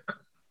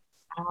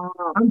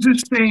 I'm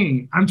just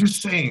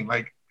saying.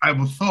 Like, I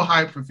was so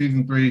hyped for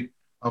season 3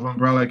 of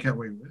Umbrella. I can't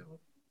wait.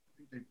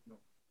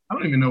 I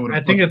don't even know what I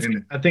think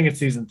it's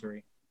season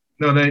 3.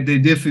 No, they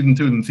did season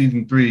 2 and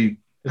season 3.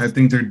 I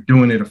think they're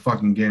doing it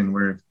again,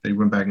 where they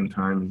went back in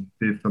time and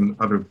did some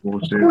other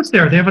bullshit. Of course, they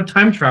have a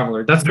time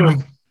traveler. That's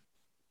the.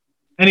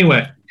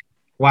 Anyway,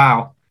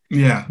 wow.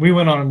 Yeah, we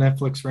went on a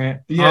Netflix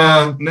rant.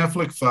 Yeah,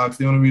 Netflix sucks.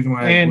 The only reason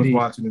why I was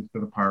watching is for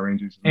the Power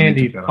Rangers.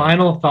 Andy,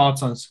 final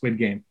thoughts on Squid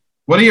Game.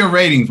 What are your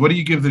ratings? What do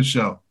you give this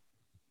show?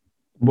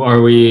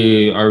 Are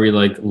we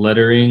like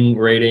lettering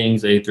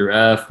ratings A through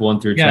F, 1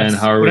 through 10?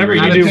 How are we rating?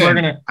 Whatever you do, we're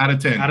gonna out of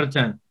 10. Out of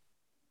 10.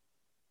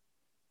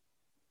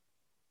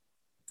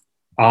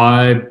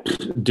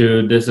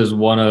 Dude, this is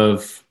one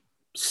of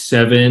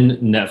 7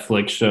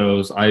 Netflix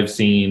shows I've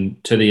seen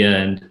to the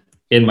end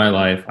in my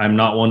life. I'm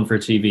not one for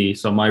TV,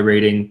 so my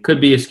rating could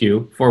be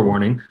askew,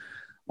 forewarning.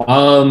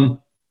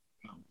 I'll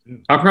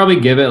probably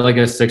give it like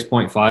a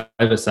 6.5,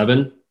 a 7.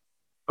 Okay,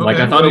 like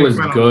I thought it was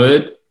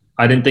good.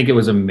 I didn't think it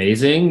was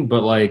amazing,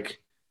 but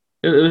like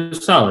it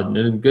was solid.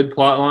 A good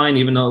plot line,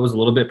 even though it was a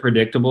little bit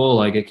predictable.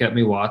 Like it kept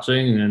me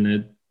watching,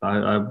 and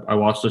I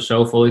watched the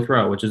show fully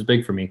throughout, which is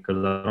big for me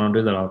because I don't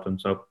do that often.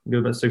 So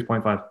give it a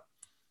 6.5.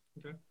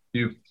 Okay.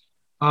 You.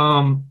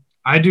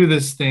 I do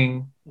this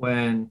thing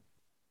when.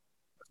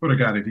 I swear to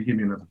God, if you give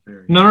me another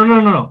theory.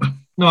 No.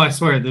 No, I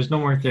swear, there's no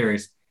more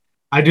theories.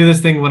 I do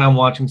this thing when I'm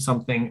watching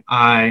something.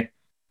 I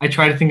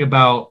try to think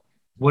about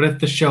what if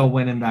the show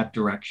went in that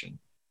direction.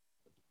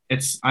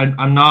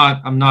 I'm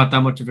not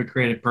that much of a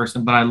creative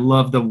person, but I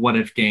love the what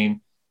if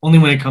game. Only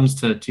when it comes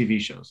to TV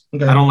shows.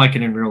 Okay. I don't like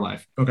it in real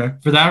life. Okay.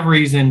 For that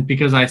reason,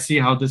 because I see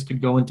how this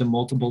could go into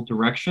multiple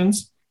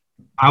directions,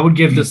 I would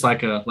give this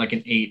like an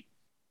 8.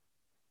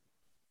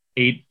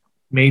 8,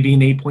 maybe an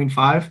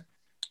 8.5.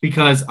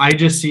 Because I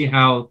just see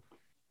how,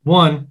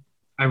 one,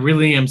 I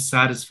really am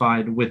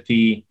satisfied with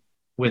the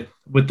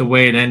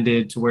way it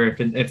ended, to where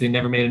if they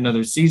never made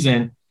another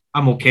season,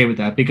 I'm okay with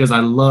that, because I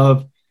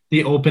love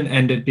the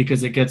open-ended,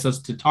 because it gets us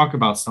to talk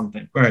about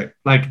something. Right.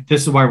 Like,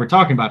 this is why we're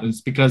talking about it. It's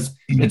because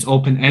it's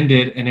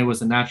open-ended and it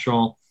was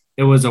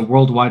a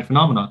worldwide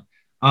phenomenon.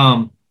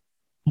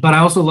 But I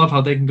also love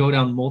how they can go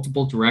down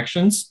multiple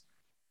directions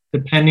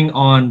depending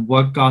on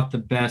what got the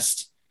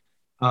best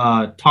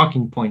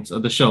talking points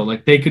of the show.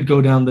 Like, they could go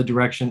down the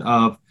direction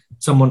of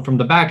someone from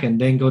the back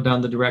end. They can go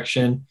down the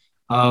direction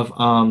of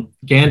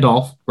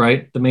Gandalf,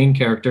 right? The main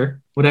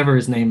character. whatever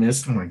his name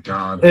is. Oh my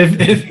god.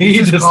 If he You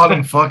just just called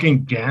him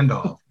fucking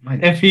Gandalf.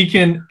 if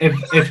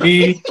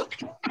he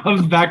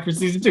comes back for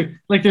season 2,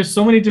 like there's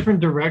so many different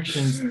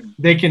directions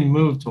they can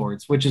move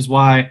towards, which is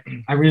why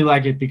I really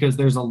like it, because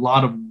there's a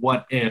lot of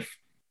what if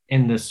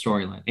in this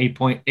storyline.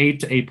 8.8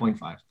 to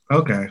 8.5.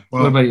 Okay.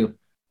 Well, What about you?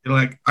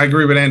 like, I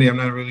agree with Andy. I'm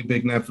not a really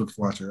big Netflix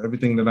watcher.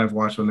 Everything that I've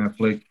watched on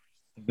Netflix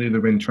has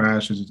either been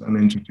trash or just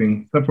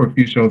uninteresting, except for a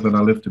few shows that I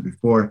listed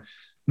before.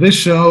 This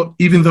show,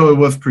 even though it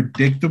was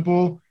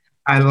predictable,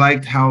 I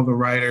liked how the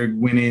writer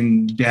went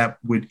in depth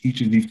with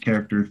each of these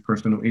characters'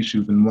 personal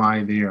issues and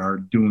why they are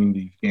doing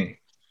these games.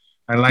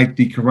 I like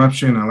the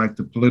corruption. I like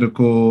the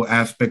political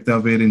aspect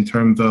of it in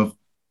terms of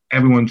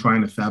everyone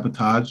trying to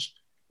sabotage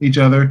each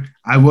other.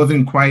 I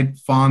wasn't quite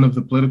fond of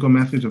the political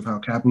message of how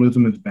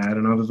capitalism is bad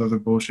and all this other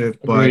bullshit,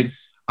 Agreed.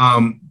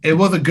 but it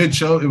was a good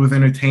show. It was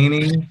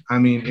entertaining. I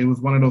mean, it was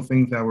one of those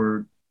things that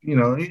were,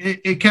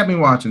 it kept me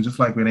watching, just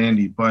like with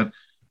Andy, but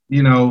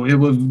it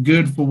was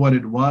good for what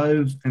it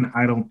was, and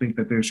I don't think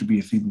that there should be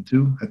a season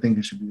 2. I think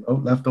it should be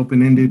left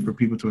open-ended for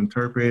people to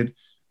interpret,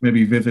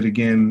 maybe visit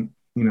again,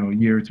 a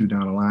year or two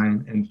down the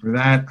line. And for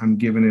that, I'm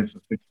giving it a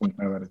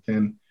 6.5 out of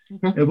 10.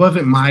 It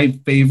wasn't my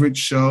favorite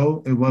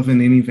show. It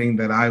wasn't anything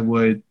that I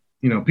would,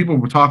 people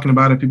were talking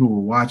about it. People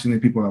were watching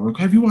it. People were like,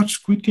 have you watched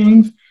Squid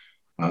Games?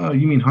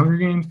 You mean Hunger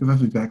Games? Because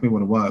that's exactly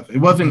what it was. It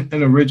wasn't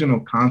an original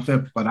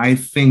concept, but I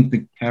think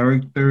the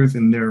characters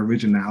and their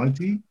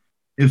originality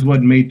is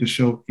what made the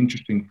show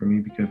interesting for me,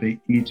 because they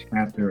each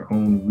had their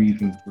own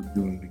reasons for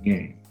doing the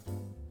game.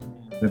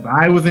 If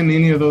I was in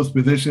any of those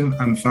positions,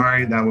 I'm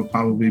sorry, that would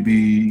probably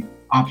be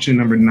option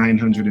number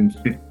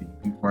 950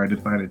 before I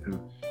decided to.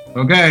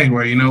 Okay,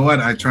 well, you know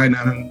what? I tried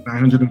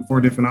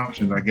 904 different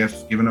options. I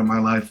guess giving up my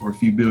life for a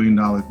few $1 billion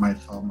might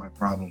solve my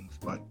problems.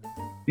 But,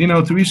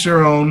 to each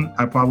their own,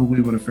 I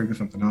probably would have figured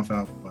something else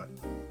out. But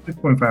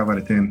 6.5 out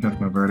of 10, that's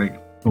my verdict.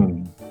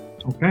 Boom.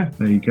 Okay.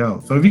 There you go.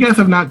 So if you guys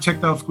have not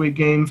checked out Squid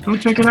Games, go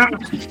check it out.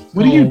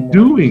 What are you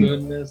doing?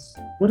 Goodness.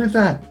 What is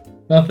that?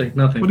 Nothing.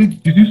 What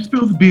did you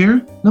spill the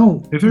beer?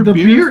 No. Is there the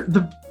beer?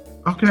 The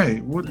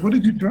Okay. What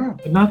did you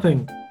drop?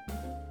 nothing.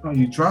 Oh,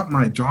 you dropped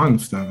my drawing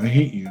stuff. I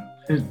hate you.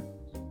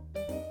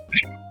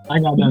 I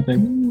got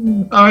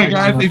nothing. All right,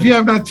 guys. If you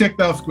have not checked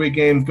out Squid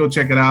Games, go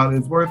check it out.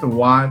 It's worth a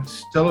watch.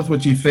 Tell us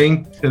what you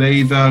think.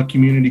 Today's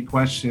community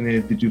question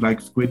is: did you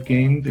like Squid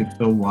Games? If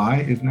so, why?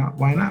 If not,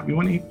 why not? We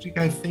want to hear what you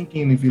guys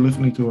thinking if you're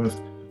listening to us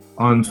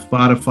on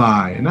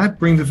Spotify. And that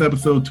brings this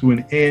episode to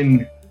an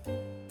end.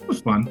 It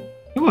was fun.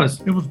 It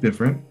was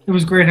different. It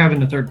was great having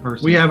the third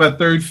person. We have a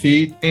third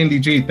seat. Andy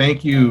G,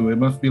 thank you. It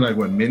must be like,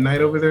 midnight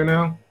over there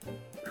now?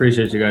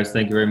 Appreciate you guys.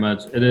 Thank you very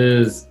much. It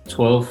is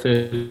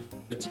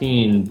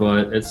 12:15,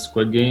 but it's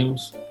Squid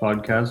Games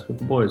podcast with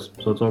the boys,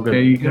 so it's all good.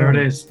 There you go. There it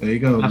is. There you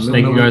go.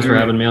 Thank you guys for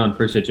having me on.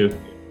 Appreciate you.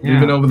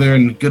 Living over there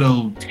in good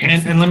old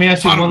Texas. And let me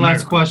ask you one last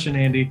America. question,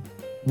 Andy.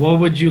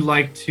 What would you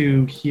like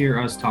to hear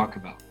us talk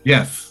about?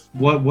 Yes.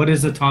 What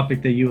is the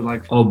topic that you would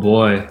like? Oh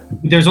boy.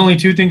 There's only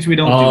two things we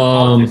don't do: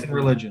 politics and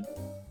religion.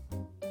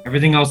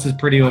 Everything else is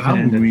pretty How would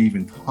open-ended. we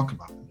even talk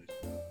about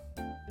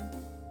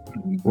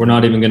We're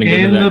not even going to get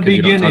In into that the because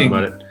you don't talk beginning.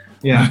 about it.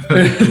 Yeah.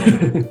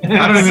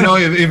 I don't even know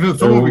if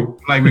someone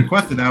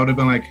requested. I would have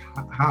been like,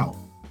 how?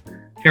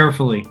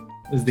 Carefully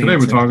is the Today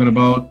answer. we're talking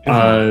about.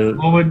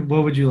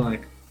 What would you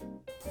like?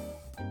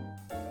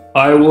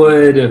 I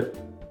would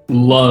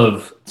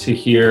love to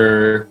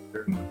hear.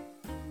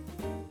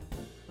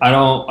 I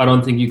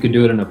don't think you could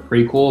do it in a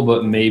prequel,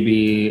 but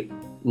maybe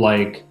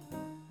like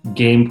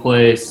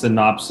gameplay,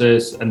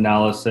 synopsis,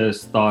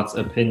 analysis, thoughts,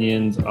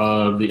 opinions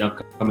of the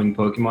upcoming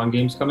Pokemon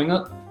games coming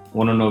up.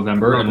 One in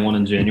November and one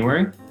in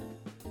January.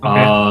 Okay.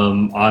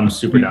 I'm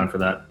super down for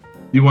that.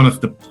 You want us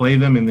to play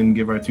them and then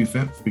give our 2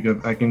 cents?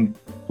 Because I can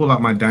pull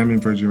out my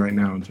diamond version right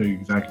now and tell you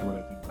exactly what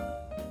I think.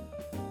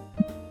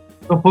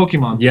 So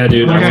Pokemon. Yeah,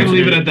 dude. We're I gonna want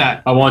leave you it to- at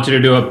that. I want you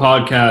to do a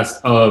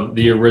podcast of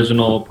the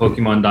original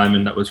Pokemon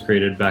Diamond that was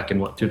created back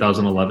in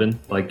 2011.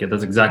 Like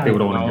that's exactly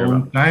what I want to hear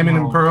about. Diamond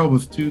and Pearl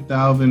was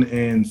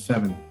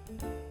 2007.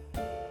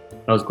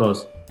 That was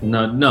close.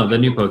 No, the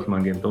new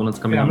Pokemon game, the one that's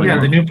coming out. Yeah,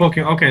 right the now. new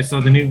Pokemon. Okay, so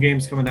the new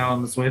game's coming out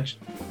on the Switch.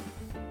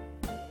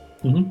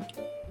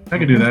 I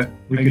could do that.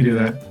 We I could could do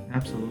that.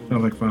 Absolutely.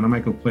 Sounds like fun. I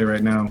might go play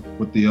right now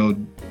with the old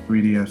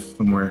 3DS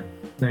somewhere.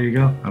 There you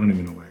go. I don't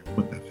even know where I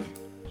put that thing.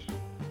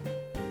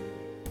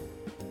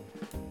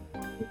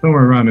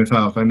 Somewhere around this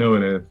house. I know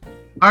it is.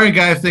 All right,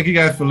 guys. Thank you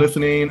guys for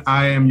listening.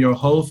 I am your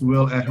host,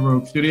 Will at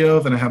Heroic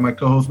Studios, and I have my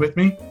co-host with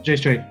me. Jay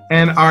Straight.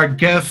 And our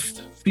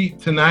guest seat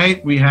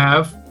tonight, we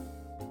have...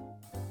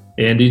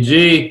 Andy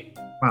G.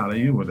 Wow,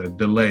 you with a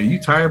delay. You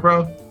tired,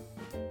 bro?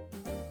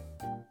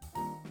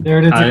 There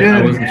it is I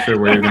again. wasn't sure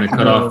where you're going to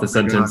cut Oh, off the God.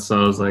 sentence,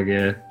 so I was like,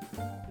 yeah.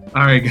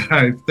 All right,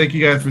 guys. Thank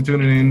you guys for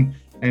tuning in,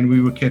 and we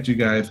will catch you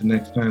guys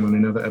next time on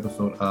another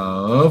episode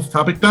of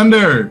Topic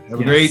Thunder. Have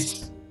a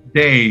great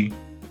day.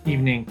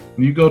 Evening.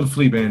 When you go to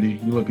sleep, Andy,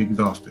 you look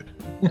exhausted.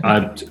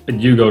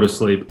 You go to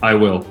sleep. I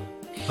will.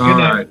 All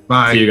night. right.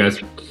 Bye. See you guys.